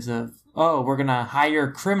 in terms of, we're gonna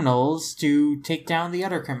hire criminals to take down the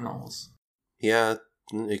other criminals. Yeah,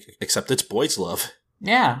 except it's boys' love.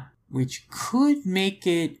 Yeah, which could make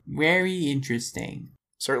it very interesting.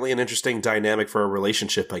 Certainly an interesting dynamic for a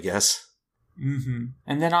relationship, I guess. Mm-hmm.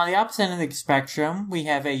 And then on the opposite end of the spectrum, we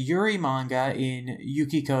have a Yuri manga in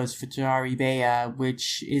Yukiko's Futari Beya,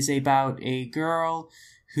 which is about a girl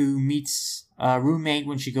who meets a roommate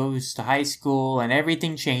when she goes to high school, and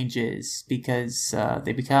everything changes because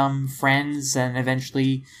they become friends and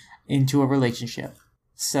eventually into a relationship.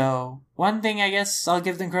 So, one thing I guess I'll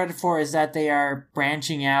give them credit for is that they are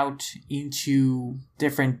branching out into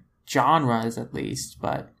different genres at least,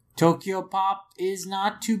 but Tokyo Pop is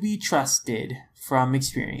not to be trusted from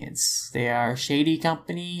experience. They are a shady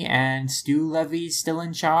company and Stu Levy's still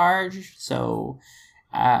in charge, so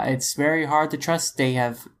it's very hard to trust. They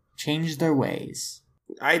have changed their ways.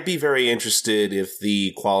 I'd be very interested if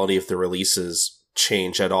the quality of the releases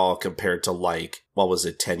change at all compared to, like, what was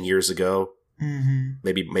it, 10 years ago? Mm-hmm.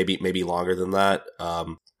 Maybe longer than that.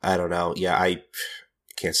 I don't know. Yeah, I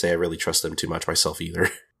can't say I really trust them too much myself either.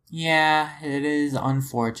 Yeah, it is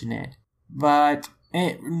unfortunate. But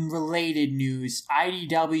in related news,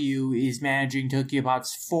 IDW is managing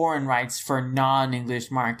Tokyopop's foreign rights for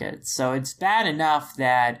non-English markets. So it's bad enough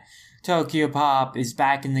that Tokyopop is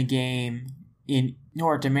back in the game in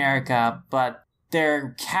North America, but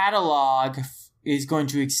their catalog is going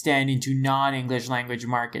to extend into non-English language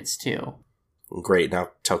markets too. Great. Now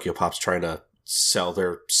Tokyopop's trying to sell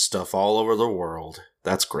their stuff all over the world.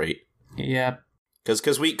 That's great. Yep.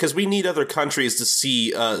 Because we need other countries to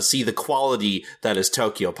see the quality that is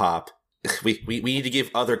Tokyopop. We need to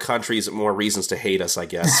give other countries more reasons to hate us, I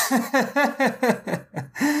guess.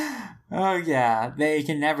 Oh yeah, they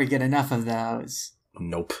can never get enough of those.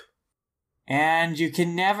 Nope. And you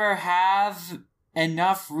can never have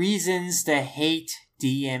enough reasons to hate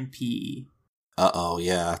DMP. Uh-oh,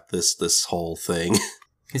 yeah, this whole thing.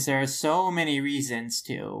 Because there are so many reasons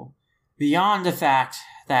to. Beyond the fact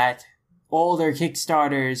that all their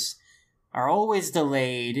Kickstarters are always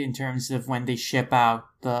delayed in terms of when they ship out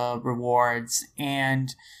the rewards,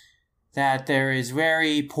 and that there is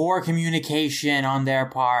very poor communication on their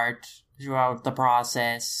part throughout the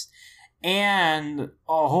process, and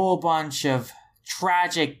a whole bunch of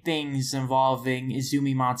tragic things involving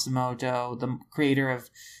Izumi Matsumoto, the creator of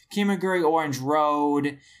Kimagure Orange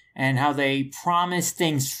Road, and how they promise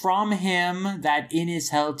things from him that in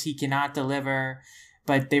his health he cannot deliver,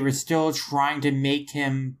 but they were still trying to make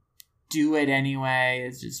him do it anyway.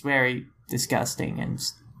 It's just very disgusting and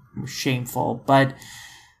shameful. But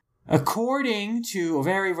according to a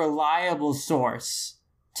very reliable source,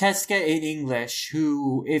 Tezuka in English,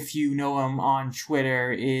 who, if you know him on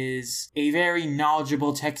Twitter, is a very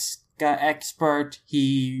knowledgeable Tezuka expert.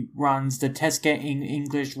 He runs the Tezuka in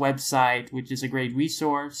English website, which is a great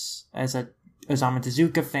resource as a Osamu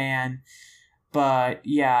Tezuka fan. But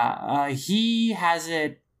yeah, he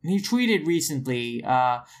tweeted recently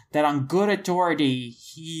that on good authority,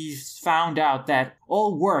 he's found out that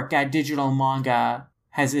all work at digital manga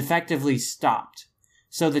has effectively stopped.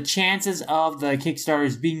 So the chances of the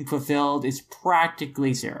Kickstarters being fulfilled is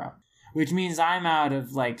practically zero. Which means I'm out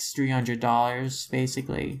of like $300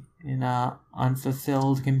 basically in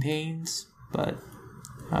unfulfilled campaigns. But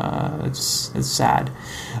it's sad.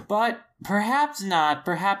 But perhaps not.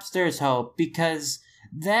 Perhaps there's hope, because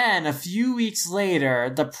then a few weeks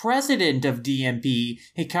later, the president of DMP,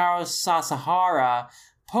 Hikaru Sasahara,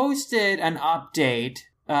 posted an update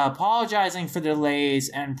apologizing for delays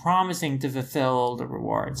and promising to fulfill the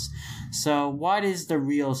rewards. So what is the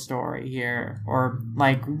real story here? Or,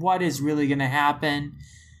 like, what is really going to happen?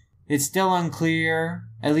 It's still unclear.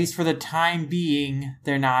 At least for the time being,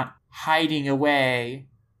 they're not hiding away.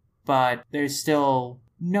 But there's still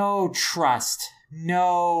no trust,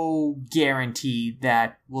 no guarantee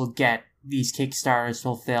that we'll get these Kickstarters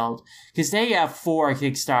fulfilled. Because they have 4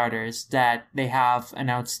 Kickstarters that they have an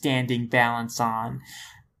outstanding balance on.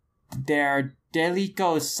 Their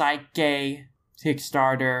Delico Psyche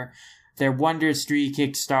Kickstarter, their Wonder Street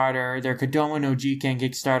Kickstarter, their Kodomo no Jiken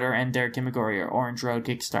Kickstarter, and their Kimagure Orange Road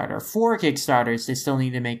Kickstarter. 4 Kickstarters they still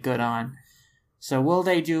need to make good on. So will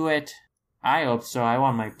they do it? I hope so. I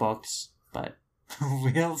want my books, but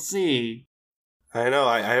we'll see. I know.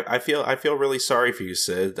 I feel really sorry for you,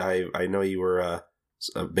 Sid. I know you were a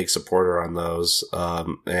big supporter on those,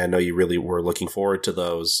 and I know you really were looking forward to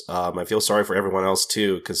those. I feel sorry for everyone else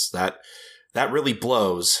too, because that really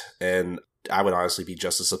blows, and I would honestly be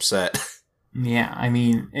just as upset. Yeah, I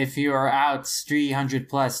mean, if you're out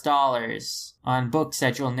 $300+ on books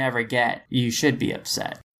that you'll never get, you should be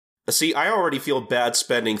upset. See, I already feel bad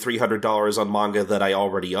spending $300 on manga that I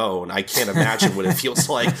already own. I can't imagine what it feels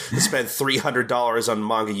like to spend $300 on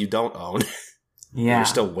manga you don't own. Yeah. You're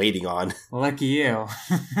still waiting on. Lucky you.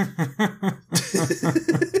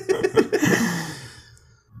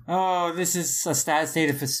 Oh, this is a sad state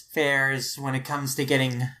of affairs when it comes to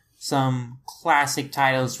getting some classic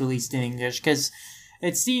titles released in English, because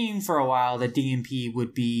it seemed for a while that DMP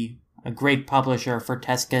would be a great publisher for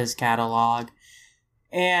Tezuka's catalog,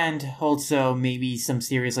 and also maybe some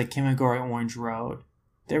series like Kimagure Orange Road.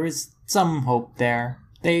 There was some hope there.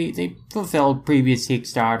 They fulfilled previous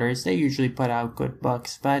Kickstarters. They usually put out good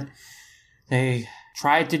books, but they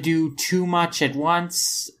tried to do too much at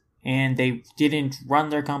once, and they didn't run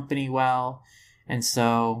their company well, and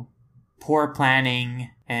so poor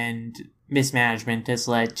planning and mismanagement has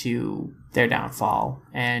led to their downfall,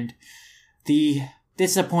 and the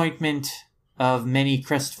disappointment of many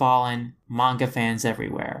crestfallen manga fans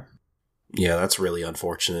everywhere. Yeah, that's really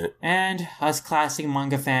unfortunate. And us classic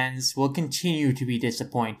manga fans will continue to be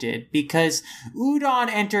disappointed because Udon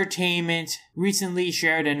Entertainment recently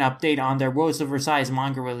shared an update on their Rose of Versailles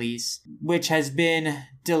manga release, which has been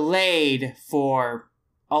delayed for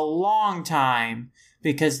a long time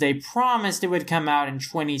because they promised it would come out in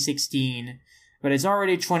 2016, but it's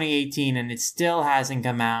already 2018 and it still hasn't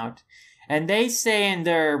come out. And they say in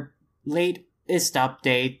their latest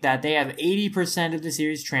update that they have 80% of the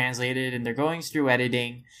series translated and they're going through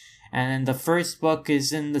editing, and the first book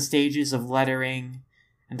is in the stages of lettering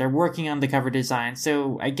and they're working on the cover design.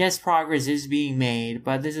 So I guess progress is being made,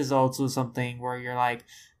 but this is also something where you're like,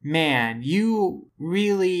 man, you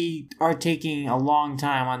really are taking a long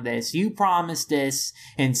time on this. You promised this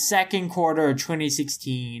in second quarter of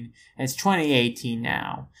 2016. It's 2018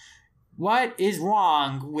 now. What is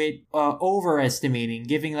wrong with overestimating,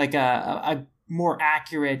 giving like a more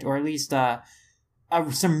accurate, or at least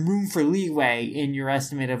some room for leeway in your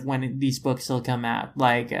estimate of when these books will come out?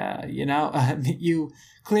 Like, you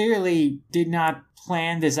clearly did not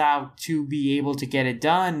plan this out to be able to get it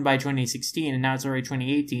done by 2016, and now it's already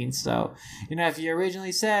 2018. So, if you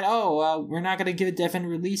originally said, we're not going to give a definite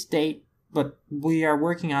release date, but we are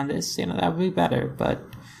working on this, that would be better. But,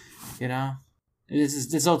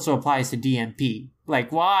 this also applies to DMP.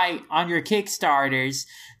 Like, why on your Kickstarters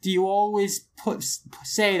do you always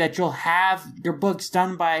say that you'll have your books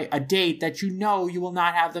done by a date that you will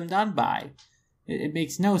not have them done by? It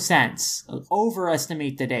makes no sense.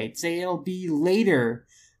 Overestimate the date. Say it'll be later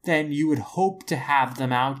than you would hope to have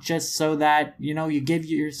them out, just so that, you give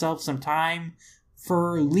yourself some time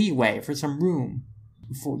for leeway, for some room,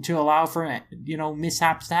 to allow for,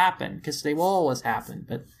 mishaps to happen, because they will always happen.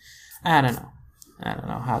 But I don't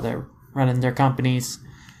know how they're running their companies.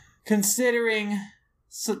 Considering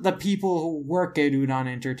the people who work at Udon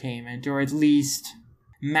Entertainment, or at least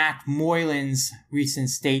Matt Moylan's recent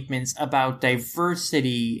statements about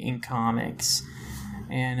diversity in comics.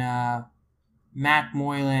 And Matt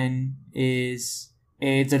Moylan is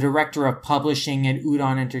the director of publishing at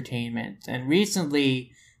Udon Entertainment. And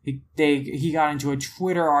recently, he got into a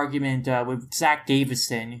Twitter argument with Zach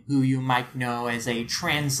Davison, who you might know as a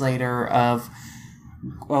translator of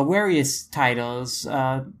various titles,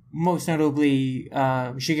 most notably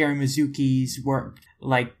Shigeru Mizuki's work,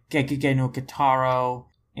 like Gekige no Kitaro,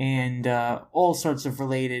 and all sorts of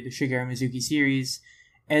related Shigeru Mizuki series,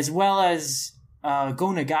 as well as Go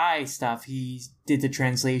Nagai stuff. He did the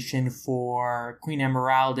translation for Queen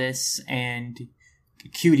Emeraldis and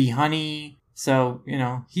Cutie Honey. So,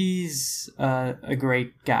 he's a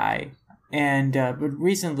great guy. And but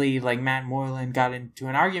recently, Matt Moylan got into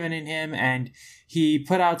an argument in him, and he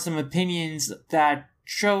put out some opinions that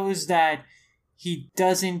shows that he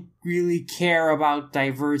doesn't really care about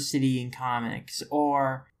diversity in comics,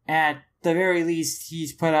 or at the very least,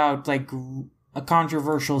 he's put out a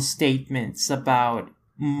controversial statements about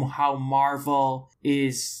how Marvel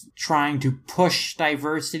is trying to push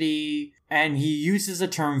diversity, and he uses the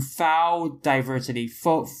term foul diversity,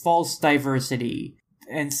 false diversity,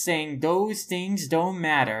 and saying those things don't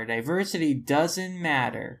matter. Diversity doesn't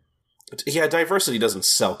matter. Yeah, diversity doesn't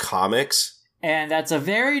sell comics. And that's a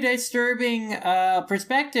very disturbing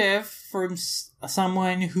perspective from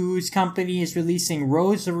someone whose company is releasing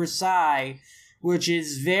Rose of Versailles, which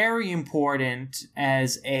is very important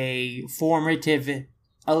as a formative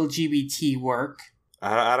LGBT work.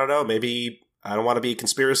 I don't know. Maybe I don't want to be a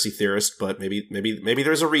conspiracy theorist, but maybe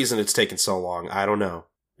there's a reason it's taken so long. I don't know.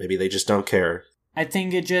 Maybe they just don't care. I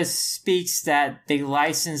think it just speaks that they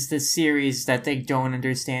licensed the series that they don't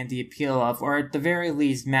understand the appeal of, or at the very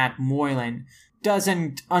least, Matt Moylan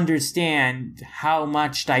doesn't understand how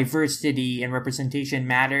much diversity and representation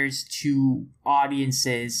matters to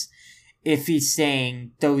audiences if he's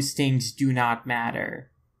saying those things do not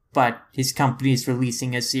matter, but his company is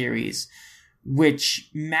releasing a series which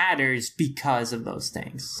matters because of those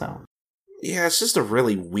things. So yeah, it's just a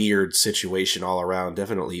really weird situation all around.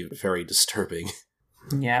 Definitely very disturbing.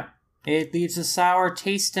 yeah, it leaves a sour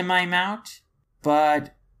taste in my mouth,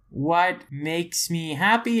 but what makes me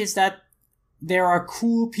happy is that there are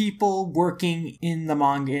cool people working in the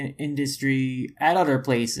manga industry at other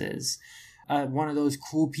places. One of those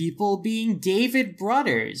cool people being David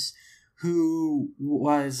Brothers, who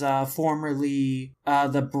was formerly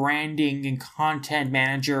the branding and content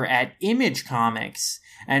manager at Image Comics.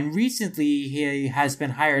 And recently he has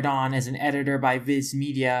been hired on as an editor by Viz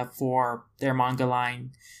Media for their manga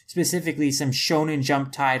line, specifically some Shonen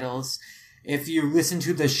Jump titles. If you listen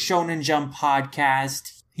to the Shonen Jump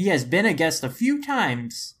podcast, he has been a guest a few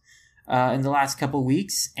times in the last couple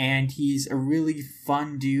weeks, and he's a really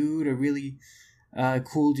fun dude, a really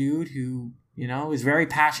cool dude who, you know, is very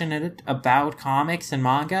passionate about comics and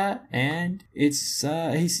manga, and it's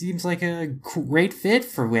he seems like a great fit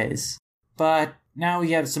for Wiz. But now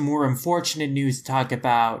we have some more unfortunate news to talk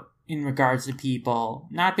about in regards to people,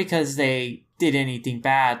 not because they did anything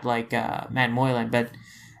bad like Matt Moylan, but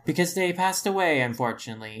because they passed away,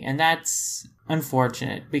 unfortunately. And that's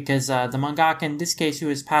unfortunate, because the mangaka in this case who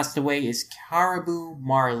has passed away is Karibu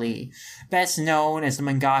Marley, best known as the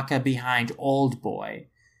mangaka behind Old Boy.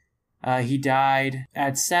 He died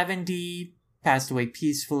at 70, passed away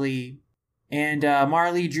peacefully, and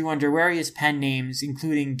Marley drew under various pen names,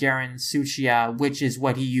 including Garen Tsuchiya, which is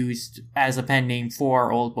what he used as a pen name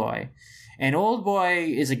for Old Boy. And Old Boy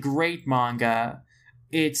is a great manga.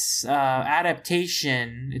 Its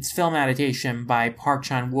its film adaptation by Park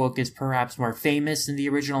Chan-wook is perhaps more famous than the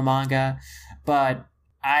original manga, but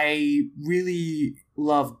I really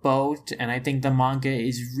love both, and I think the manga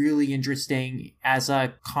is really interesting as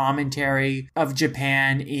a commentary of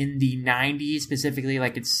Japan in the 90s, specifically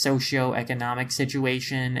like its socio-economic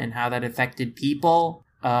situation and how that affected people.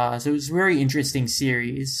 So it was a very interesting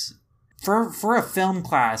series. For a film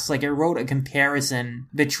class, like, I wrote a comparison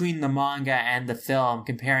between the manga and the film,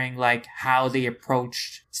 comparing, like, how they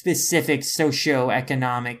approached specific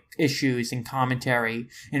socio-economic issues and commentary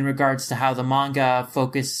in regards to how the manga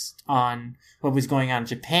focused on what was going on in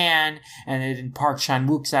Japan, and then Park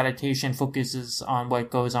Chan-wook's adaptation focuses on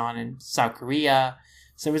what goes on in South Korea.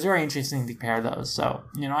 So it was very interesting to compare those. So,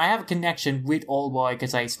 you know, I have a connection with Old Boy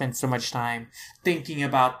because I spent so much time thinking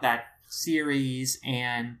about that series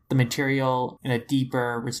and the material in a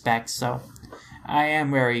deeper respect. So I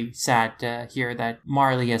am very sad to hear that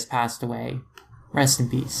Marley has passed away. Rest in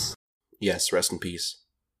peace. Yes, rest in peace.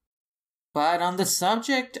 But on the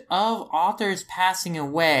subject of authors passing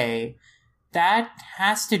away, that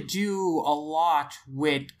has to do a lot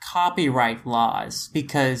with copyright laws,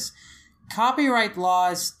 because copyright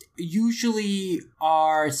laws usually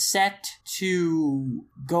are set to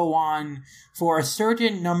go on for a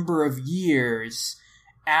certain number of years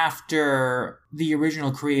after the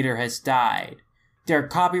original creator has died. Their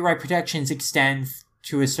copyright protections extend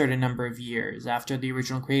to a certain number of years after the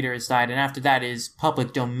original creator has died, and after that is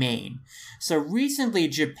public domain. So recently,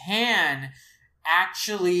 Japan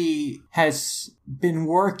actually has been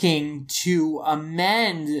working to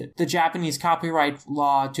amend the Japanese copyright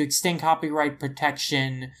law to extend copyright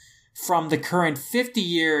protection from the current 50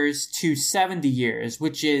 years to 70 years,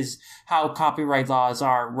 which is how copyright laws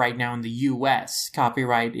are right now in the US.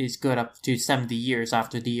 Copyright is good up to 70 years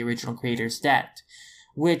after the original creator's death,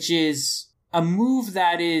 which is a move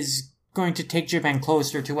that is going to take Japan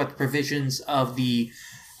closer to what the provisions of the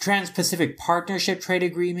Trans-Pacific Partnership Trade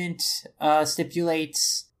Agreement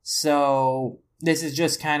stipulates. So this is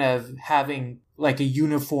just kind of having like a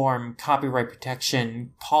uniform copyright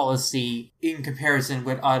protection policy in comparison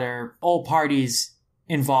with all parties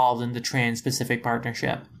involved in the Trans-Pacific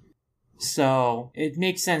Partnership. So it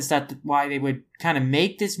makes sense that why they would kind of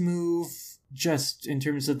make this move, just in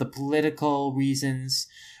terms of the political reasons,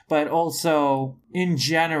 but also in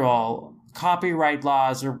general, copyright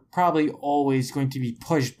laws are probably always going to be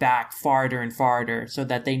pushed back farther and farther so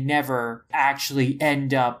that they never actually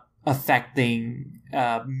end up affecting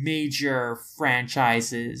major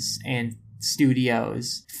franchises and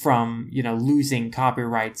studios from, losing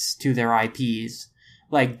copyrights to their IPs.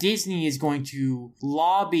 Like, Disney is going to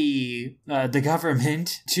lobby the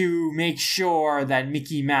government to make sure that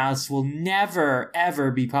Mickey Mouse will never,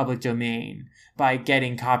 ever be public domain by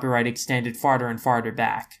getting copyright extended farther and farther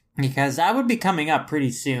back. Because that would be coming up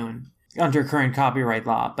pretty soon under current copyright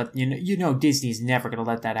law. But, Disney's never going to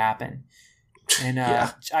let that happen. And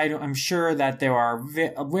Yeah. I'm sure that there are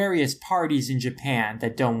various parties in Japan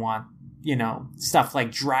that don't want, stuff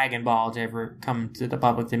like Dragon Ball to ever come to the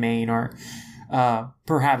public domain, or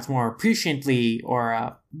perhaps more appreciably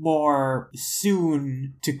or more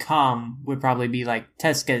soon to come would probably be like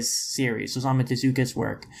Tezuka's series, Osamu Tezuka's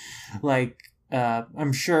work. Like,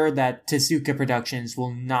 I'm sure that Tezuka Productions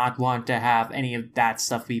will not want to have any of that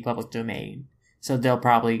stuff be public domain. So they'll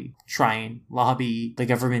probably try and lobby the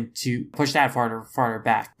government to push that farther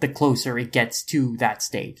back, the closer it gets to that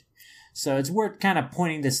state. So it's worth kind of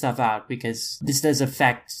pointing this stuff out because this does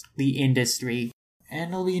affect the industry.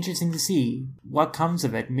 And it'll be interesting to see what comes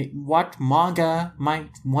of it. What manga might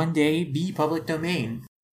one day be public domain.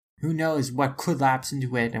 Who knows what could lapse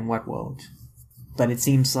into it and what won't. But it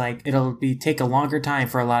seems like it'll take a longer time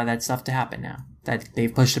for a lot of that stuff to happen now. That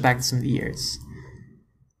they've pushed it back to some of the years.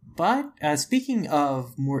 But speaking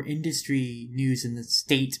of more industry news in the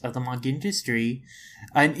state of the manga industry,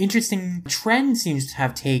 an interesting trend seems to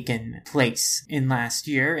have taken place in last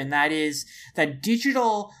year, and that is that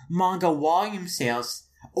digital manga volume sales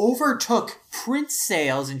overtook print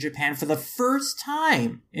sales in Japan for the first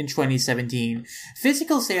time in 2017.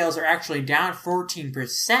 Physical sales are actually down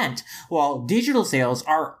 14%, while digital sales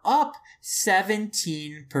are up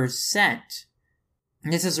 17%.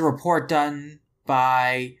 This is a report done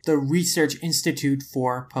by the Research Institute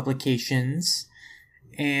for Publications.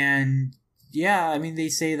 And yeah, I mean, they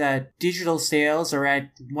say that digital sales are at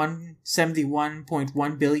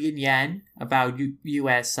 171.1 billion yen, about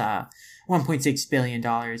US $1.6 billion,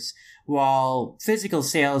 while physical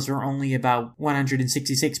sales are only about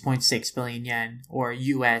 166.6 billion yen, or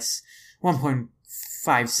US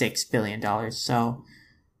 $1.56 billion. So,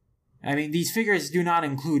 I mean, these figures do not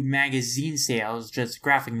include magazine sales, just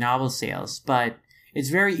graphic novel sales, but it's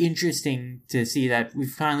very interesting to see that we've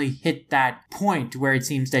finally hit that point where it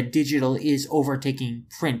seems that digital is overtaking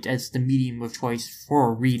print as the medium of choice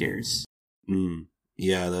for readers.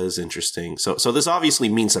 Yeah, that is interesting. So this obviously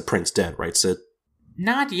means that print's dead, right, Sid?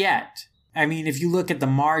 Not yet. I mean, if you look at the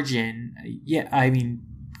margin, yeah, I mean,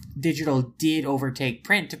 digital did overtake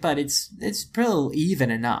print, but it's still even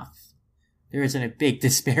enough. There isn't a big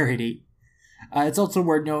disparity. It's also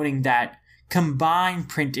worth noting that combined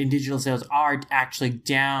print and digital sales are actually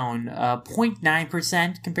down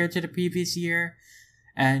 0.9% compared to the previous year.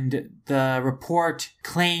 And the report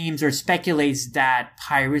claims or speculates that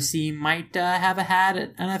piracy might have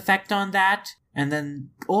had an effect on that. And then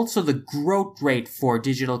also the growth rate for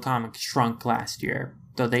digital comics shrunk last year,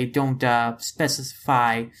 though they don't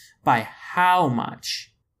specify by how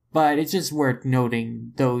much. But it's just worth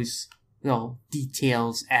noting those little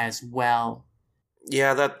details as well.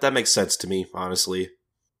 Yeah, that makes sense to me, honestly.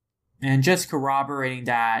 And just corroborating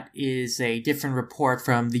that is a different report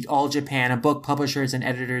from the All Japan, a book publishers and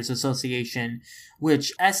editors association,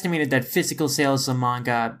 which estimated that physical sales of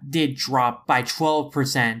manga did drop by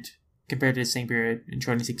 12% compared to the same period in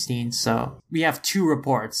 2016. So we have two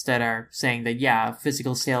reports that are saying that, yeah,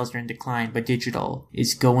 physical sales are in decline, but digital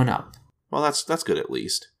is going up. Well, that's good at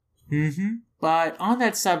least. Mm-hmm. But on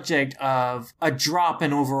that subject of a drop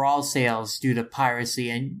in overall sales due to piracy,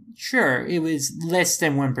 and sure, it was less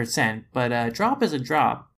than 1%, but a drop is a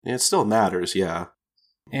drop. It still matters, yeah.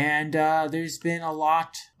 And there's been a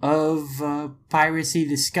lot of piracy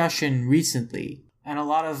discussion recently, and a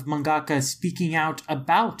lot of mangaka speaking out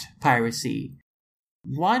about piracy.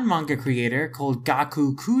 One manga creator called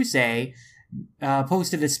Gaku Kuze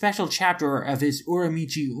posted a special chapter of his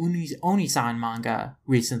Uramichi Onisan manga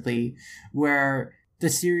recently, where the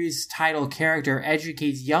series' title character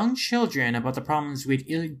educates young children about the problems with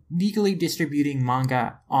illegally distributing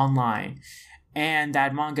manga online. And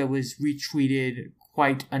that manga was retweeted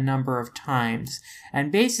quite a number of times.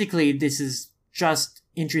 And basically, this is just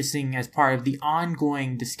interesting as part of the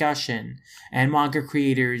ongoing discussion and manga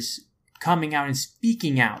creators coming out and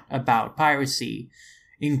speaking out about piracy,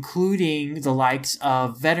 including the likes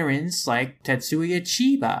of veterans like Tetsuya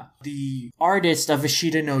Chiba, the artist of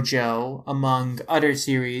Ashita no Joe, among other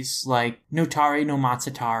series like Notare no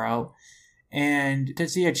Matsutaro, and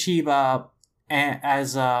Tetsuya Chiba,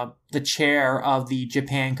 as the chair of the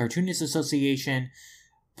Japan Cartoonists Association,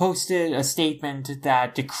 posted a statement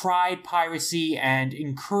that decried piracy and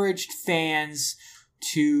encouraged fans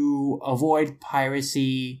to avoid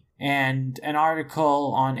piracy. And an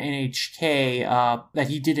article on NHK that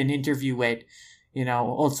he did an interview with,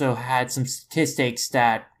 also had some statistics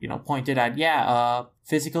that, pointed out,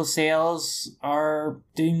 physical sales are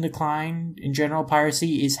in decline. In general,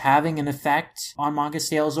 piracy is having an effect on manga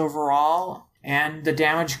sales overall, and the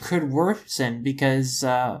damage could worsen because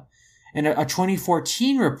in a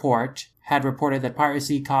 2014 report had reported that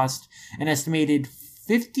piracy cost an estimated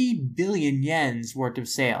 50 billion yen's worth of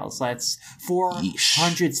sales. That's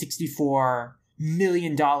 $464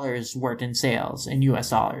 million worth in sales in US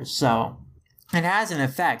dollars. So It has an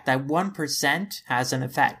effect. That 1% has an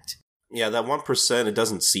effect. Yeah, that 1%, it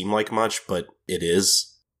doesn't seem like much, but it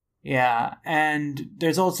is. Yeah, and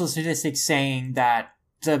there's also statistics saying that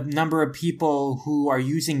the number of people who are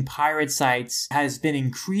using pirate sites has been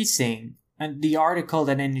increasing. And the article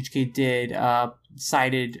that NHK did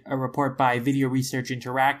cited a report by Video Research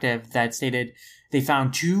Interactive that stated they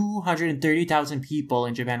found 230,000 people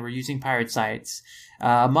in Japan were using pirate sites.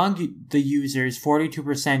 Among the users,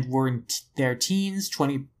 42% were in their teens,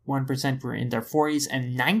 21% were in their 40s,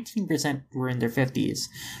 and 19% were in their 50s.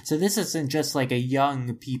 So this isn't just like a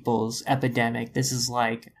young people's epidemic. This is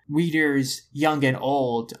like readers, young and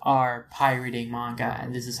old, are pirating manga,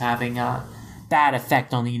 and this is having a bad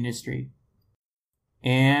effect on the industry.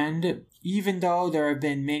 And even though there have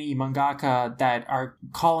been many mangaka that are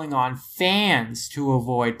calling on fans to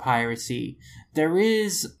avoid piracy, there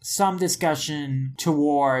is some discussion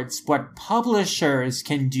towards what publishers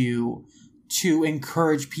can do to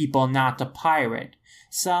encourage people not to pirate.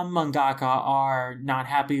 Some mangaka are not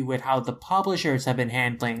happy with how the publishers have been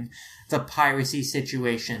handling the piracy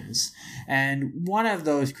situations. And one of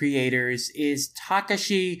those creators is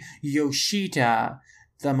Takashi Yoshida,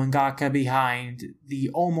 the mangaka behind the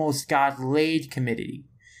Almost Got Laid committee.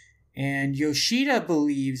 And Yoshida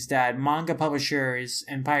believes that manga publishers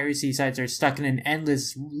and piracy sites are stuck in an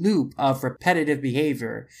endless loop of repetitive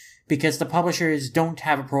behavior because the publishers don't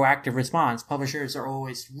have a proactive response. Publishers are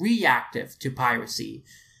always reactive to piracy.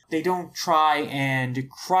 They don't try and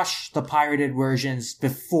crush the pirated versions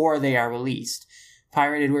before they are released.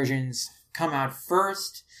 Pirated versions come out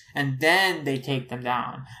first, and then they take them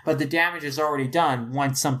down. But the damage is already done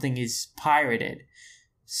once something is pirated.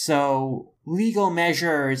 So legal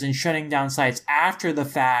measures and shutting down sites after the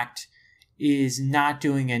fact is not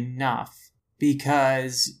doing enough,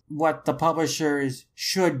 because what the publishers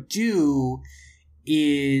should do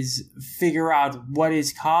is figure out what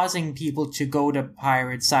is causing people to go to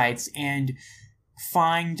pirate sites and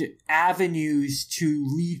find avenues to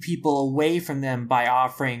lead people away from them by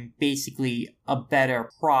offering basically a better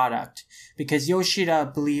product. Because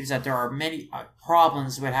Yoshida believes that there are many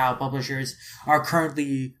problems with how publishers are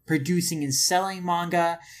currently producing and selling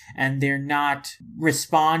manga, and they're not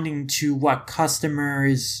responding to what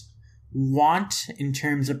customers want in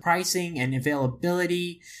terms of pricing and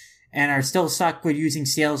availability, and are still stuck with using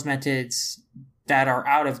sales methods that are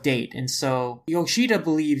out of date. And so Yoshida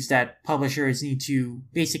believes that publishers need to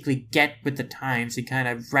basically get with the times and kind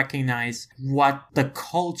of recognize what the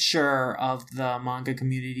culture of the manga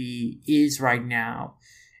community is right now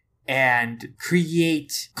and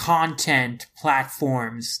create content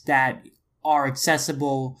platforms that are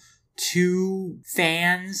accessible to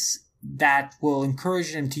fans, that will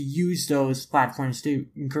encourage them to use those platforms, to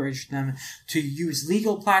encourage them to use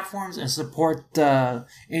legal platforms and support the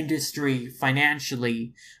industry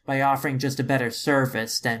financially by offering just a better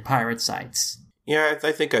service than pirate sites. Yeah,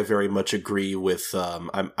 I think I very much agree with,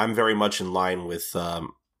 I'm very much in line with,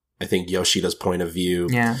 I think Yoshida's point of view.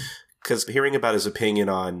 Yeah. Because hearing about his opinion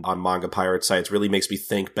on manga pirate sites really makes me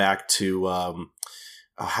think back to,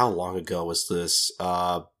 how long ago was this?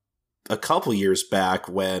 A couple years back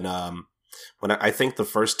when I think the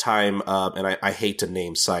first time, and I hate to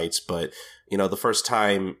name sites, but, the first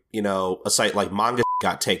time, a site like Manga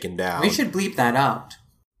got taken down. We should bleep that out.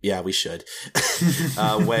 Yeah, we should.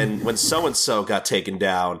 When so-and-so got taken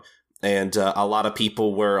down, and a lot of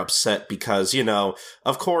people were upset because,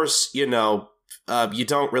 of course, you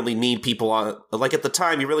don't really need people on, like at the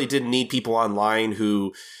time, you really didn't need people online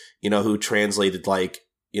who translated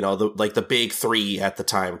the big three at the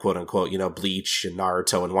time, quote unquote, Bleach and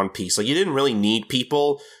Naruto and One Piece. Like, you didn't really need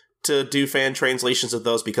people to do fan translations of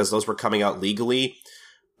those because those were coming out legally.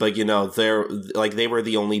 But, they were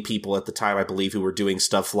the only people at the time, I believe, who were doing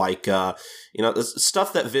stuff like,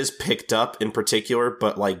 stuff that Viz picked up in particular,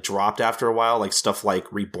 but dropped after a while, like stuff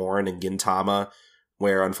like Reborn and Gintama,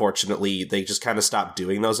 where unfortunately they just kind of stopped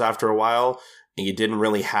doing those after a while. And you didn't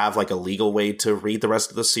really have a legal way to read the rest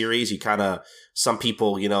of the series. You some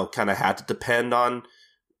people, kind of had to depend on,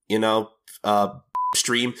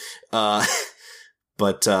 stream.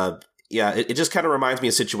 But yeah, it just kind of reminds me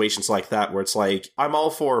of situations like that where it's like, I'm all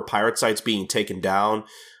for pirate sites being taken down,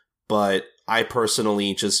 but I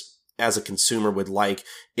personally just, as a consumer, would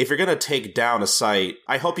if you're going to take down a site,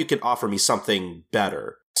 I hope you can offer me something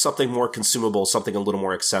better, something more consumable, something a little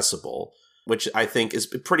more accessible. Which I think is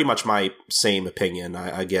pretty much my same opinion.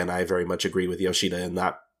 I very much agree with Yoshida in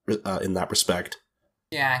that respect.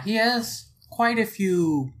 Yeah, he has quite a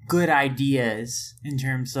few good ideas in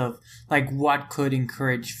terms of what could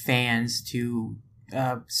encourage fans to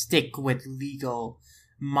stick with legal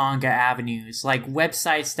manga avenues, like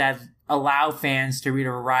websites that allow fans to read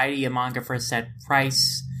a variety of manga for a set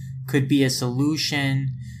price could be a solution.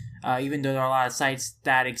 Even though there are a lot of sites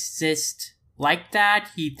that exist like that,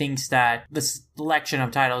 he thinks that the selection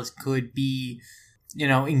of titles could be,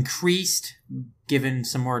 increased, given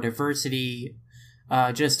some more diversity,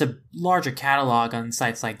 just a larger catalog on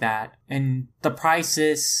sites like that. And the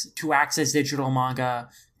prices to access digital manga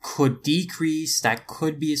could decrease. That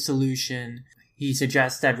could be a solution. He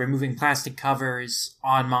suggests that removing plastic covers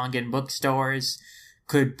on manga in bookstores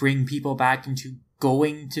could bring people back into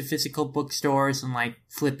going to physical bookstores, and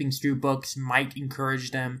flipping through books might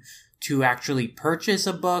encourage them to actually purchase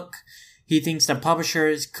a book. He thinks that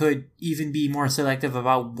publishers could even be more selective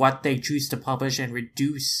about what they choose to publish and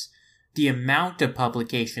reduce the amount of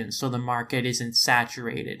publications so the market isn't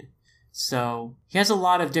saturated. So he has a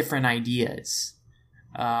lot of different ideas.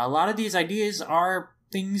 A lot of these ideas are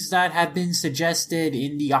things that have been suggested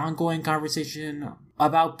in the ongoing conversation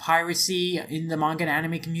about piracy in the manga and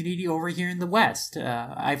anime community over here in the West.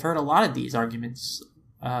 I've heard a lot of these arguments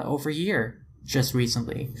over here just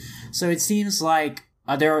recently. So it seems like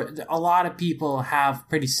a lot of people have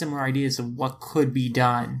pretty similar ideas of what could be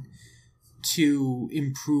done to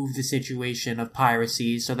improve the situation of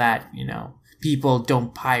piracy so that, people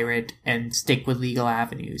don't pirate and stick with legal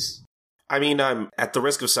avenues. I mean, I'm at the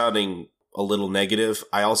risk of sounding a little negative.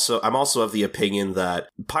 I'm also of the opinion that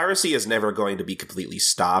piracy is never going to be completely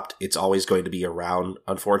stopped. It's always going to be around,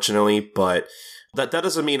 unfortunately, but that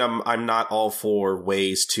doesn't mean I'm not all for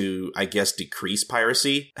ways to, I guess, decrease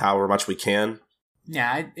piracy however much we can.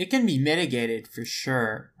 Yeah, it can be mitigated for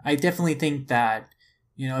sure. I definitely think that,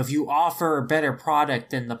 if you offer a better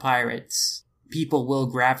product than the pirates, people will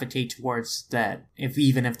gravitate towards that,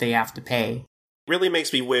 even if they have to pay. Really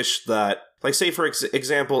makes me wish that, say for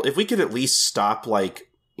example, if we could at least stop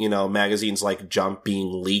magazines like Jump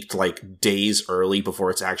being leaked days early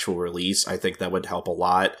before its actual release, I think that would help a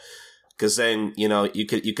lot. Because then, you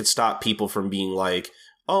could stop people from being like,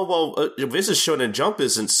 oh, well, this is Shonen Jump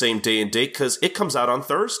isn't same day and date because it comes out on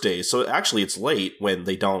Thursday, so actually it's late, when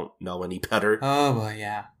they don't know any better. Oh, well,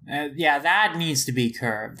 yeah. That needs to be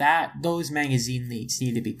curbed. Those magazine leaks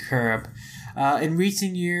need to be curbed. In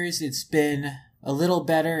recent years, it's been a little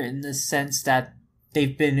better in the sense that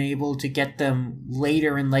they've been able to get them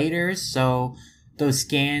later and later, so those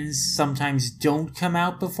scans sometimes don't come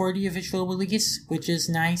out before the official release, which is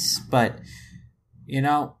nice, but,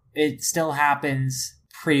 it still happens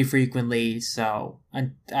pretty frequently, so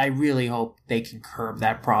I really hope they can curb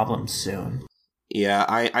that problem soon. Yeah,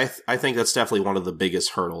 I think that's definitely one of the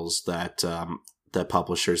biggest hurdles that that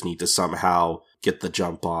publishers need to somehow get the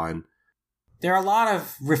jump on. There are a lot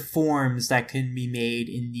of reforms that can be made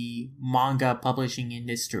in the manga publishing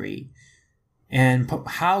industry. And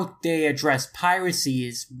how they address piracy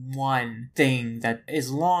is one thing that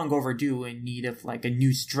is long overdue in need of a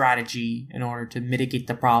new strategy in order to mitigate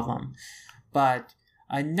the problem. But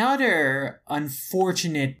another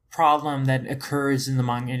unfortunate problem that occurs in the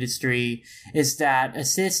manga industry is that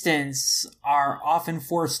assistants are often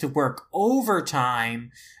forced to work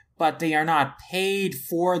overtime, but they are not paid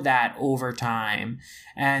for that overtime.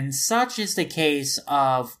 And such is the case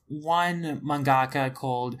of one mangaka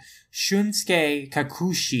called Shunsuke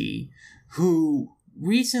Kakushi, who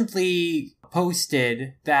recently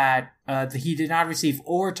posted that he did not receive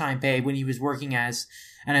overtime pay when he was working as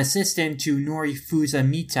an assistant to Norifusa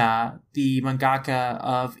Mita, the mangaka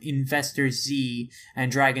of Investor Z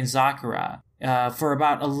and Dragon Sakura. For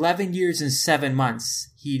about 11 years and 7 months,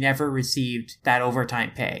 he never received that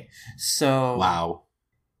overtime pay. So, wow.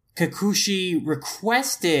 Kakushi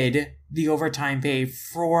requested the overtime pay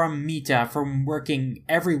from Mita from working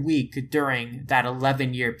every week during that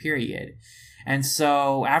 11-year period. And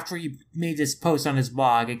so, after he made this post on his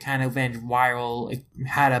blog, it kind of went viral, it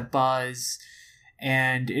had a buzz,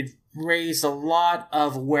 and it raised a lot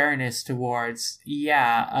of awareness towards,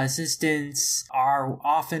 assistants are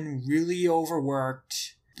often really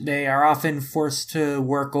overworked. They are often forced to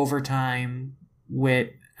work overtime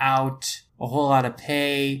without a whole lot of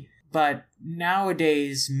pay. But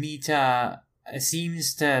nowadays, Mita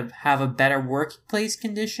seems to have a better workplace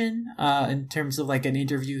condition, in terms of an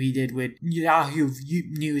interview he did with Yahoo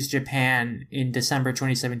News Japan in December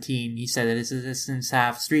 2017. He said that his assistants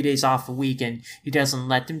have 3 days off a week and he doesn't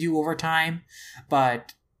let them do overtime.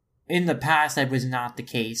 But in the past, that was not the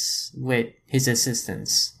case with his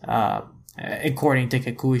assistants, according to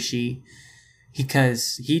Kakushi,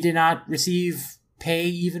 because he did not receive pay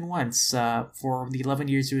even once for the 11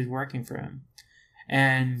 years he was working for him.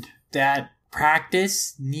 And that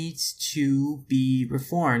practice needs to be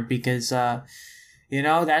reformed because,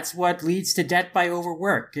 that's what leads to debt by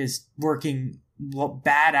overwork, is working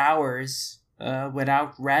bad hours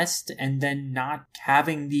without rest, and then not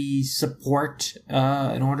having the support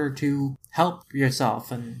in order to help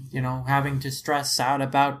yourself, and, you know, having to stress out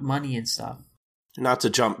about money and stuff. Not to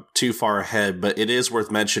jump too far ahead, but it is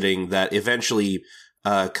worth mentioning that eventually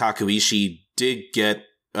Kakuishi did get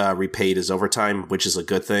repaid his overtime, which is a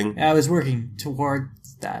good thing. I was working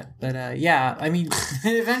towards that, but yeah, I mean,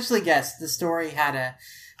 eventually, yes, the story had a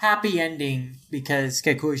happy ending because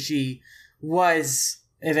Kakuishi was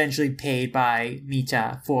eventually paid by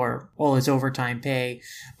Mita for all his overtime pay,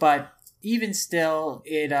 but even still,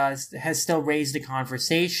 it has still raised the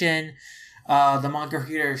conversation. The manga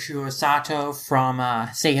creator Shuo Sato from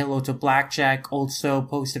Say Hello to Blackjack also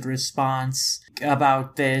posted a response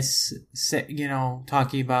about this, you know,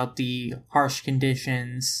 talking about the harsh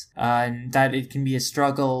conditions and that it can be a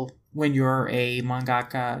struggle when you're a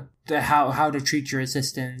mangaka, how to treat your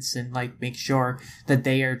assistants and, like, make sure that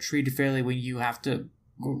they are treated fairly when you have to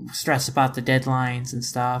stress about the deadlines and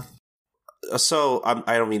stuff. So,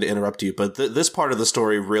 I don't mean to interrupt you, but this part of the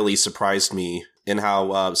story really surprised me in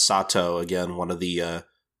how Sato, again, one of the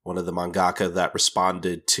mangaka that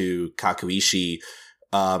responded to Kakuishi,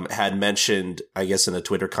 had mentioned, I guess, in a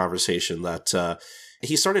Twitter conversation that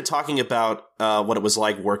he started talking about what it was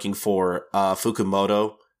like working for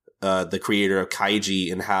Fukumoto, the creator of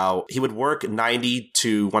Kaiji, and how he would work 90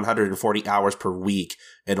 to 140 hours per week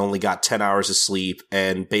and only got 10 hours of sleep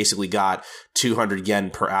and basically got 200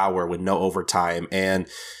 yen per hour with no overtime. And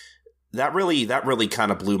that really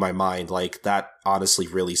kind of blew my mind. Like, that honestly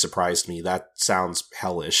really surprised me. That sounds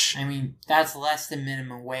hellish. I mean, that's less than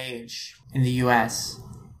minimum wage in the US.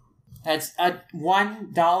 That's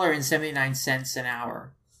 $1.79 an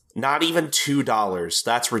hour. Not even $2.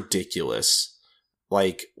 That's ridiculous.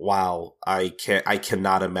 Like, wow, I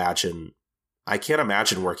cannot imagine. I can't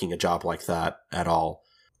imagine working a job like that at all.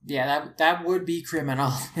 Yeah, that would be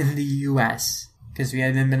criminal in the US because we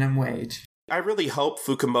have the minimum wage. I really hope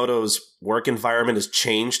Fukumoto's work environment has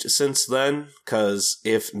changed since then, because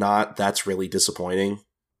if not, that's really disappointing.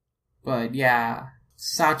 But yeah,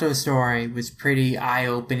 Sato's story was pretty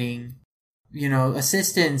eye-opening. You know,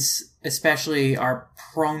 assistants especially are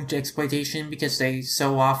prone to exploitation because they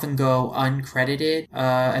so often go uncredited,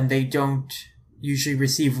 and they don't usually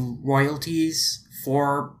receive royalties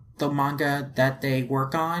for the manga that they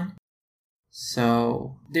work on.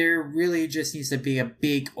 So there really just needs to be a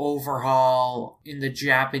big overhaul in the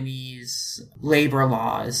Japanese labor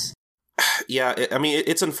laws. Yeah, I mean,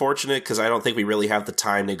 it's unfortunate because I don't think we really have the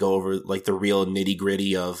time to go over, like, the real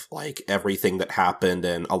nitty-gritty of, like, everything that happened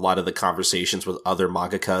and a lot of the conversations with other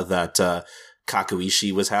mangaka that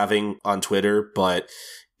Kakuishi was having on Twitter, but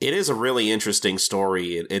it is a really interesting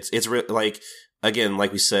story. It's like, again,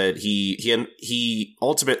 like we said, he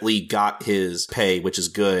ultimately got his pay, which is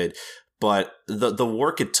good, but the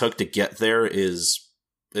work it took to get there is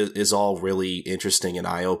all really interesting and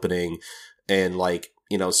eye-opening. And, like,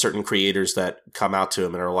 you know, certain creators that come out to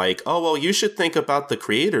him and are like, oh, well, you should think about the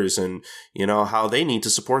creators and, you know, how they need to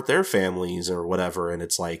support their families or whatever. And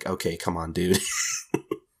it's like, okay, come on, dude.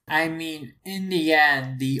 I mean, in the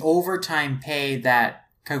end, the overtime pay that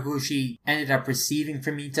Kakuishi ended up receiving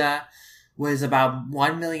from Mita was about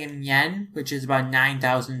 1 million yen, which is about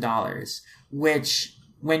 $9,000, which,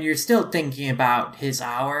 when you're still thinking about his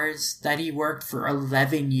hours that he worked for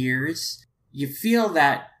 11 years, you feel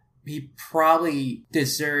that he probably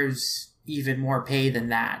deserves even more pay than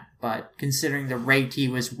that. But considering the rate he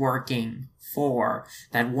was working for,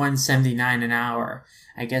 that $179 an hour,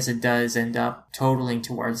 I guess it does end up totaling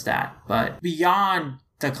towards that. But beyond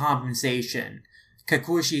the compensation,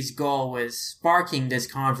 Kakuishi's goal was sparking this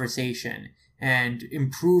conversation and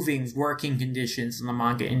improving working conditions in the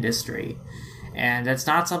manga industry. And that's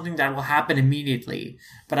not something that will happen immediately.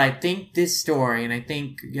 But I think this story, and I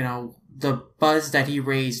think, you know, the buzz that he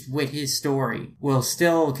raised with his story will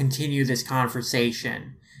still continue this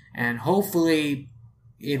conversation. And hopefully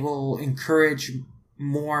it will encourage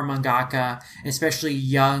more mangaka, especially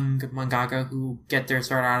young mangaka who get their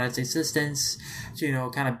start out as assistants, to, you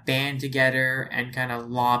know, kind of band together and kind of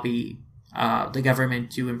lobby the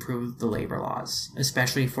government to improve the labor laws,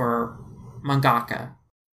 especially for mangaka.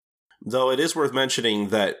 Though it is worth mentioning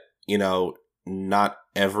that, you know, not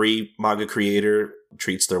every manga creator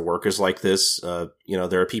treats their workers like this. You know,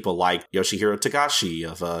 there are people like Yoshihiro Togashi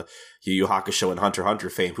of Yu Yu Hakusho and Hunter x Hunter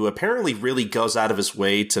fame, who apparently really goes out of his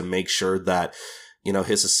way to make sure that, you know,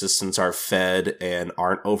 his assistants are fed and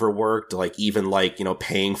aren't overworked, like, even, like, you know,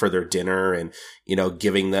 paying for their dinner and, you know,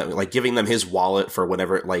 giving them his wallet for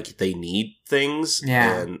whenever, like, they need things.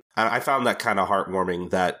 Yeah. And I found that kind of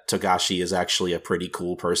heartwarming that Togashi is actually a pretty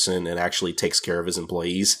cool person and actually takes care of his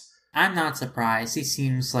employees. I'm not surprised. He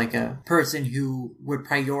seems like a person who would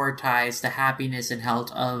prioritize the happiness and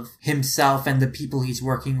health of himself and the people he's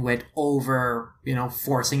working with over,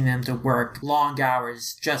 forcing them to work long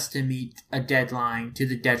hours just to meet a deadline to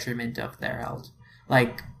the detriment of their health.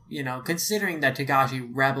 Like, considering that Togashi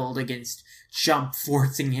rebelled against Jump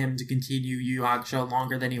forcing him to continue Yu Yu Hakusho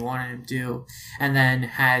longer than he wanted him to, and then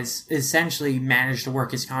has essentially managed to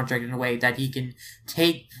work his contract in a way that he can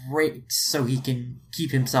take breaks so he can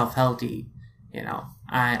keep himself healthy.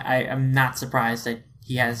 I'm not surprised that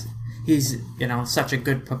he's such a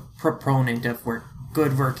good proponent of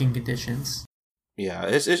good working conditions. Yeah,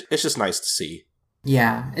 it's just nice to see.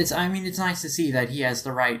 Yeah, it's nice to see that he has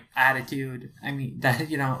the right attitude. I mean,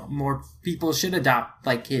 that, more people should adopt,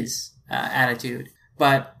 like, his attitude.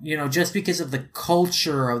 But, just because of the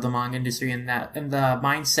culture of the manga industry and the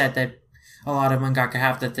mindset that a lot of mangaka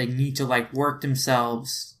have that they need to, like, work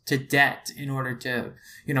themselves to death in order to,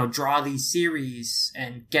 draw these series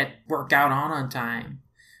and get work out on time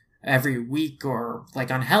every week or,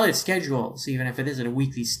 like, on hellish schedules, even if it isn't a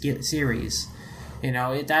weekly series.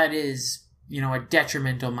 That is... a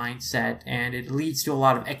detrimental mindset, and it leads to a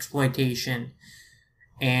lot of exploitation.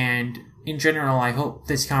 And in general, I hope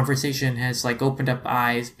this conversation has, like, opened up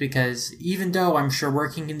eyes, because even though I'm sure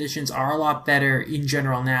working conditions are a lot better in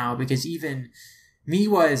general now, because even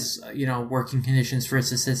Miwa's, working conditions for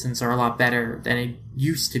its assistants are a lot better than it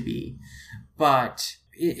used to be. But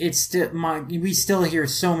it's still, we still hear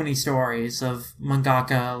so many stories of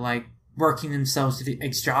mangaka, like, working themselves to the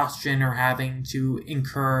exhaustion or having to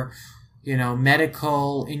incur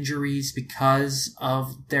medical injuries because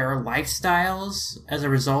of their lifestyles as a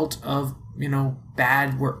result of,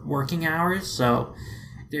 bad working hours. So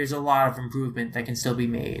there's a lot of improvement that can still be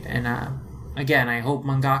made. And, again, I hope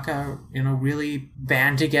mangaka, really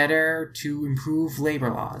band together to improve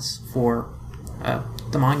labor laws for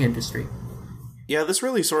the manga industry. Yeah, this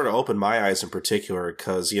really sort of opened my eyes in particular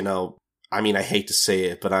because, I hate to say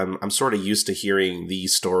it, but I'm sort of used to hearing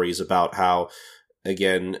these stories about how,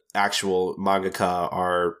 again, actual mangaka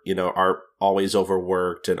are always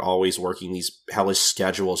overworked and always working these hellish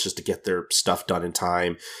schedules just to get their stuff done in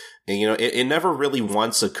time. And, it never really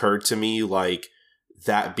once occurred to me, like,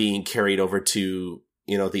 that being carried over to,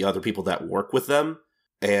 the other people that work with them.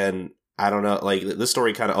 And I don't know, like, this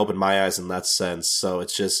story kind of opened my eyes in that sense. So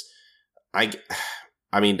it's just,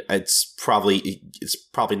 it's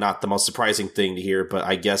probably not the most surprising thing to hear, but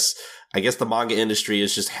I guess the manga industry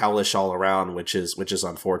is just hellish all around, which is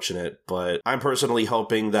unfortunate. But I'm personally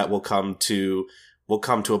hoping that we'll come to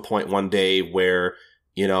a point one day where,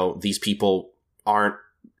 these people aren't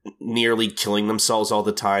nearly killing themselves all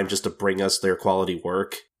the time just to bring us their quality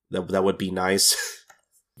work. That would be nice.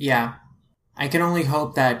 Yeah. I can only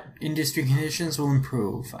hope that industry conditions will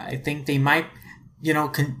improve. I think they might,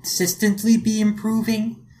 consistently be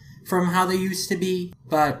improving from how they used to be,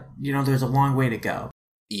 but, there's a long way to go.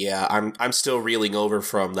 Yeah, I'm still reeling over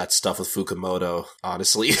from that stuff with Fukumoto,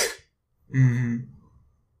 honestly. Mm-hmm.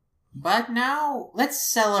 But now, let's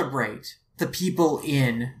celebrate the people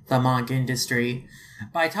in the manga industry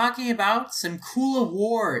by talking about some cool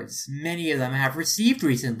awards many of them have received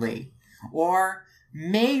recently, or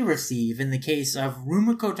may receive in the case of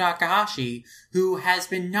Rumiko Takahashi, who has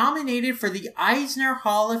been nominated for the Eisner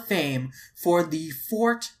Hall of Fame for the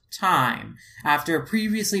 4th time, after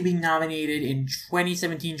previously being nominated in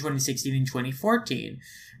 2017, 2016, and 2014.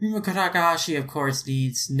 Rumiko Takahashi, of course,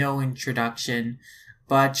 needs no introduction,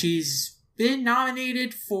 but she's been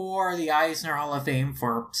nominated for the Eisner Hall of Fame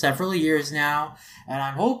for several years now, and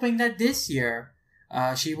I'm hoping that this year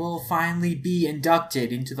she will finally be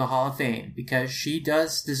inducted into the Hall of Fame, because she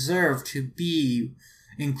does deserve to be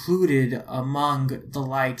included among the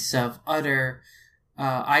likes of other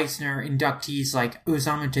Eisner inductees like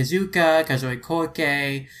Osamu Tezuka, Kazuo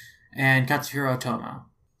Koike, and Katsuhiro Otomo.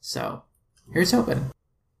 So, here's hoping.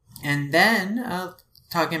 And then,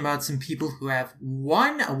 talking about some people who have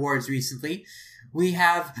won awards recently, we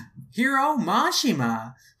have Hiro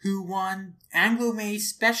Mashima, who won Angoulême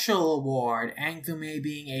Special Award, Angoulême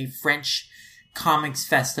being a French comics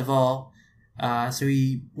festival. So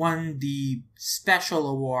he won the special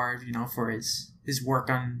award, for his work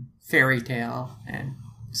on Fairy Tail and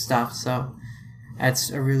stuff. So that's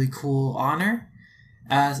a really cool honor.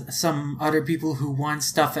 Some other people who won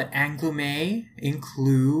stuff at Angoulême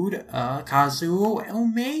include Kazuo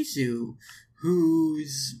Umezu,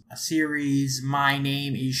 whose series My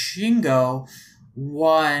Name is Shingo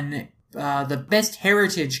won the Best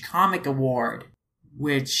Heritage Comic Award,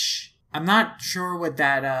 which I'm not sure what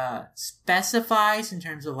that specifies in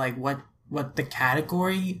terms of like what the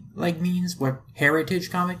category like means, what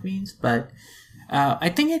heritage comic means, but I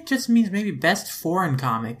think it just means maybe best foreign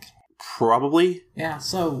comic. Probably. Yeah,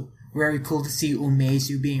 so very cool to see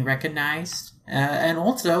Umezu being recognized. And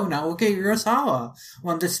also, Naoki Urasawa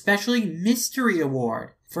won the Specially Mystery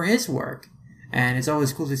Award for his work. And it's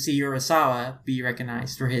always cool to see Urasawa be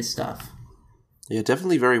recognized for his stuff. Yeah,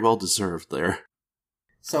 definitely very well deserved there.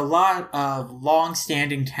 So a lot of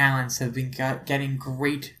long-standing talents have been getting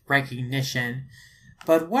great recognition.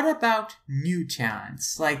 But what about new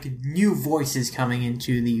talents? Like new voices coming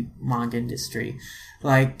into the manga industry?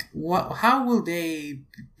 Like, how will they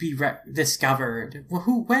be discovered?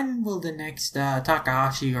 When will the next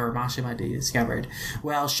Takahashi or Mashima be discovered?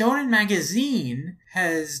 Well, Shonen Magazine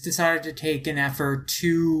has decided to take an effort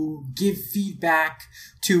to give feedback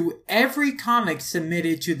to every comic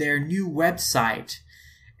submitted to their new website.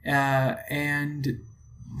 And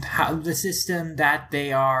how the system that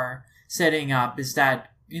they are setting up is that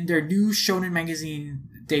in their new Shonen Magazine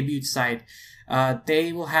debut site,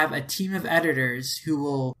 they will have a team of editors who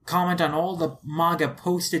will comment on all the manga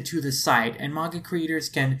posted to the site, and manga creators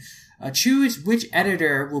can choose which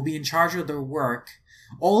editor will be in charge of their work.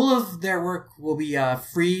 All of their work will be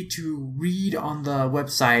free to read on the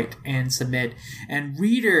website and submit, and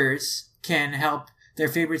readers can help their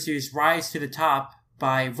favorite series rise to the top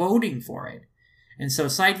by voting for it. And so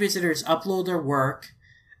site visitors upload their work,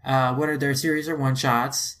 whether they're series or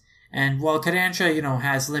one-shots. And while Kodansha,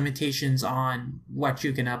 has limitations on what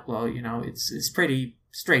you can upload, it's pretty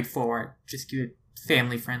straightforward. Just keep it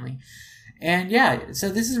family-friendly. And yeah, so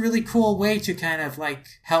this is a really cool way to kind of like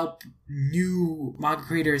help new manga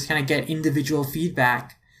creators kind of get individual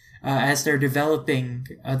feedback as they're developing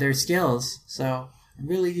their skills. So I'm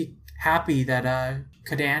really happy that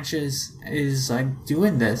Kodansha is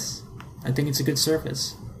doing this. I think it's a good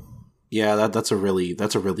service. Yeah, that's a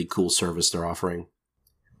really cool service they're offering.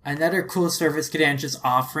 Another cool service Kodansha's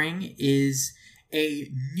offering is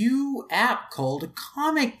a new app called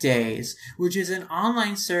Comic Days, which is an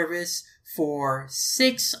online service for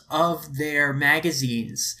 6 of their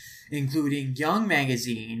magazines, including Young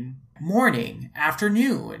Magazine, Morning,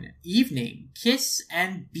 Afternoon, Evening, Kiss,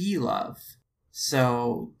 and Be-Love.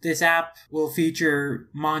 So this app will feature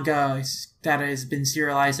manga that has been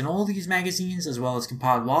serialized in all these magazines, as well as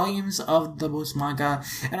compiled volumes of those manga,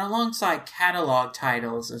 and alongside catalog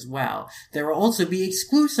titles as well. There will also be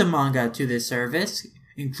exclusive manga to this service,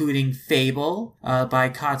 including Fable by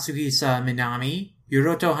Katsuhisa Minami,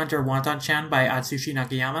 Yuroto Hunter Wantan-chan by Atsushi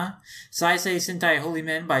Nakayama, Saisei Sentai Holy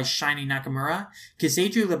Men by Shiny Nakamura,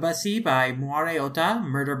 Kiseiju Labasi by Moare Ota,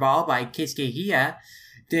 Murder Ball by Keisuke Hiya,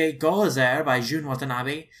 De Gozer by Jun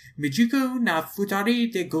Watanabe, Mijuku na Futari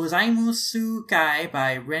de Gozaimusu Kai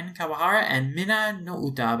by Ren Kawahara, and Mina no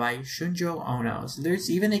Uta by Shunjo Ono. So there's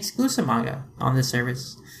even exclusive manga on this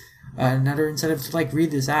service. Another incentive to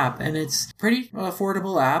read this app, and it's pretty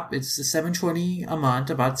affordable app. It's $7.20 a month,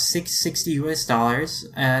 about $660,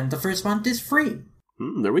 and the first month is free.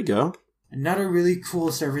 There we go. Another really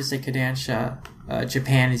cool service that Kodansha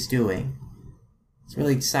Japan is doing. It's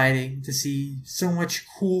really exciting to see so much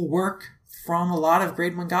cool work from a lot of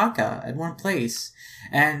great mangaka at one place.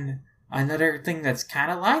 And another thing that's kind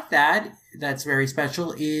of like that, that's very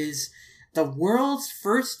special, is the world's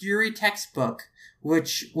first Yuri textbook,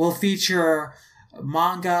 which will feature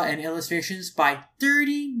manga and illustrations by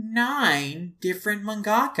 39 different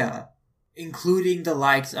mangaka, including the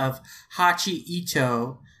likes of Hachi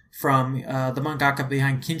Ito from the mangaka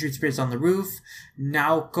behind Kindred Spirits on the Roof,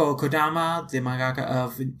 Naoko Kodama, the mangaka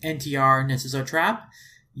of NTR Netsuzo Trap,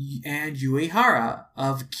 and Uehara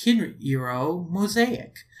of Kiniro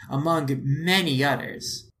Mosaic, among many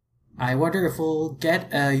others. I wonder if we'll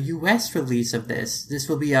get a US release of this. This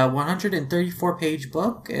will be a 134-page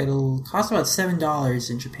book. It'll cost about $7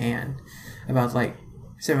 in Japan, about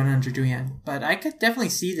 700 yen. But I could definitely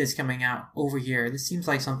see this coming out over here. This seems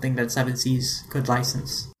like something that Seven Seas could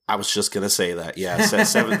license. I was just gonna say that. Yeah,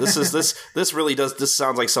 this really does. This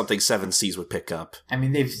sounds like something Seven Seas would pick up. I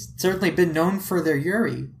mean, they've certainly been known for their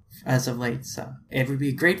Yuri as of late, so it would be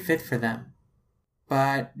a great fit for them.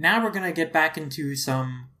 But now we're gonna get back into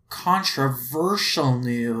some controversial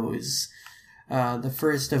news. The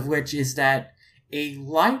first of which is that a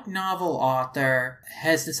light novel author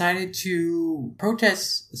has decided to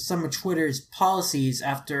protest some of Twitter's policies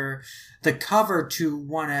after the cover to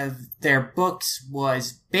one of their books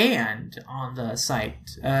was banned on the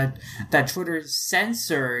site. That Twitter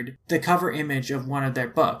censored the cover image of one of their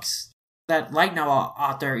books. That light novel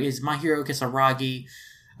author is Mahiro Kisaragi.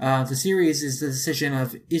 The series is the decision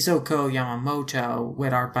of Isoko Yamamoto,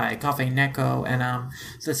 with art by Kafe Neko, and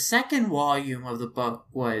the second volume of the book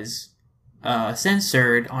was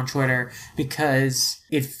censored on Twitter because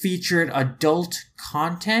it featured adult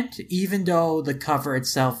content, even though the cover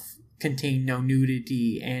itself contained no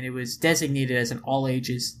nudity, and it was designated as an all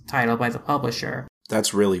ages title by the publisher.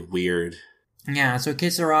 That's really weird. Yeah, so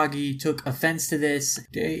Kisaragi took offense to this.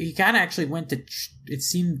 He kind of actually went to, it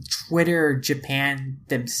seemed, Twitter Japan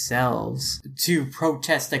themselves to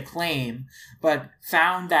protest the claim, but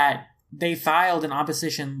found that they filed an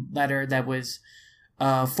opposition letter that was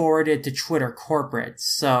forwarded to Twitter corporate.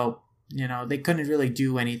 So, they couldn't really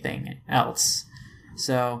do anything else.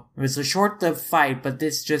 So it was a short-lived fight, but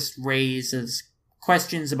this just raises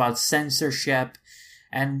questions about censorship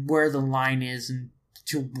and where the line is and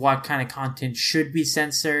to what kind of content should be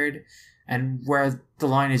censored and where the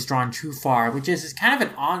line is drawn too far, which is kind of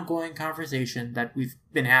an ongoing conversation that we've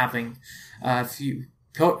been having. I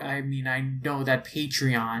know that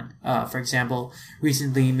Patreon, for example,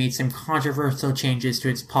 recently made some controversial changes to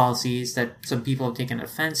its policies that some people have taken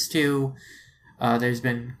offense to. There's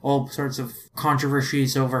been all sorts of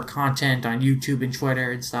controversies over content on YouTube and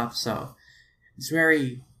Twitter and stuff, so it's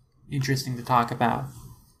very interesting to talk about.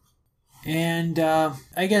 And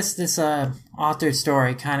I guess this author's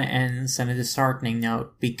story kind of ends on a disheartening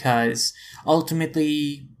note because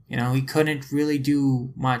ultimately, he couldn't really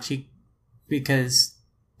do much because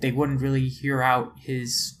they wouldn't really hear out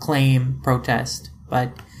his protest.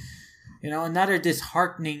 But, another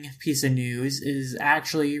disheartening piece of news is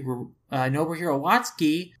actually Nobuhiro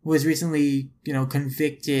Watsuki was recently,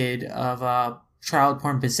 convicted of child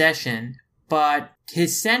porn possession, but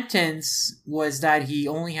his sentence was that he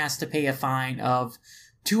only has to pay a fine of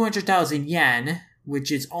 200,000 yen,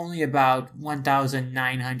 which is only about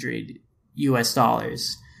 $1,900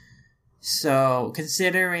 US. So,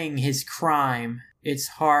 considering his crime, it's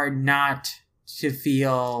hard not to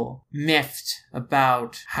feel miffed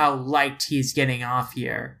about how light he's getting off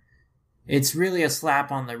here. It's really a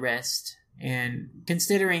slap on the wrist. And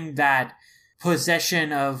considering that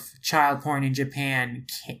possession of child porn in Japan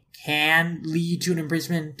can lead to an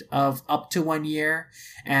imprisonment of up to 1 year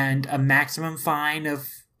and a maximum fine of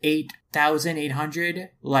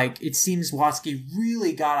 8,800, it seems Watsuki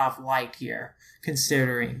really got off light here,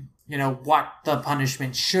 considering, what the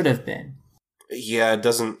punishment should have been. Yeah, it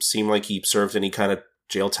doesn't seem like he served any kind of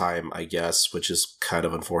jail time, I guess, which is kind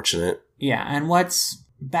of unfortunate. Yeah, and what's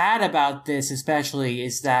bad about this especially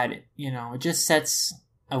is that, it just sets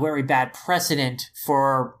a very bad precedent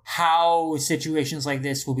for how situations like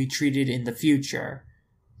this will be treated in the future.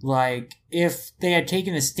 If they had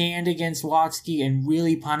taken a stand against Watsuki and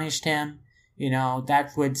really punished him,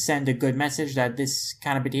 that would send a good message that this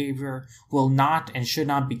kind of behavior will not and should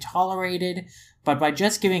not be tolerated. But by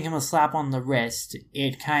just giving him a slap on the wrist,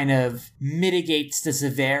 it kind of mitigates the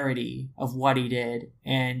severity of what he did.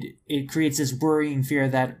 And it creates this worrying fear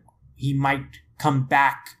that he might come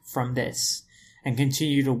back from this and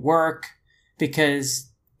continue to work, because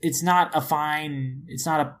it's not a fine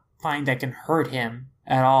that can hurt him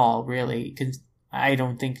at all, really. I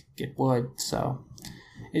don't think it would. So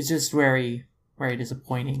it's just very, very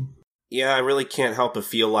disappointing. Yeah, I really can't help but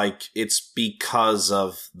feel like it's because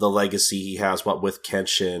of the legacy he has, with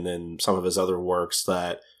Kenshin and some of his other works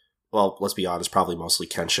that, well, let's be honest, probably mostly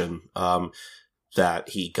Kenshin, that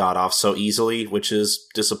he got off so easily, which is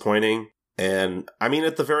disappointing. And,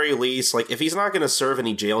 at the very least, if he's not going to serve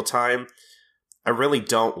any jail time, I really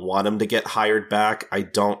don't want him to get hired back. I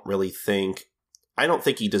don't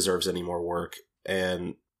think he deserves any more work.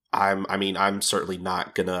 And I'm certainly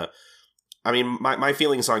not gonna, my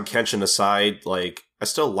feelings on Kenshin aside, I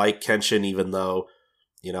still like Kenshin, even though,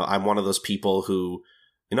 I'm one of those people who,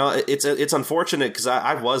 it's unfortunate because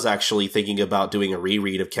I was actually thinking about doing a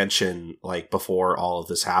reread of Kenshin, before all of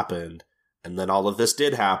this happened. And then all of this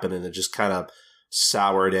did happen, and it just kind of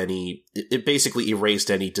soured it basically erased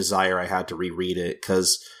any desire I had to reread it.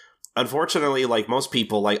 Because, unfortunately, most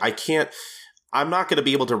people, I'm not going to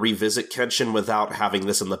be able to revisit Kenshin without having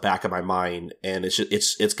this in the back of my mind, and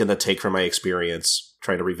it's going to take from my experience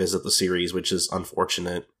trying to revisit the series, which is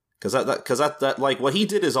unfortunate. Because that what he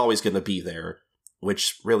did is always going to be there,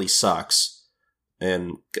 which really sucks.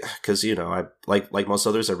 And because, I like most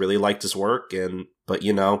others, I really liked his work, but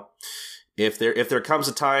if there comes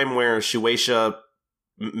a time where Shueisha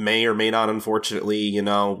may or may not, unfortunately,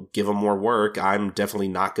 give him more work, I'm definitely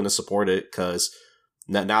not going to support it, because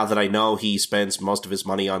now that I know he spends most of his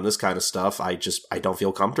money on this kind of stuff, I don't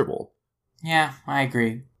feel comfortable. Yeah, I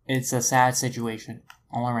agree. It's a sad situation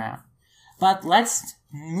all around. But let's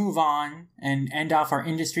move on and end off our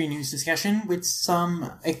industry news discussion with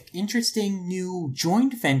some interesting new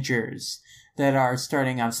joint ventures that are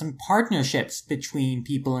starting up, some partnerships between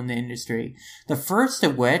people in the industry. The first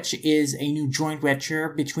of which is a new joint venture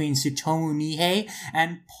between Tsutomu Nihei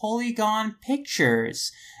and Polygon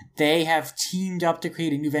Pictures. They have teamed up to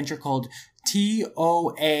create a new venture called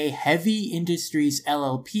TOA Heavy Industries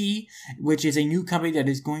LLP, which is a new company that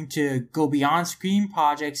is going to go beyond screen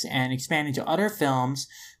projects and expand into other films,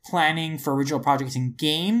 planning for original projects in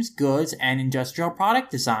games, goods, and industrial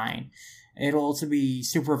product design. It'll also be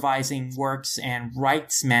supervising works and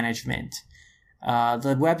rights management.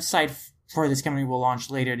 The website for this company will launch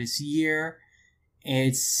later this year.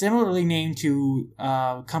 It's similarly named to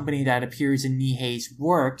a company that appears in Nihei's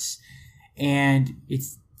works, and it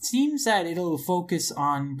seems that it'll focus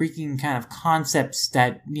on bringing kind of concepts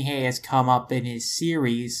that Nihei has come up in his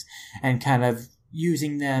series and kind of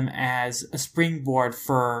using them as a springboard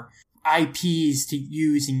for IPs to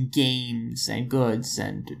use in games and goods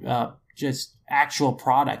and just actual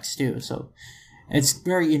products too. So it's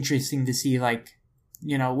very interesting to see, like,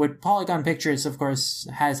 you know, with Polygon Pictures, of course,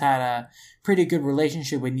 has had a pretty good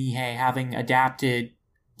relationship with Nihei, having adapted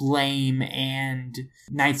Blame and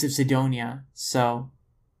Knights of Sidonia. So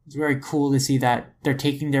it's very cool to see that they're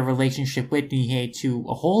taking their relationship with Nihei to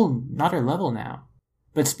a whole another level now.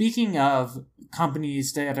 But speaking of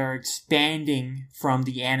companies that are expanding from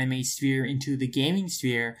the anime sphere into the gaming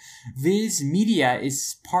sphere, Viz Media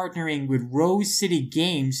is partnering with Rose City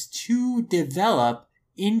Games to develop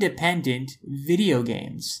independent video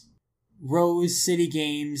games. Rose City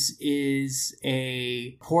Games is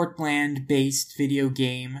a Portland-based video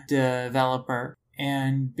game developer,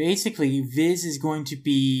 and basically Viz is going to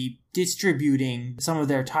be distributing some of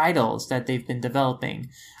their titles that they've been developing.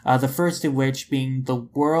 The first of which being The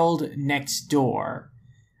World Next Door.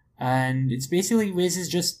 And it's basically Viz is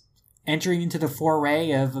just entering into the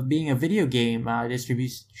foray of being a video game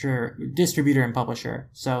distributor and publisher.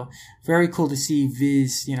 So very cool to see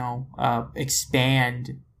Viz,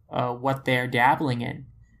 expand what they're dabbling in.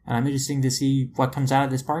 And I'm interested to see what comes out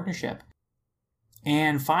of this partnership.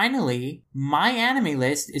 And finally, My Anime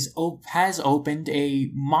List has opened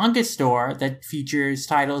a manga store that features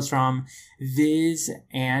titles from Viz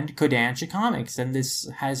and Kodansha Comics. And this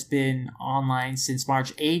has been online since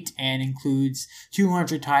March 8 and includes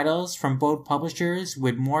 200 titles from both publishers,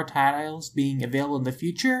 with more titles being available in the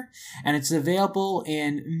future. And it's available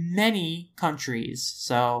in many countries,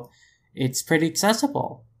 so it's pretty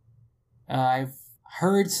accessible. I've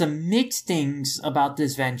heard some mixed things about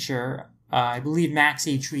this venture. I believe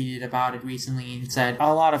Maxie tweeted about it recently and said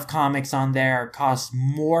a lot of comics on there cost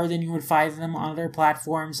more than you would find them on other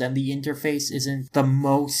platforms, and the interface isn't the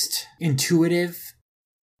most intuitive.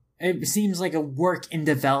 It seems like a work in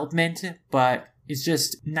development, but it's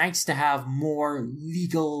just nice to have more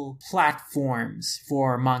legal platforms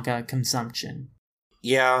for manga consumption.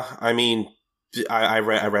 Yeah, I mean, I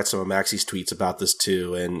read some of Maxie's tweets about this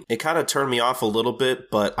too, and it kind of turned me off a little bit,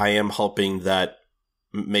 but I am hoping that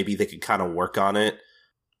maybe they could kind of work on it.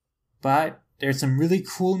 But there's some really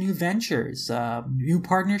cool new ventures, new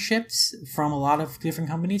partnerships from a lot of different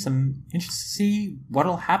companies. I'm interested to see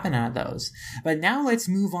what'll happen out of those. But now let's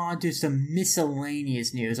move on to some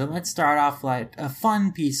miscellaneous news. And let's start off like a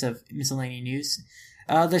fun piece of miscellaneous news.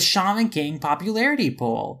 The Shaman King popularity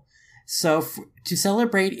poll. So to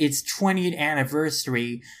celebrate its 20th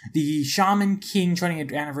anniversary, the Shaman King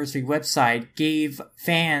 20th anniversary website gave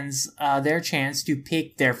fans their chance to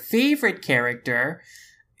pick their favorite character,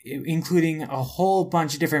 including a whole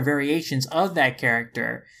bunch of different variations of that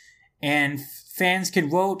character. And fans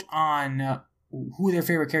could vote on who their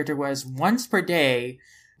favorite character was once per day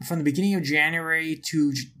from the beginning of January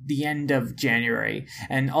to the end of January.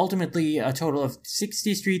 And ultimately, a total of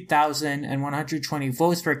 63,120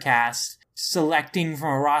 votes were cast, selecting from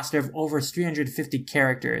a roster of over 350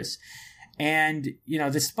 characters. And,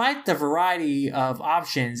 despite the variety of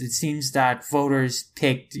options, it seems that voters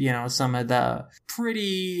picked, some of the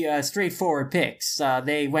pretty straightforward picks.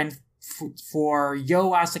 They went for Yo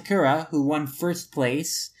Asakura, who won first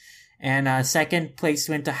place. And second place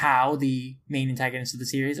went to Hao, the main antagonist of the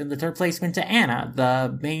series. And the third place went to Anna,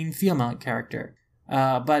 the main female character.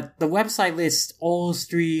 But the website lists all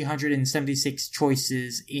 376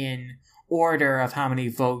 choices in order of how many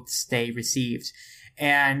votes they received.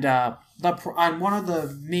 And one of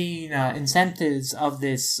the main incentives of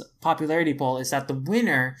this popularity poll is that the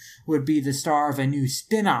winner would be the star of a new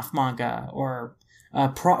spin-off manga or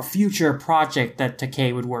a future project that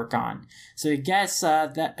Takei would work on. So I guess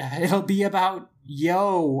that it'll be about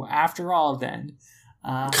Yo after all then.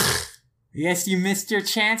 Yes, you missed your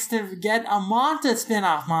chance to get a Manta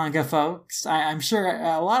spin-off manga, folks. I'm sure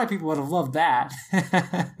a lot of people would have loved that.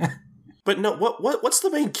 But no, what's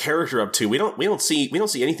the main character up to? We don't see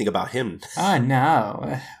anything about him. Oh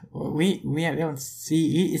no, we don't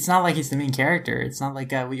see. It's not like he's the main character. It's not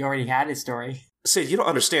like we already had his story. Sid, you don't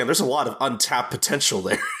understand. There's a lot of untapped potential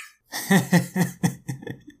there.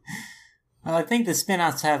 Well, I think the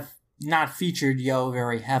spin-offs have not featured Yo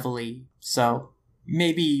very heavily, so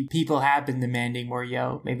maybe people have been demanding more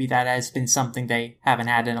Yo. Maybe that has been something they haven't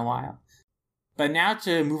had in a while. But now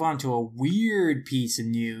to move on to a weird piece of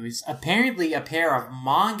news. Apparently a pair of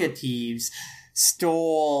manga thieves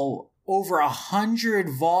stole over 100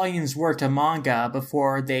 volumes worth of manga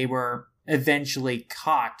before they were eventually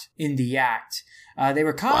caught in the act. They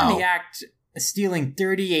were caught in the act stealing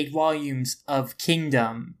 38 volumes of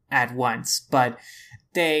Kingdom at once, but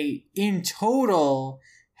they in total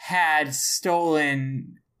had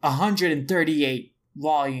stolen 138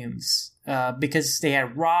 volumes because they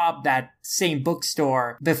had robbed that same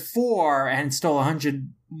bookstore before and stole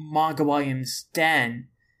 100 manga volumes then.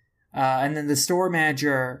 And then the store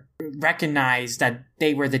manager recognized that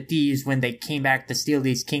they were the thieves when they came back to steal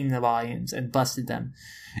these Kingdom volumes and busted them.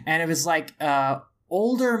 And it was like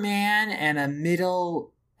older man and a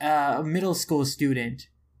middle school student,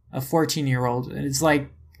 a 14-year-old. And it's like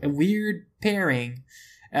a weird pairing.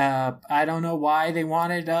 I don't know why they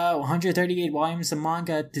wanted 138 volumes of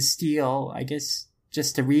manga to steal. I guess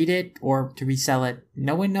just to read it or to resell it.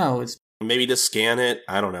 No one knows. Maybe to scan it.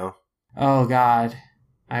 I don't know. Oh God,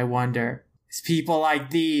 I wonder. It's people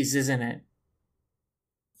like these, isn't it?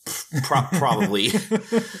 Probably.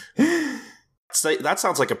 That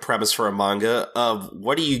sounds like a premise for a manga of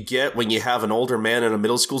what do you get when you have an older man and a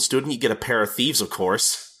middle school student? You get a pair of thieves, of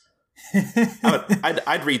course.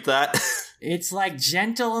 I'd read that. It's like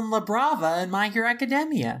Gentle and La Brava in My Hero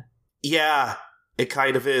Academia. Yeah, it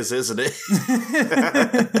kind of is, isn't it?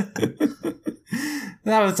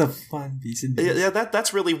 That was a fun piece of news. Yeah,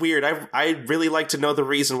 that's really weird. I'd really like to know the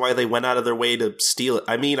reason why they went out of their way to steal it.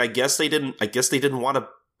 I mean, I guess they didn't want to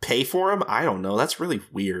pay for them. I don't know. That's really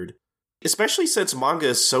weird. Especially since manga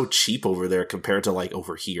is so cheap over there compared to like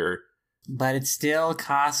over here. But it still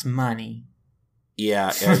costs money.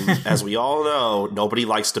 Yeah, and as we all know, nobody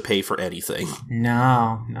likes to pay for anything.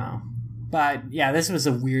 No. But yeah, this was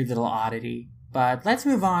a weird little oddity. But let's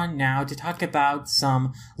move on now to talk about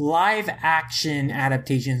some live-action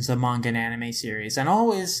adaptations of manga and anime series. And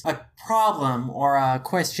always a problem or a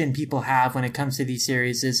question people have when it comes to these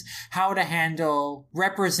series is how to handle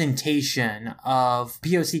representation of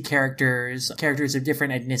POC characters of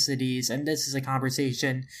different ethnicities. And this is a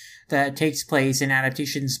conversation that takes place in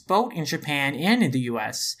adaptations both in Japan and in the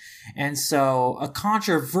US. And so a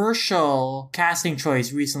controversial casting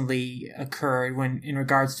choice recently occurred in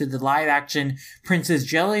regards to the live action Princess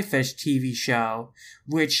Jellyfish TV show,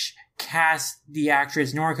 which cast the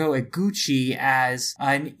actress Noriko Eguchi as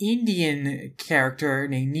an Indian character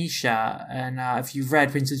named Nisha. And if you've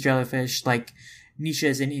read Princess Jellyfish, like, Nisha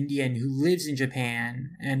is an Indian who lives in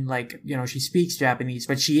Japan and she speaks Japanese,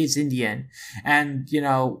 but she is Indian. And,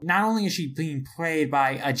 not only is she being played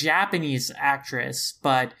by a Japanese actress,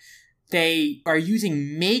 but they are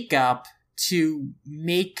using makeup to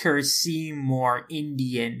make her seem more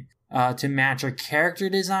Indian, to match her character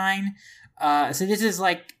design. So this is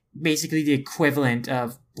like basically the equivalent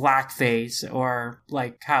of blackface, or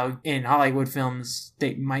like how in Hollywood films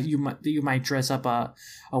you might dress up a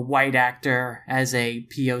white actor as a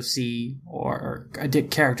POC or a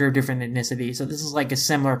character of different ethnicity. So this is like a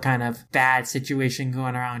similar kind of bad situation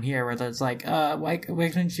going around here, where it's like, why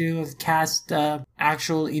couldn't you have cast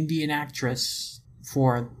actual Indian actress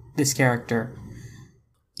for this character?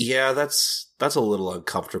 Yeah, that's a little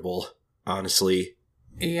uncomfortable, honestly.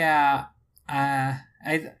 Yeah.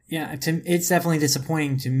 It's definitely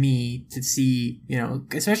disappointing to me to see,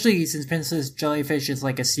 especially since Princess Jellyfish is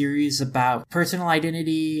like a series about personal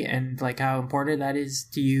identity and like how important that is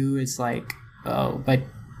to you. It's like, oh, but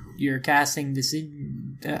you're casting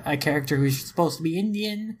a character who's supposed to be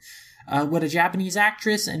Indian with a Japanese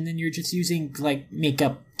actress, and then you're just using like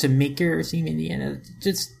makeup to make her seem Indian.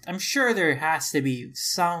 I'm sure there has to be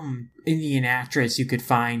some Indian actress you could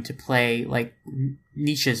find to play like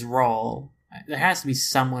Nisha's role. There has to be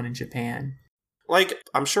someone in Japan. Like,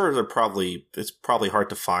 I'm sure it's probably hard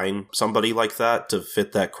to find somebody like that to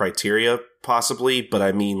fit that criteria, possibly. But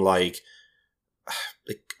I mean, like,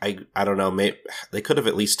 I don't know. Maybe they could have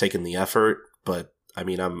at least taken the effort. But I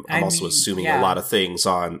mean, I'm also assuming a lot of things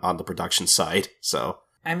on the production side. So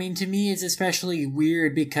I mean, to me, it's especially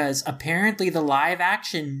weird because apparently the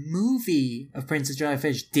live-action movie of Princess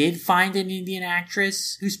Jellyfish did find an Indian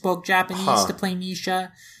actress who spoke Japanese to play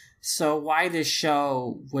Nisha. So why this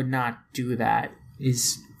show would not do that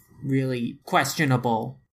is really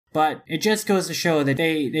questionable. But it just goes to show that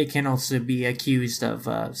they can also be accused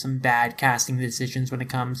of some bad casting decisions when it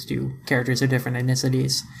comes to characters of different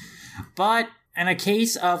ethnicities. But in a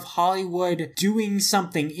case of Hollywood doing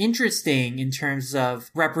something interesting in terms of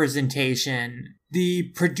representation, the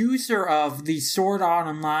producer of the Sword Art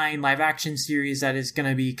Online live-action series that is going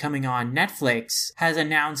to be coming on Netflix has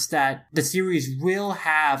announced that the series will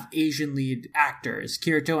have Asian lead actors.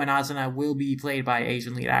 Kirito and Asuna will be played by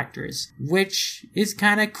Asian lead actors, which is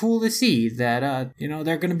kind of cool to see that,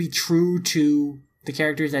 they're going to be true to the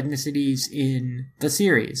characters' ethnicities in the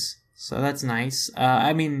series. So that's nice.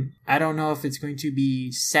 I don't know if it's going to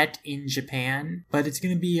be set in Japan, but it's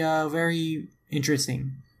going to be very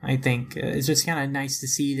interesting, I think. It's just kind of nice to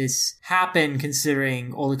see this happen,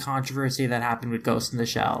 considering all the controversy that happened with Ghost in the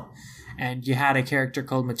Shell. And you had a character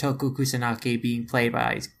called Motoko Kusanagi being played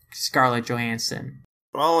by Scarlett Johansson.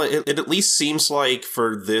 Well, it at least seems like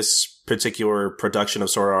for this particular production of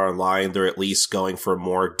Sword Art Online, they're at least going for a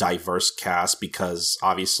more diverse cast, because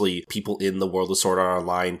obviously people in the world of Sword Art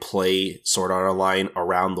Online play Sword Art Online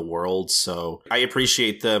around the world. So I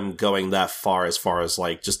appreciate them going that far as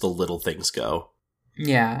like just the little things go.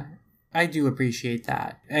 Yeah, I do appreciate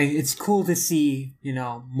that. It's cool to see,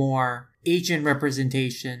 more Asian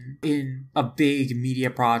representation in a big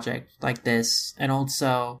media project like this, and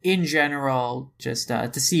also in general just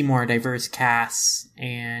to see more diverse casts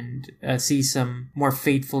and see some more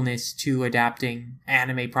faithfulness to adapting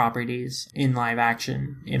anime properties in live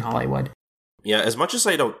action in Hollywood. Yeah, as much as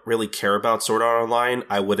I don't really care about Sword Art Online,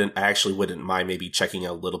 I actually wouldn't mind maybe checking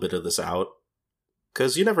a little bit of this out,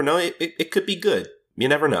 because you never know, it could be good. You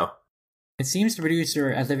never know. It seems the producer,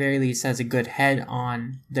 at the very least, has a good head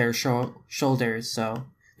on their shoulders, so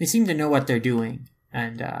they seem to know what they're doing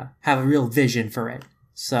and have a real vision for it.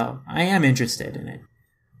 So I am interested in it.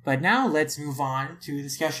 But now let's move on to a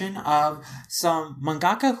discussion of some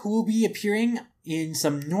mangaka who will be appearing in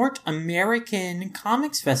some North American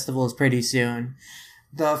comics festivals pretty soon.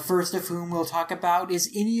 The first of whom we'll talk about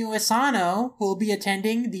is Inio Asano, who will be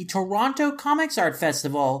attending the Toronto Comics Art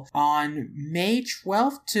Festival on May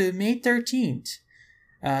 12th to May 13th.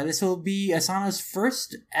 This will be Asano's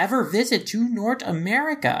first ever visit to North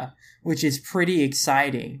America, which is pretty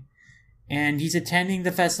exciting. And he's attending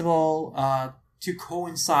the festival to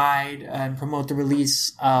coincide and promote the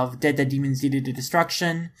release of Dead Demons Lead to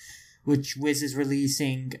Destruction, which Wiz is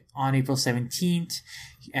releasing on April 17th.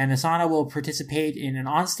 And Asano will participate in an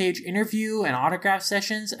onstage interview and autograph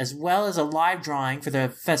sessions, as well as a live drawing for the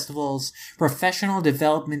festival's professional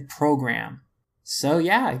development program. So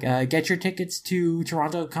yeah, get your tickets to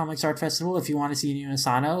Toronto Comics Art Festival if you want to see Inio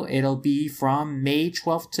Asano. It'll be from May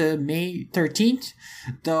 12th to May 13th,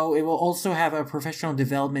 though it will also have a professional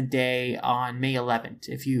development day on May 11th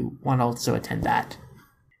if you want to also attend that.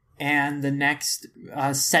 And the next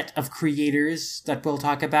set of creators that we'll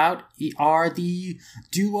talk about are the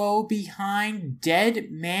duo behind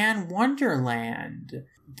Dead Man Wonderland.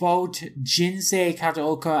 Both Jinsei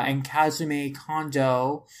Kataoka and Kazume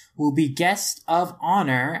Kondo will be guests of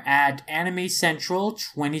honor at Anime Central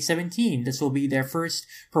 2017. This will be their first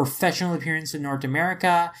professional appearance in North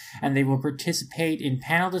America, and they will participate in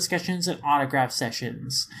panel discussions and autograph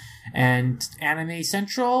sessions. And Anime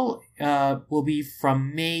Central will be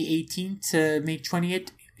from May 18th to May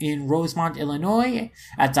 20th in Rosemont, Illinois,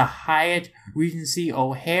 at the Hyatt Regency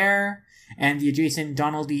O'Hare and the adjacent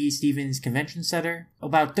Donald E. Stevens Convention Center,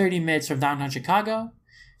 about 30 minutes from downtown Chicago.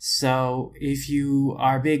 So if you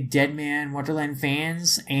are big Dead Man Wonderland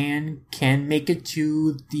fans and can make it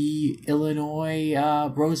to the Illinois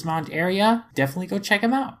Rosemont area, definitely go check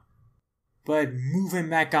them out. But moving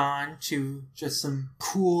back on to just some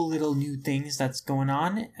cool little new things that's going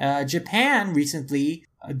on. Japan recently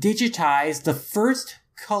digitized the first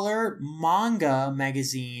color manga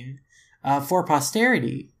magazine for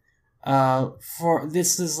posterity.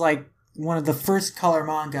 This is like one of the first color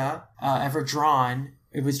manga ever drawn.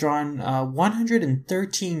 It was drawn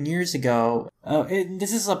 113 years ago.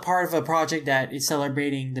 This is a part of a project that is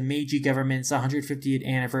celebrating the Meiji government's 150th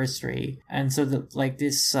anniversary. And so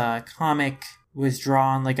this comic was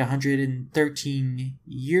drawn 113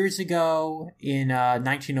 years ago in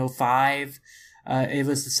 1905. It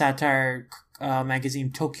was the satire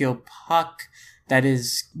magazine Tokyo Puck that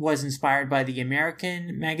was inspired by the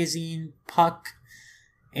American magazine Puck.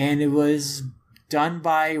 And it was done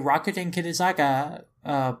by Rakuten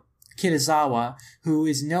Kitazawa, who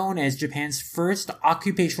is known as Japan's first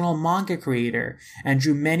occupational manga creator and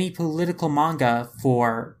drew many political manga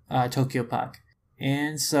for Tokyo Puck.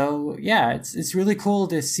 And so, yeah, it's really cool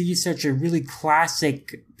to see such a really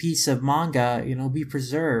classic piece of manga, be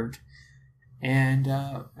preserved. And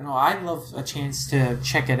I'd love a chance to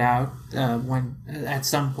check it out when at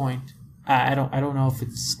some point. I don't know if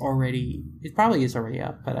it's already. It probably is already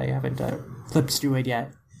up, but I haven't flipped through it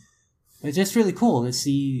yet. But it's just really cool to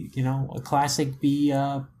see a classic be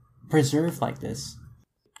preserved like this.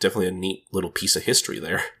 Definitely a neat little piece of history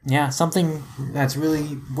there. Yeah, something that's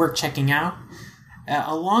really worth checking out.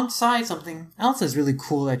 Alongside something else that's really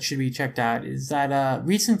cool that should be checked out is that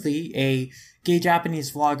recently a gay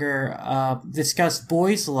Japanese vlogger discussed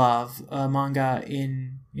Boys Love manga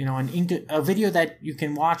in a video that you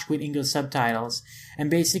can watch with English subtitles, and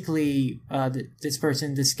basically this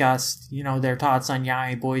person discussed their thoughts on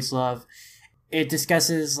yaoi Boys Love. It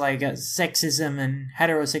discusses like sexism and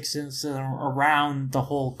heterosexism around the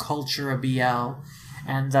whole culture of BL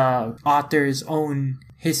and the author's own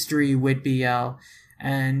history with BL.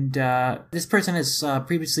 And this person has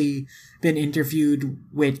previously been interviewed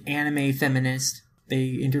with Anime Feminist. They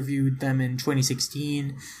interviewed them in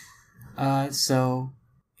 2016.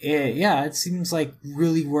 It seems like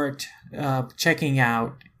really worth checking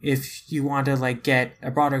out if you want to like get a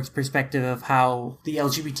broader perspective of how the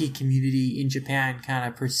LGBT community in Japan kind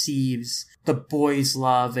of perceives the boys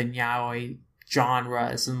love and yaoi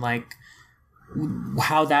genres, and like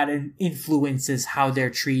how that influences how they're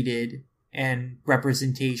treated and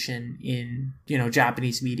representation in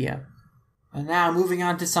Japanese media. And now moving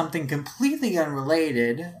on to something completely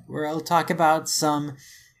unrelated, where I'll talk about some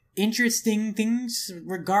interesting things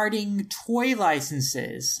regarding toy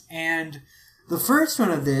licenses. And the first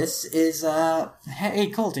one of this is, hey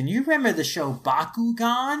Colton, you remember the show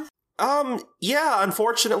Bakugan? Yeah,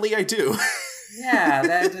 unfortunately I do. Yeah,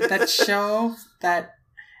 that show that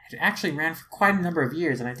actually ran for quite a number of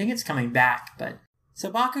years, and I think it's coming back. But so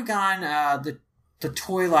Bakugan, the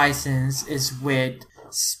toy license is with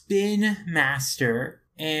Spin Master,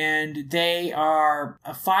 and they are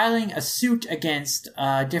filing a suit against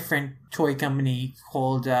a different toy company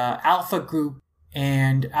called Alpha Group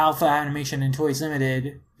and Alpha Animation and Toys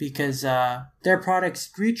Limited, because their product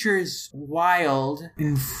Screechers Wild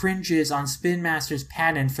infringes on Spin Master's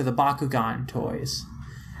patent for the Bakugan toys.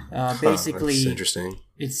 Basically, that's interesting.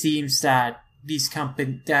 It seems that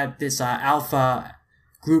this Alpha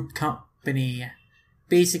Group company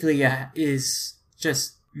basically is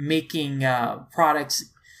just making products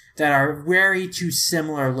that are very too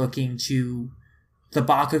similar looking to the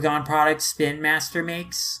Bakugan products Spin Master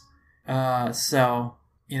makes. So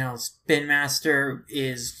Spin Master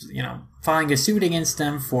is, filing a suit against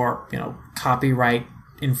them for, copyright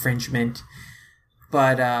infringement.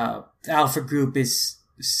 But Alpha Group is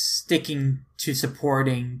sticking to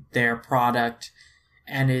supporting their product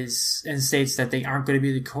and states that they aren't going to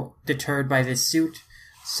be deterred by this suit.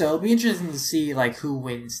 So it'll be interesting to see who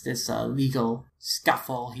wins this legal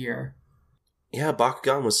scuffle here. Yeah,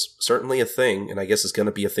 Bakugan was certainly a thing, and I guess it's going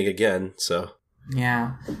to be a thing again, so...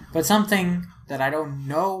 Yeah, but something that I don't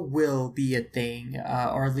know will be a thing,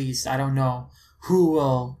 or at least I don't know who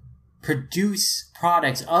will produce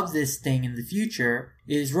products of this thing in the future,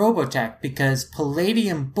 is Robotech, because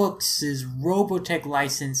Palladium Books' Robotech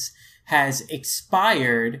license has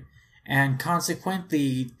expired, and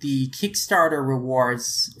consequently the Kickstarter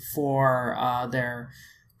rewards for their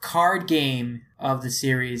card game of the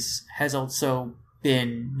series has also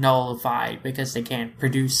been nullified because they can't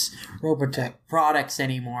produce Robotech products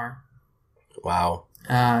anymore. Wow.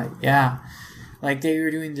 Yeah. They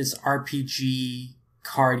were doing this RPG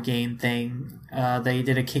card game thing. They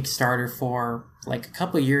did a Kickstarter for a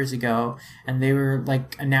couple of years ago, and they were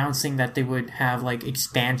announcing that they would have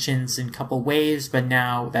expansions in a couple waves, but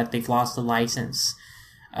now that they've lost the license,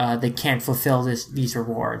 they can't fulfill these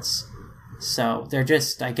rewards. So they're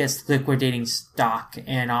just, I guess, liquidating stock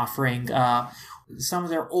and offering some of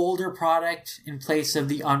their older product in place of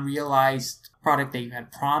the unrealized product they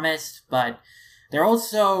had promised, but they're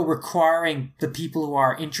also requiring the people who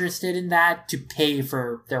are interested in that to pay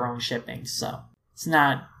for their own shipping. So it's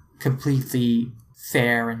not completely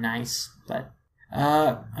fair and nice, but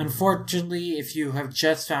unfortunately, if you have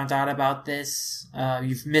just found out about this,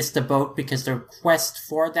 you've missed the boat, because the requests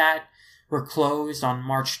for that were closed on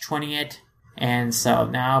March 20th. And so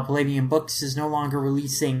now Palladium Books is no longer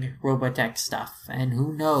releasing Robotech stuff. And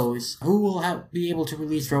who knows who will be able to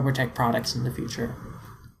release Robotech products in the future.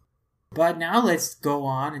 But now let's go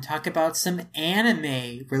on and talk about some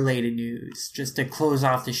anime-related news, just to close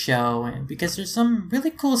off the show. And because there's some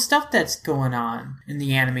really cool stuff that's going on in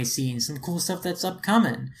the anime scene, some cool stuff that's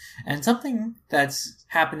upcoming. And something that's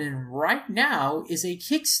happening right now is a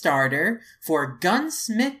Kickstarter for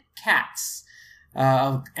Gunsmith Cats,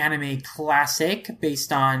 anime classic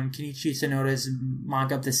based on Kenichi Sonoda's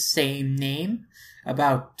manga of the same name.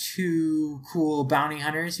 about two cool bounty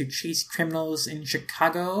hunters who chase criminals in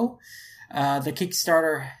Chicago. The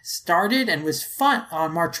Kickstarter started and was fun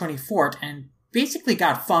on March 24th and basically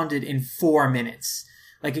got funded in 4 minutes.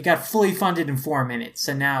 Like, it got fully funded in 4 minutes,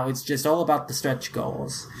 and now it's just all about the stretch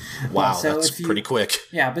goals. Wow, that's pretty quick.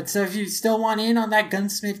 Yeah, but so if you still want in on that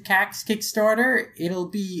Gunsmith Cax Kickstarter, it'll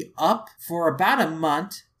be up for about a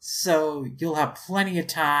month, so you'll have plenty of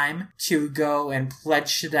time to go and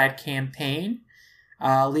pledge to that campaign.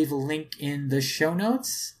 I'll leave a link in the show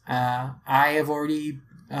notes. I have already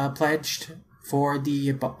pledged for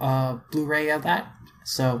the Blu-ray of that,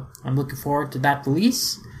 so I'm looking forward to that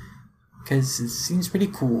release, because it seems pretty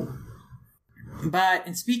cool. But,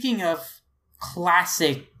 and speaking of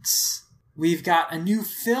classics, we've got a new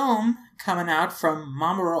film coming out from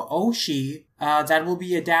Mamoru Oshii that will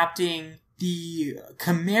be adapting the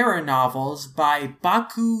Chimera novels by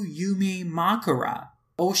Baku Yumi Makura.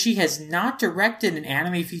 Oshii has not directed an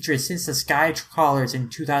anime feature since The Sky Crawlers in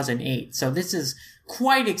 2008, so this is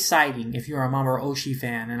quite exciting if you're a Mamoru Oshii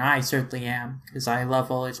fan, and I certainly am, because I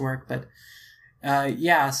love all his work, but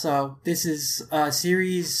so this is a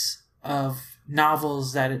series of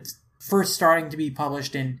novels that it's first starting to be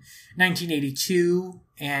published in 1982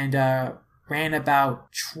 and ran about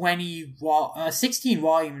 16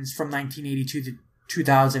 volumes from 1982 to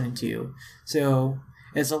 2002. So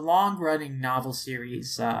it's a long-running novel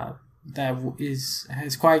series that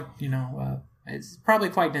has quite, it's probably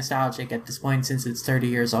quite nostalgic at this point since it's 30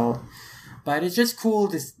 years old. But it's just cool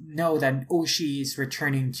to know that Oshii is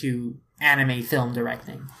returning to anime film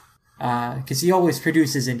directing, because he always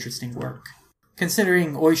produces interesting work.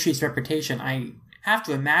 Considering Oishii's reputation, I have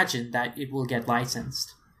to imagine that it will get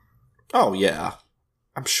licensed. Oh yeah,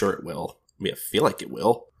 I'm sure it will. I mean, I feel like it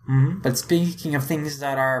will. Mm-hmm. But speaking of things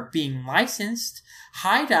that are being licensed,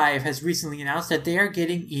 HIDIVE has recently announced that they are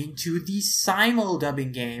getting into the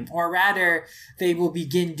simul-dubbing game, or rather, they will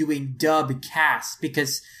begin doing dub-cast,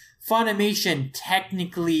 because Funimation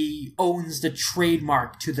technically owns the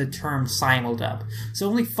trademark to the term simuldub. So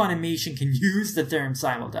only Funimation can use the term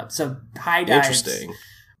simuldub. So HIDIVE's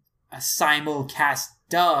simulcast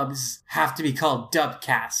dubs have to be called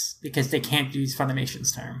dubcasts because they can't use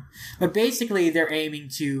Funimation's term. But basically they're aiming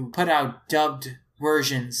to put out dubbed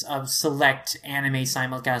versions of select anime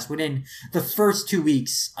simulcasts within the first 2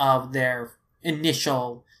 weeks of their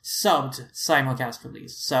initial subbed simulcast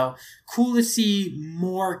release. So cool to see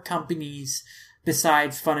more companies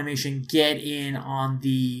besides Funimation get in on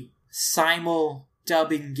the simul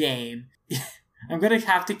dubbing game. I'm going to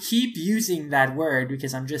have to keep using that word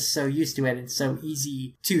because I'm just so used to it. It's so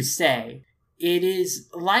easy to say. It is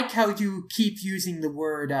like how you keep using the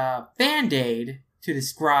word Band-Aid to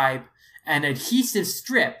describe an adhesive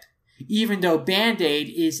strip, even though Band-Aid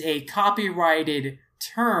is a copyrighted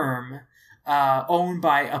term owned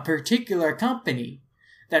by a particular company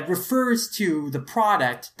that refers to the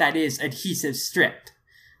product that is adhesive strip.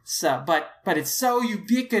 So, but it's so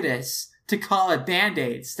ubiquitous to call it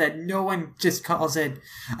Band-Aids that no one just calls it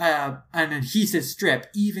an adhesive strip,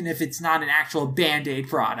 even if it's not an actual Band-Aid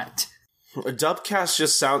product. Dubcast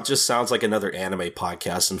just sounds like another anime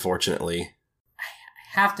podcast, unfortunately.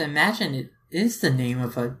 I have to imagine it is the name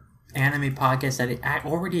of an anime podcast that it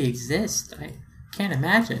already exists. I can't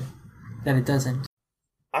imagine that it doesn't.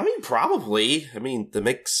 I mean, probably. I mean, the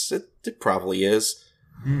mix, it probably is.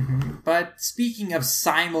 Mm-hmm. But speaking of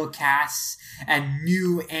simulcasts and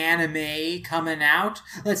new anime coming out,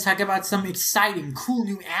 let's talk about some exciting, cool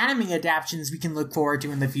new anime adaptations we can look forward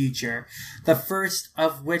to in the future. The first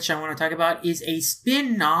of which I want to talk about is a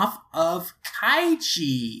spin-off of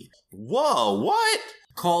Kaiji. Whoa, what?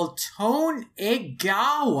 Called Tone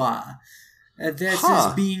Egawa. This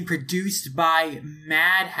is being produced by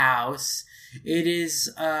Madhouse. It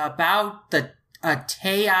is about a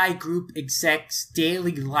Tei Group exec's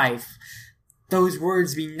daily life. Those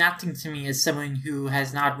words mean nothing to me as someone who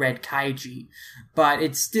has not read Kaiji, but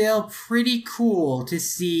it's still pretty cool to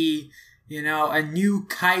see, a new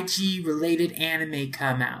Kaiji-related anime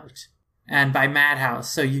come out. And by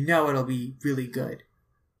Madhouse, so it'll be really good.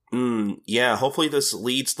 Yeah, hopefully this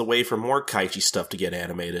leads the way for more Kaiji stuff to get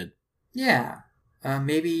animated. Yeah.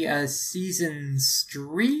 Maybe seasons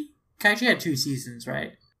 3? Kaiji had 2 seasons,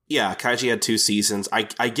 right? Yeah, Kaiji had 2 seasons. I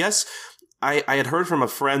guess I had heard from a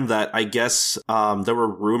friend that I guess there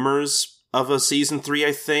were rumors of a season 3,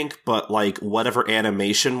 I think, but whatever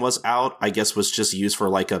animation was out, I guess was just used for a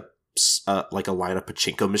line of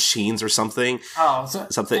pachinko machines or something. Oh, so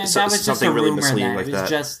something really misleading like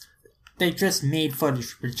that. They just made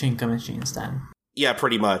footage for pachinko machines then. Yeah,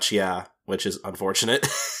 pretty much. Yeah, which is unfortunate.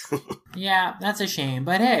 Yeah, that's a shame.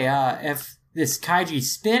 But hey, if this Kaiji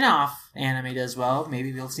spin-off anime does well,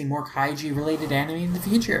 maybe we'll see more Kaiji-related anime in the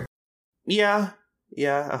future. Yeah.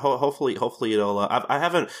 Hopefully it'll.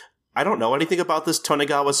 I don't know anything about this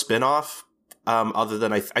Tonegawa spin-off, other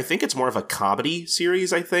than I think it's more of a comedy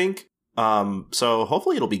series. I think. So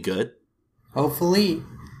hopefully it'll be good. Hopefully.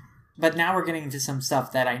 But now we're getting into some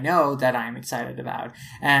stuff that I know that I'm excited about.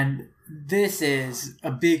 And this is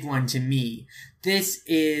a big one to me. This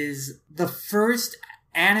is the first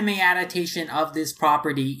anime adaptation of this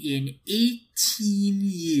property in 18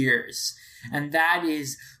 years. And that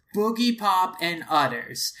is Boogie Pop and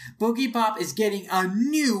Others. Boogie Pop is getting a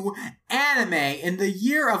new anime in the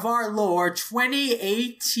year of our Lord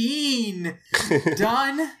 2018.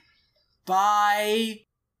 Done by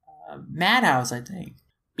Madhouse, I think.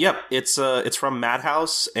 Yep, it's from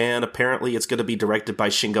Madhouse, and apparently it's going to be directed by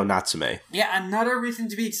Shingo Natsume. Yeah, another reason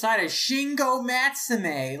to be excited. Shingo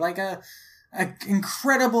Natsume, like a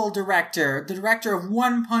incredible director. The director of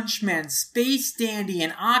One Punch Man, Space Dandy,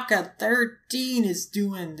 and Aka 13 is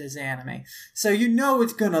doing this anime. So you know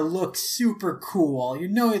it's gonna look super cool. You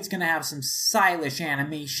know it's gonna have some stylish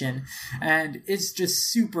animation. And it's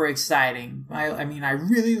just super exciting. I mean, I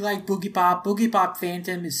really like Boogie Pop. Boogie Pop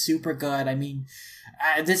Phantom is super good. I mean,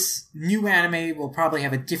 this new anime will probably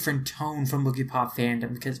have a different tone from Boogie Pop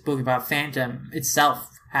Phantom, because Boogie Pop Phantom itself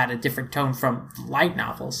had a different tone from light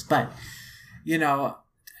novels. But you know,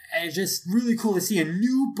 it's just really cool to see a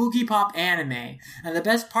new Boogie Pop anime. And the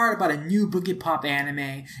best part about a new Boogie Pop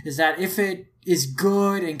anime is that if it is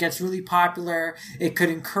good and gets really popular, it could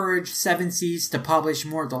encourage Seven Seas to publish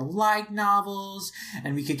more of the light novels,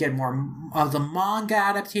 and we could get more of the manga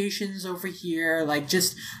adaptations over here. Like,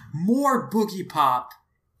 just more Boogie Pop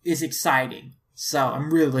is exciting. So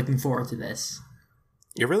I'm really looking forward to this.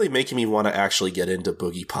 You're really making me want to actually get into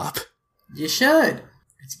Boogie Pop. You should.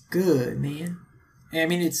 It's good, man. I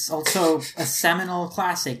mean, it's also a seminal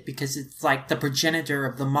classic because it's like the progenitor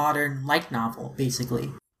of the modern light novel,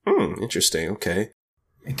 basically. Interesting. Okay.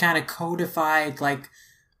 It kind of codified, like,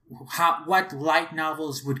 what light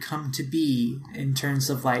novels would come to be in terms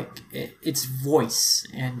of, like, its voice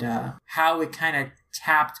and how it kind of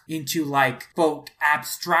tapped into, like, both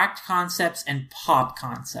abstract concepts and pop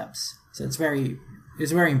concepts. So it's very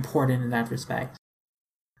important in that respect.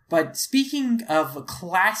 But speaking of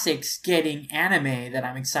classics getting anime that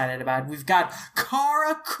I'm excited about, we've got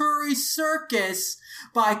Karakuri Circus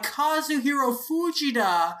by Kazuhiro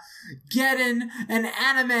Fujita getting an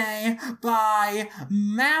anime by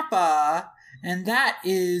MAPPA, and that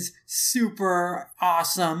is super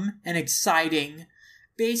awesome and exciting.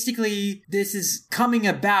 Basically, this is coming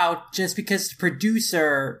about just because the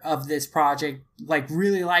producer of this project, like,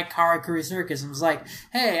 really liked Karakuri Circus and was like,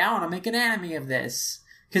 hey, I want to make an anime of this.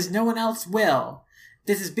 Because no one else will.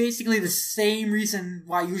 This is basically the same reason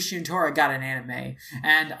why Yushi and Tora got an anime.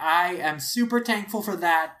 And I am super thankful for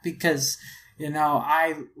that because, you know,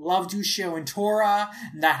 I loved Yushio and Tora,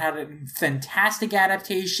 and that had a fantastic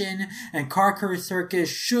adaptation, and Karakuri Circus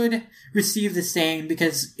should receive the same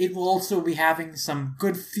because it will also be having some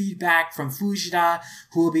good feedback from Fujita,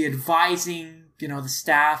 who will be advising, you know, the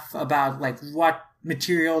staff about, like, what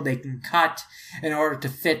material they can cut in order to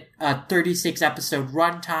fit a 36 episode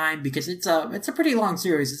runtime, because it's a pretty long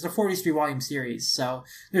series. It's a 43 volume series, so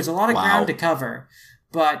there's a lot of ground to cover.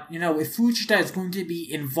 But, you know, if Fujita is going to be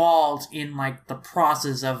involved in, like, the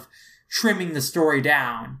process of trimming the story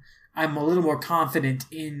down, I'm a little more confident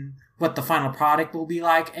in what the final product will be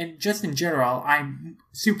like. And just in general, I'm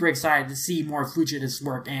super excited to see more Fujita's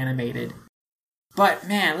work animated. But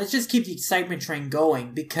man, let's just keep the excitement train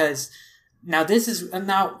going, because now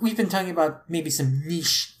we've been talking about maybe some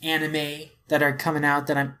niche anime that are coming out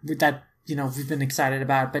that we've been excited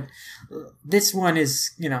about, but this one is,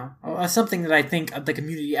 you know, something that I think the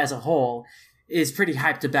community as a whole is pretty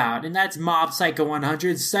hyped about, and that's Mob Psycho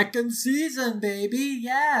 100's second season, baby!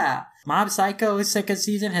 Yeah! Mob Psycho's second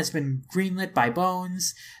season has been greenlit by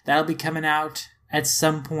Bones. That'll be coming out at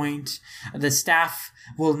some point. The staff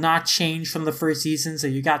will not change from the first season, so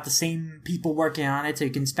you got the same people working on it, so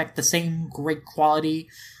you can expect the same great quality.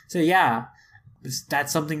 So yeah,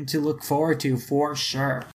 that's something to look forward to for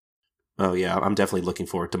sure. Oh yeah, I'm definitely looking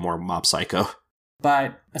forward to more Mob Psycho.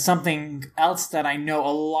 But something else that I know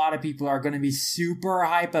a lot of people are going to be super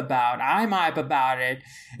hype about, I'm hype about it,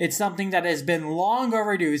 it's something that has been long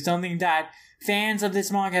overdue, something that fans of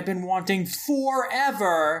this manga have been wanting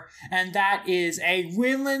forever, and that is a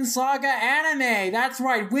Vinland Saga anime. That's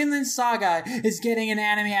right, Vinland Saga is getting an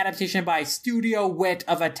anime adaptation by Studio Wit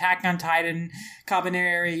of Attack on Titan,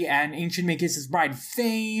 Kabaneri, and Ancient Magus' Bride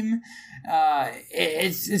fame.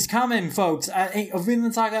 It's coming, folks. A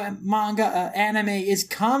Vinland Saga manga anime is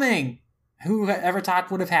coming. Who ever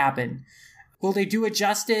thought would have happened? Will they do it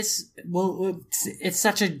justice? Well, it's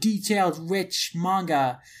such a detailed, rich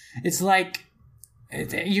manga. It's like,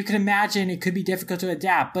 you can imagine it could be difficult to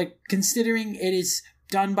adapt, but considering it is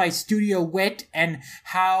done by Studio Wit and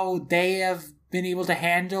how they have been able to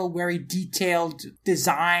handle very detailed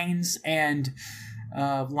designs and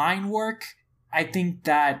line work, I think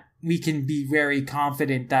that we can be very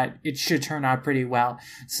confident that it should turn out pretty well.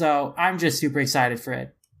 So I'm just super excited for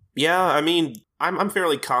it. Yeah, I mean, I'm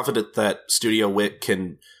fairly confident that Studio Wit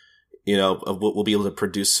can, will be able to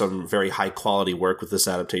produce some very high quality work with this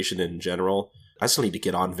adaptation in general. I still need to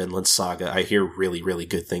get on Vinland Saga. I hear really, really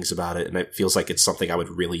good things about it, and it feels like it's something I would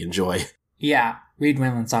really enjoy. Yeah, read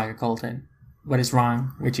Vinland Saga, Colton. What is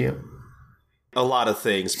wrong with you? A lot of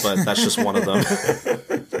things, but that's just one of them.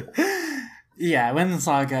 Yeah, Vinland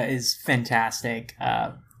Saga is fantastic.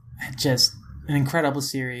 Just an incredible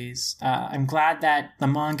series. I'm glad that the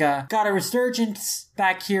manga got a resurgence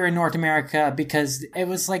back here in North America because it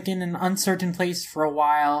was like in an uncertain place for a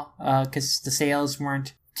while because the sales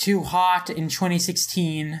weren't too hot in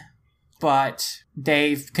 2016, but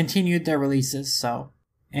they've continued their releases. So,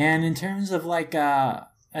 and in terms of like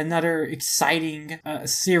another exciting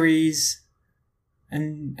series,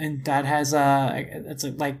 and that has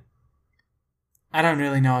like I don't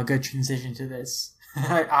really know a good transition to this.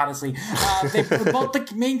 Honestly, both the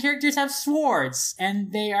main characters have swords,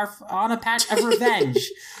 and they are on a path of revenge.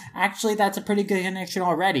 Actually, that's a pretty good connection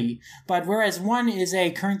already. But whereas one is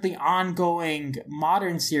a currently ongoing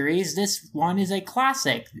modern series, this one is a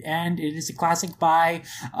classic, and it is a classic by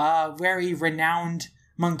a very renowned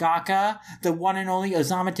mangaka, the one and only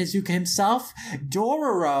Osamu Tezuka himself.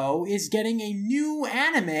 Dororo is getting a new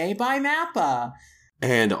anime by MAPPA.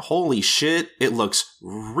 And holy shit, it looks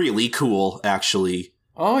really cool, actually.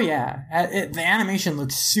 Oh yeah, the animation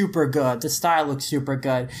looks super good. The style looks super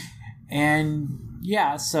good. And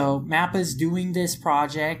yeah, so MAPPA's doing this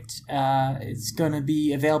project. It's going to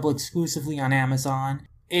be available exclusively on Amazon.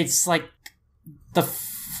 It's like the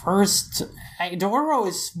first... Dororo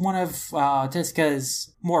is one of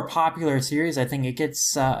Tezuka's more popular series. I think it gets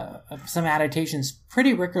some adaptations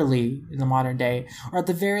pretty regularly in the modern day. Or at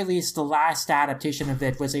the very least, the last adaptation of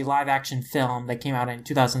it was a live-action film that came out in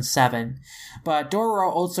 2007. But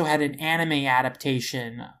Dororo also had an anime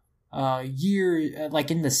adaptation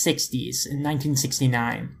like in the 60s, in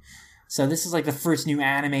 1969. So this is like the first new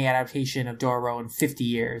anime adaptation of Dororo in 50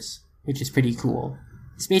 years, which is pretty cool.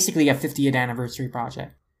 It's basically a 50th anniversary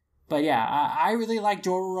project. But yeah, I really like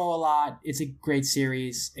Dororo a lot. It's a great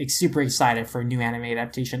series. I'm super excited for a new anime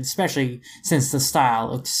adaptation, especially since the style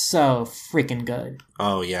looks so freaking good.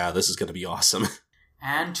 Oh yeah, this is going to be awesome.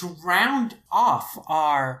 And to round off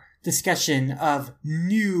our discussion of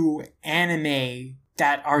new anime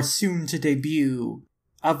that are soon to debut,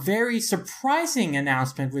 a very surprising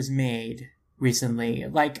announcement was made recently.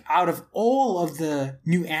 Like, out of all of the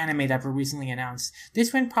new anime that were recently announced,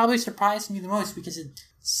 this one probably surprised me the most because it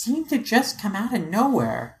seemed to just come out of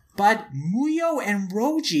nowhere. But Muyo and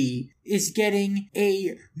Roji is getting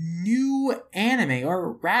a new anime,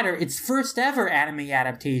 or rather, its first ever anime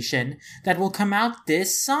adaptation that will come out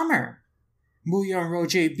this summer. Muyo and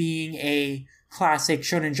Roji being a classic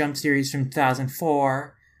Shonen Jump series from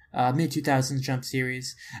 2004, mid-2000s Jump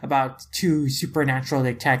series, about two supernatural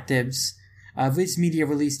detectives. Viz Media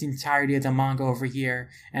released the entirety of the manga over here,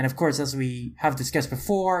 and of course, as we have discussed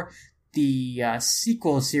before, the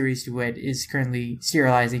sequel series to it is currently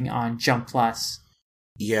serializing on Jump Plus.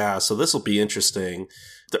 Yeah, so this will be interesting.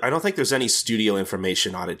 I don't think there's any studio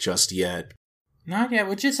information on it just yet. Not yet,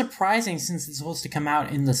 which is surprising since it's supposed to come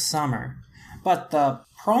out in the summer. But the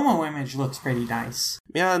promo image looks pretty nice.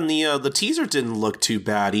 Yeah, and the teaser didn't look too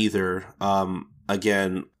bad either.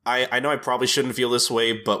 Again, I know I probably shouldn't feel this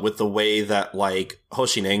way, but with the way that, like,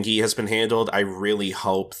 Hoshinengi has been handled, I really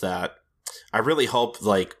hope like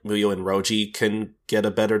Muyo and Roji can get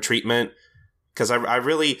a better treatment, because I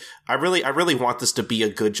really want this to be a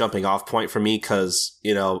good jumping off point for me, because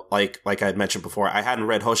like I had mentioned before, I hadn't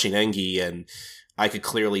read Hoshinengi, and I could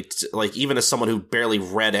clearly even as someone who barely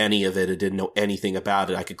read any of it and didn't know anything about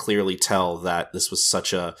it, I could clearly tell that this was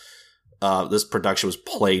this production was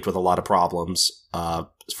plagued with a lot of problems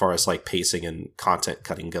as far as like pacing and content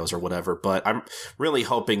cutting goes or whatever. But I'm really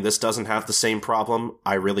hoping this doesn't have the same problem.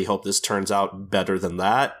 I really hope this turns out better than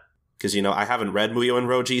that, because I haven't read Muyo and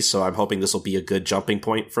Roji, so I'm hoping this will be a good jumping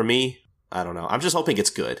point for me. I don't know. I'm just hoping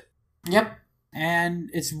it's good. Yep. And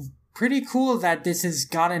it's pretty cool that this has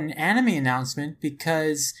got an anime announcement,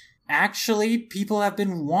 because actually people have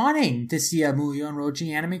been wanting to see a Muyo and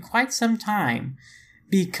Roji anime quite some time.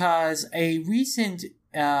 Because a recent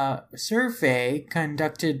survey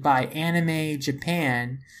conducted by Anime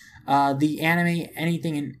Japan, the Anime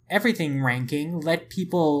Anything and Everything ranking, let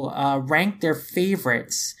people rank their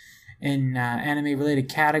favorites in anime-related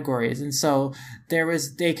categories. And so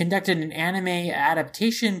they conducted an anime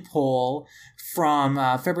adaptation poll from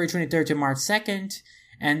February 23rd to March 2nd,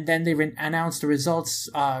 and then they announced the results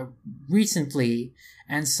recently.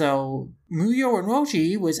 And so Muyo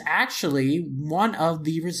Orochi was actually one of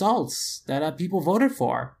the results that people voted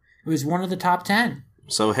for. It was one of the top 10.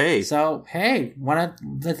 So hey, one of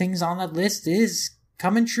the things on that list is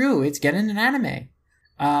coming true. It's getting an anime.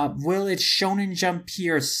 Will its Shonen Jump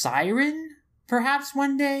peer Siren perhaps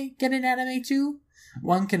one day get an anime too?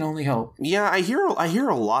 One can only hope. Yeah, I hear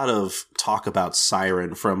a lot of talk about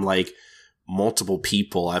Siren from like multiple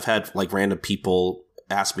people. I've had like random people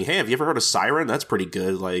ask me, "Hey, have you ever heard of Siren? That's pretty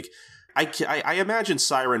good." Like, I imagine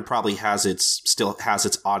Siren probably still has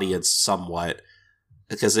its audience somewhat,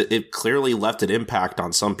 because it clearly left an impact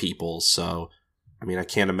on some people. So, I mean, I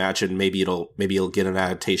can't imagine maybe it'll get an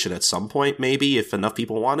adaptation at some point, maybe, if enough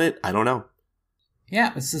people want it. I don't know.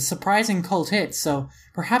 Yeah, it's a surprising cult hit, so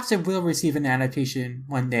perhaps it will receive an adaptation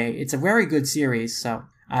one day. It's a very good series, so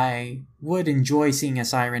I would enjoy seeing a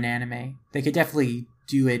Siren anime. They could definitely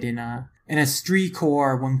do it in a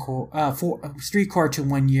streetcore to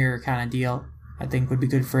 1 year kind of deal. I think would be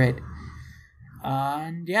good for it.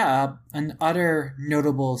 And yeah, other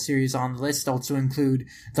notable series on the list also include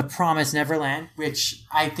The Promised Neverland, which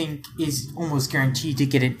I think is almost guaranteed to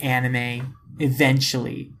get an anime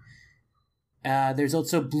eventually. There's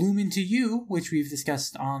also Bloom Into You, which we've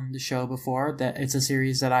discussed on the show before. That it's a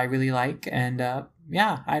series that I really like, and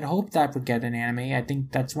yeah, I'd hope that would get an anime. I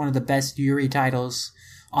think that's one of the best Yuri titles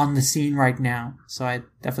on the scene right now, so I'd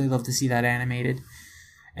definitely love to see that animated.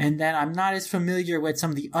 And then I'm not as familiar with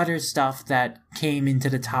some of the other stuff that came into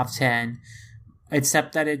the top 10,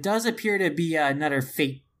 except that it does appear to be another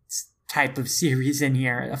Fate type of series in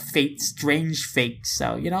here, a Fate, Strange Fate.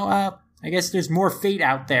 So, I guess there's more Fate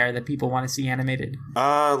out there that people want to see animated.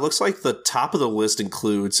 Looks like the top of the list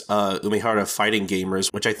includes Umehara Fighting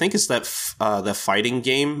Gamers, which I think is that fighting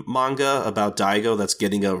game manga about Daigo that's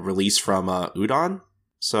getting a release from Udon.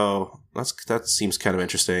 So that seems kind of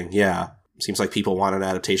interesting. Yeah. Seems like people want an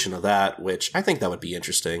adaptation of that, which I think that would be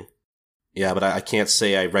interesting. Yeah, but I can't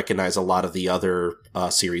say I recognize a lot of the other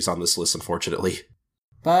series on this list, unfortunately.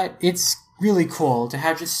 But it's really cool to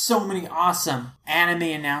have just so many awesome anime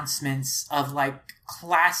announcements of like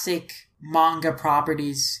classic manga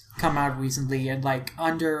properties come out recently, and like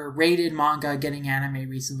underrated manga getting anime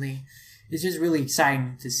recently. It's just really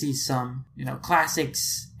exciting to see some,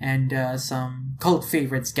 classics and some cult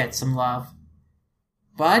favorites get some love.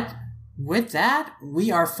 But with that,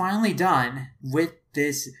 we are finally done with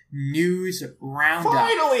this news roundup.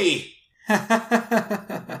 Finally!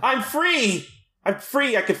 I'm free! I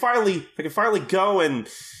can finally go and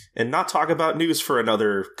not talk about news for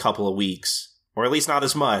another couple of weeks. Or at least not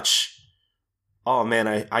as much. Oh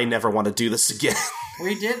man, I never want to do this again.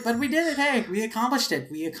 We did it. Hey, we accomplished it.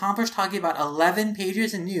 We accomplished talking about 11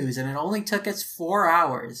 pages of news, and it only took us 4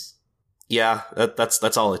 hours. Yeah,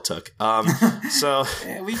 that's all it took. So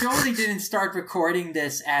we totally didn't start recording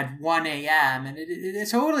this at 1 a.m. and it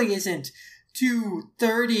totally isn't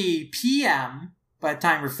 2:30 p.m. by the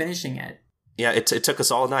time we're finishing it. Yeah, it took us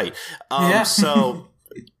all night. Yeah. So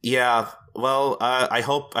yeah. Well, I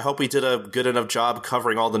hope we did a good enough job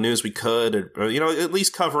covering all the news we could, or at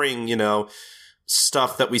least covering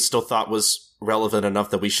stuff that we still thought was relevant enough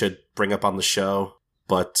that we should bring up on the show.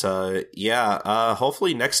 But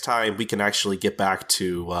hopefully next time we can actually get back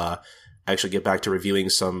to reviewing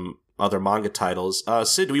some other manga titles.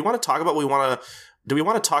 Sid, do we want to talk about what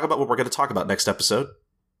we're going to talk about next episode?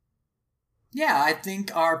 Yeah, I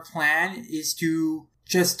think our plan is to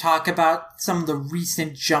just talk about some of the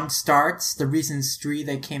recent jump starts, the recent three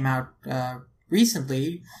that came out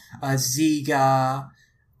recently. Ziga,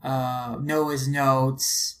 Noah's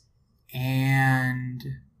Notes, and...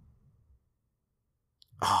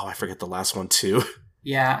 Oh, I forget the last one, too.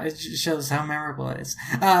 Yeah, it shows how memorable it is.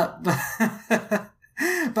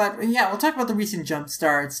 But yeah, we'll talk about the recent jump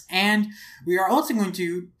starts, and we are also going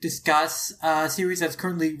to discuss a series that's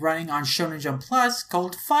currently running on Shonen Jump Plus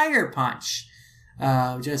called Fire Punch.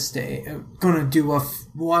 Going to do a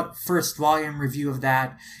first volume review of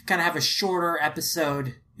that. Kind of have a shorter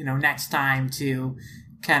episode, next time to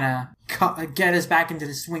kind of get us back into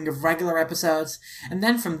the swing of regular episodes. And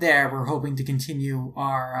then from there, we're hoping to continue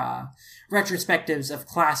our retrospectives of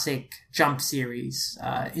classic Jump series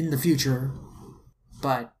in the future.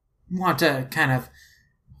 But we want to kind of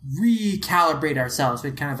recalibrate ourselves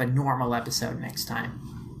with kind of a normal episode next time.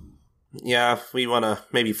 Yeah, we want to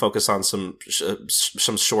maybe focus on some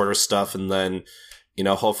shorter stuff, and then,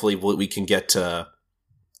 hopefully we can get to,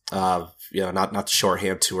 not to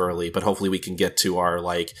shorthand too early, but hopefully we can get to our,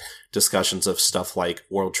 discussions of stuff like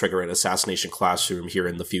World Trigger and Assassination Classroom here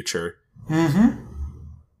in the future. Mm-hmm.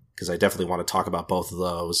 Because I definitely want to talk about both of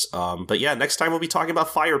those. But yeah, next time we'll be talking about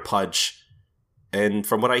Fire Punch. And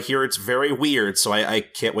from what I hear, it's very weird, so I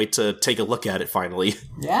can't wait to take a look at it finally.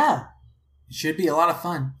 Yeah. It should be a lot of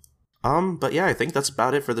fun. But yeah, I think that's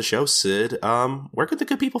about it for the show, Sid. Where could the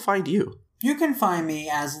good people find you? You can find me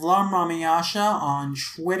as LamRamayasha on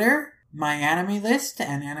Twitter, my anime list,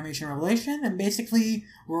 and Animation Revelation, and basically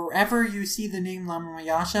wherever you see the name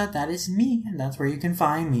LamRamayasha, that is me, and that's where you can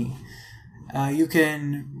find me. You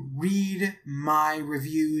can read my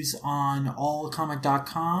reviews on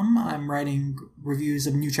allcomic.com. I'm writing reviews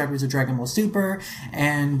of new chapters of Dragon Ball Super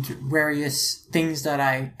and various things that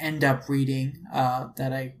I end up reading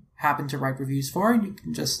that I happen to write reviews for. You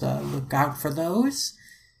can just look out for those.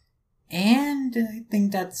 And I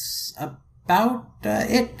think that's about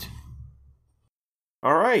it.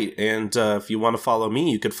 All right, and if you want to follow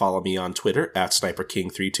me, you could follow me on Twitter at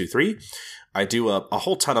SniperKing323. I do a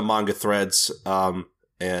whole ton of manga threads, and,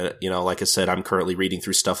 like I said, I'm currently reading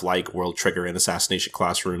through stuff like World Trigger and Assassination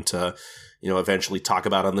Classroom to, eventually talk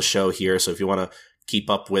about on the show here. So if you want to keep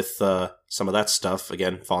up with some of that stuff,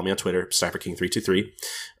 again, follow me on Twitter, SniperKing323.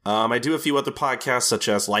 I do a few other podcasts, such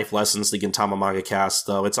as Life Lessons, the Gintama Manga Cast,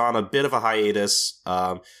 though it's on a bit of a hiatus,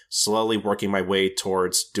 slowly working my way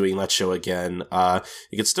towards doing that show again.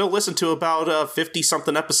 You can still listen to about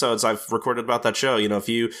 50-something episodes I've recorded about that show. If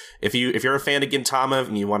you're a fan of Gintama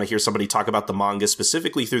and you want to hear somebody talk about the manga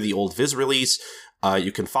specifically through the old Viz release,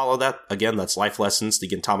 you can follow that. Again, that's Life Lessons, the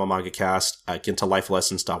Gintama Manga Cast, at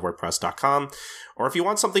gintalifelessons.wordpress.com. Or if you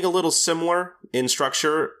want something a little similar in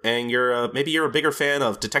structure and maybe you're a bigger fan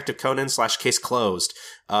of Detective Conan / Case Closed,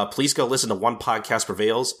 please go listen to One Podcast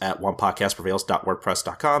Prevails at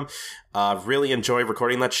onepodcastprevails.wordpress.com. Really enjoy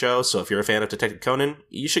recording that show, so if you're a fan of Detective Conan,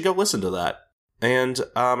 you should go listen to that. And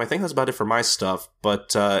I think that's about it for my stuff.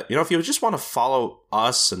 But, if you just want to follow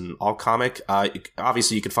us and All Comic,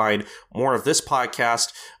 obviously you can find more of this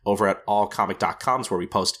podcast over at allcomic.com, where we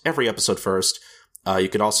post every episode first. You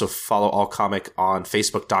can also follow All Comic on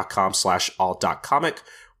facebook.com/all.comic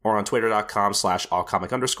or on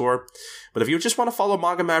twitter.com/allcomic_. But if you just want to follow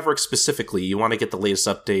Manga Mavericks specifically, you want to get the latest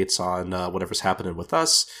updates on whatever's happening with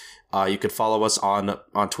us, you can follow us on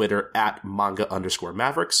Twitter at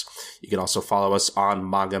manga_mavericks. You can also follow us on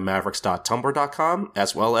mangamavericks.tumblr.com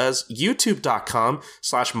as well as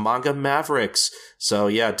youtube.com/manga mavericks. So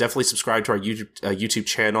yeah, definitely subscribe to our YouTube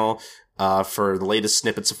channel for the latest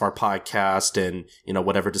snippets of our podcast and,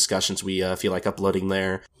 whatever discussions we feel like uploading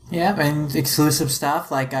there. Yeah, and exclusive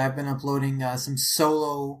stuff. Like I've been uploading some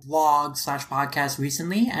solo vlogs / podcasts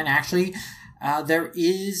recently, and actually there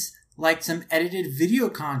is some edited video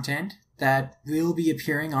content that will be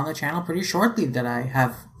appearing on the channel pretty shortly that I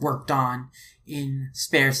have worked on in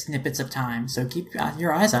spare snippets of time. So keep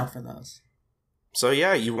your eyes out for those. So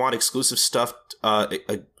yeah, you want exclusive stuff,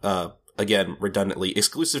 again, redundantly,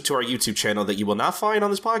 exclusive to our YouTube channel that you will not find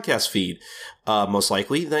on this podcast feed, most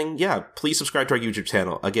likely, then yeah, please subscribe to our YouTube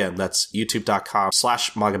channel. Again, that's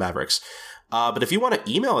youtube.com/manga mavericks. But if you want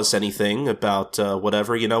to email us anything about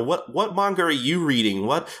whatever, what manga are you reading?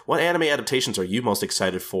 What anime adaptations are you most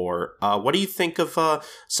excited for? What do you think of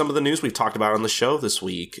some of the news we've talked about on the show this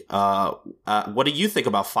week? What do you think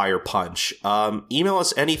about Fire Punch? Email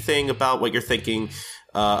us anything about what you're thinking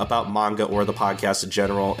about manga or the podcast in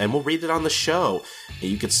general, and we'll read it on the show.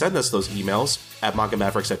 And you can send us those emails at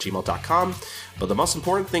mangamavericks@gmail.com. But the most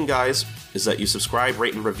important thing, guys, is that you subscribe,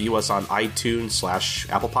 rate, and review us on iTunes /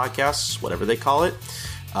 Apple Podcasts, whatever they call it.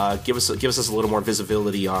 Give us a little more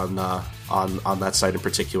visibility on that site in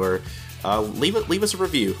particular. Leave us a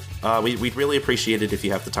review. We'd really appreciate it if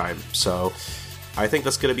you have the time. So I think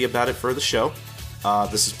that's going to be about it for the show.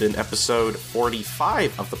 This has been episode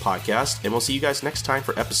 45 of the podcast, and we'll see you guys next time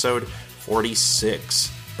for episode 46.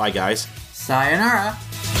 Bye, guys. Sayonara.